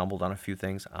 and I stumbled on a few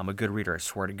things. I'm a good reader, I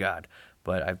swear to God,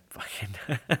 but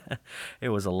it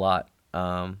was a lot.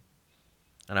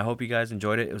 And I hope you guys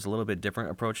enjoyed it. It was a little bit different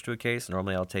approach to a case.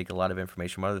 Normally I'll take a lot of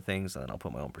information from other things, and then I'll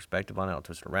put my own perspective on it. I'll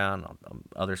twist it around,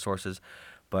 other sources.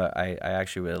 But I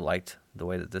actually really liked the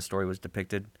way that this story was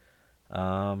depicted.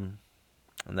 And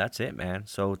that's it, man.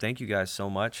 So thank you guys so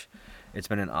much. It's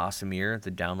been an awesome year.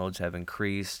 The downloads have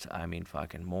increased. I mean,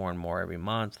 fucking more and more every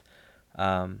month.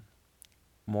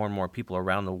 More and more people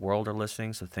around the world are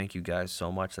listening. So thank you guys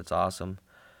so much. That's awesome.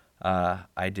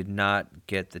 I did not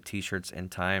get the t-shirts in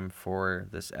time for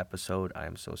this episode. I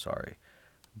am so sorry.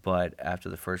 But after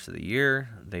the first of the year,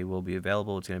 they will be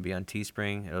available. It's going to be on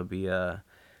Teespring. It'll be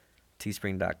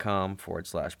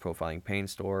teespring.com/profiling pain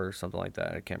store or something like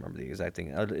that. I can't remember the exact thing.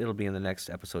 It'll be in the next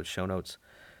episode show notes.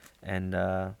 And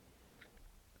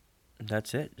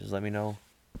that's it. Just let me know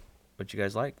what you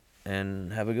guys like.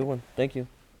 And have a good one. Thank you.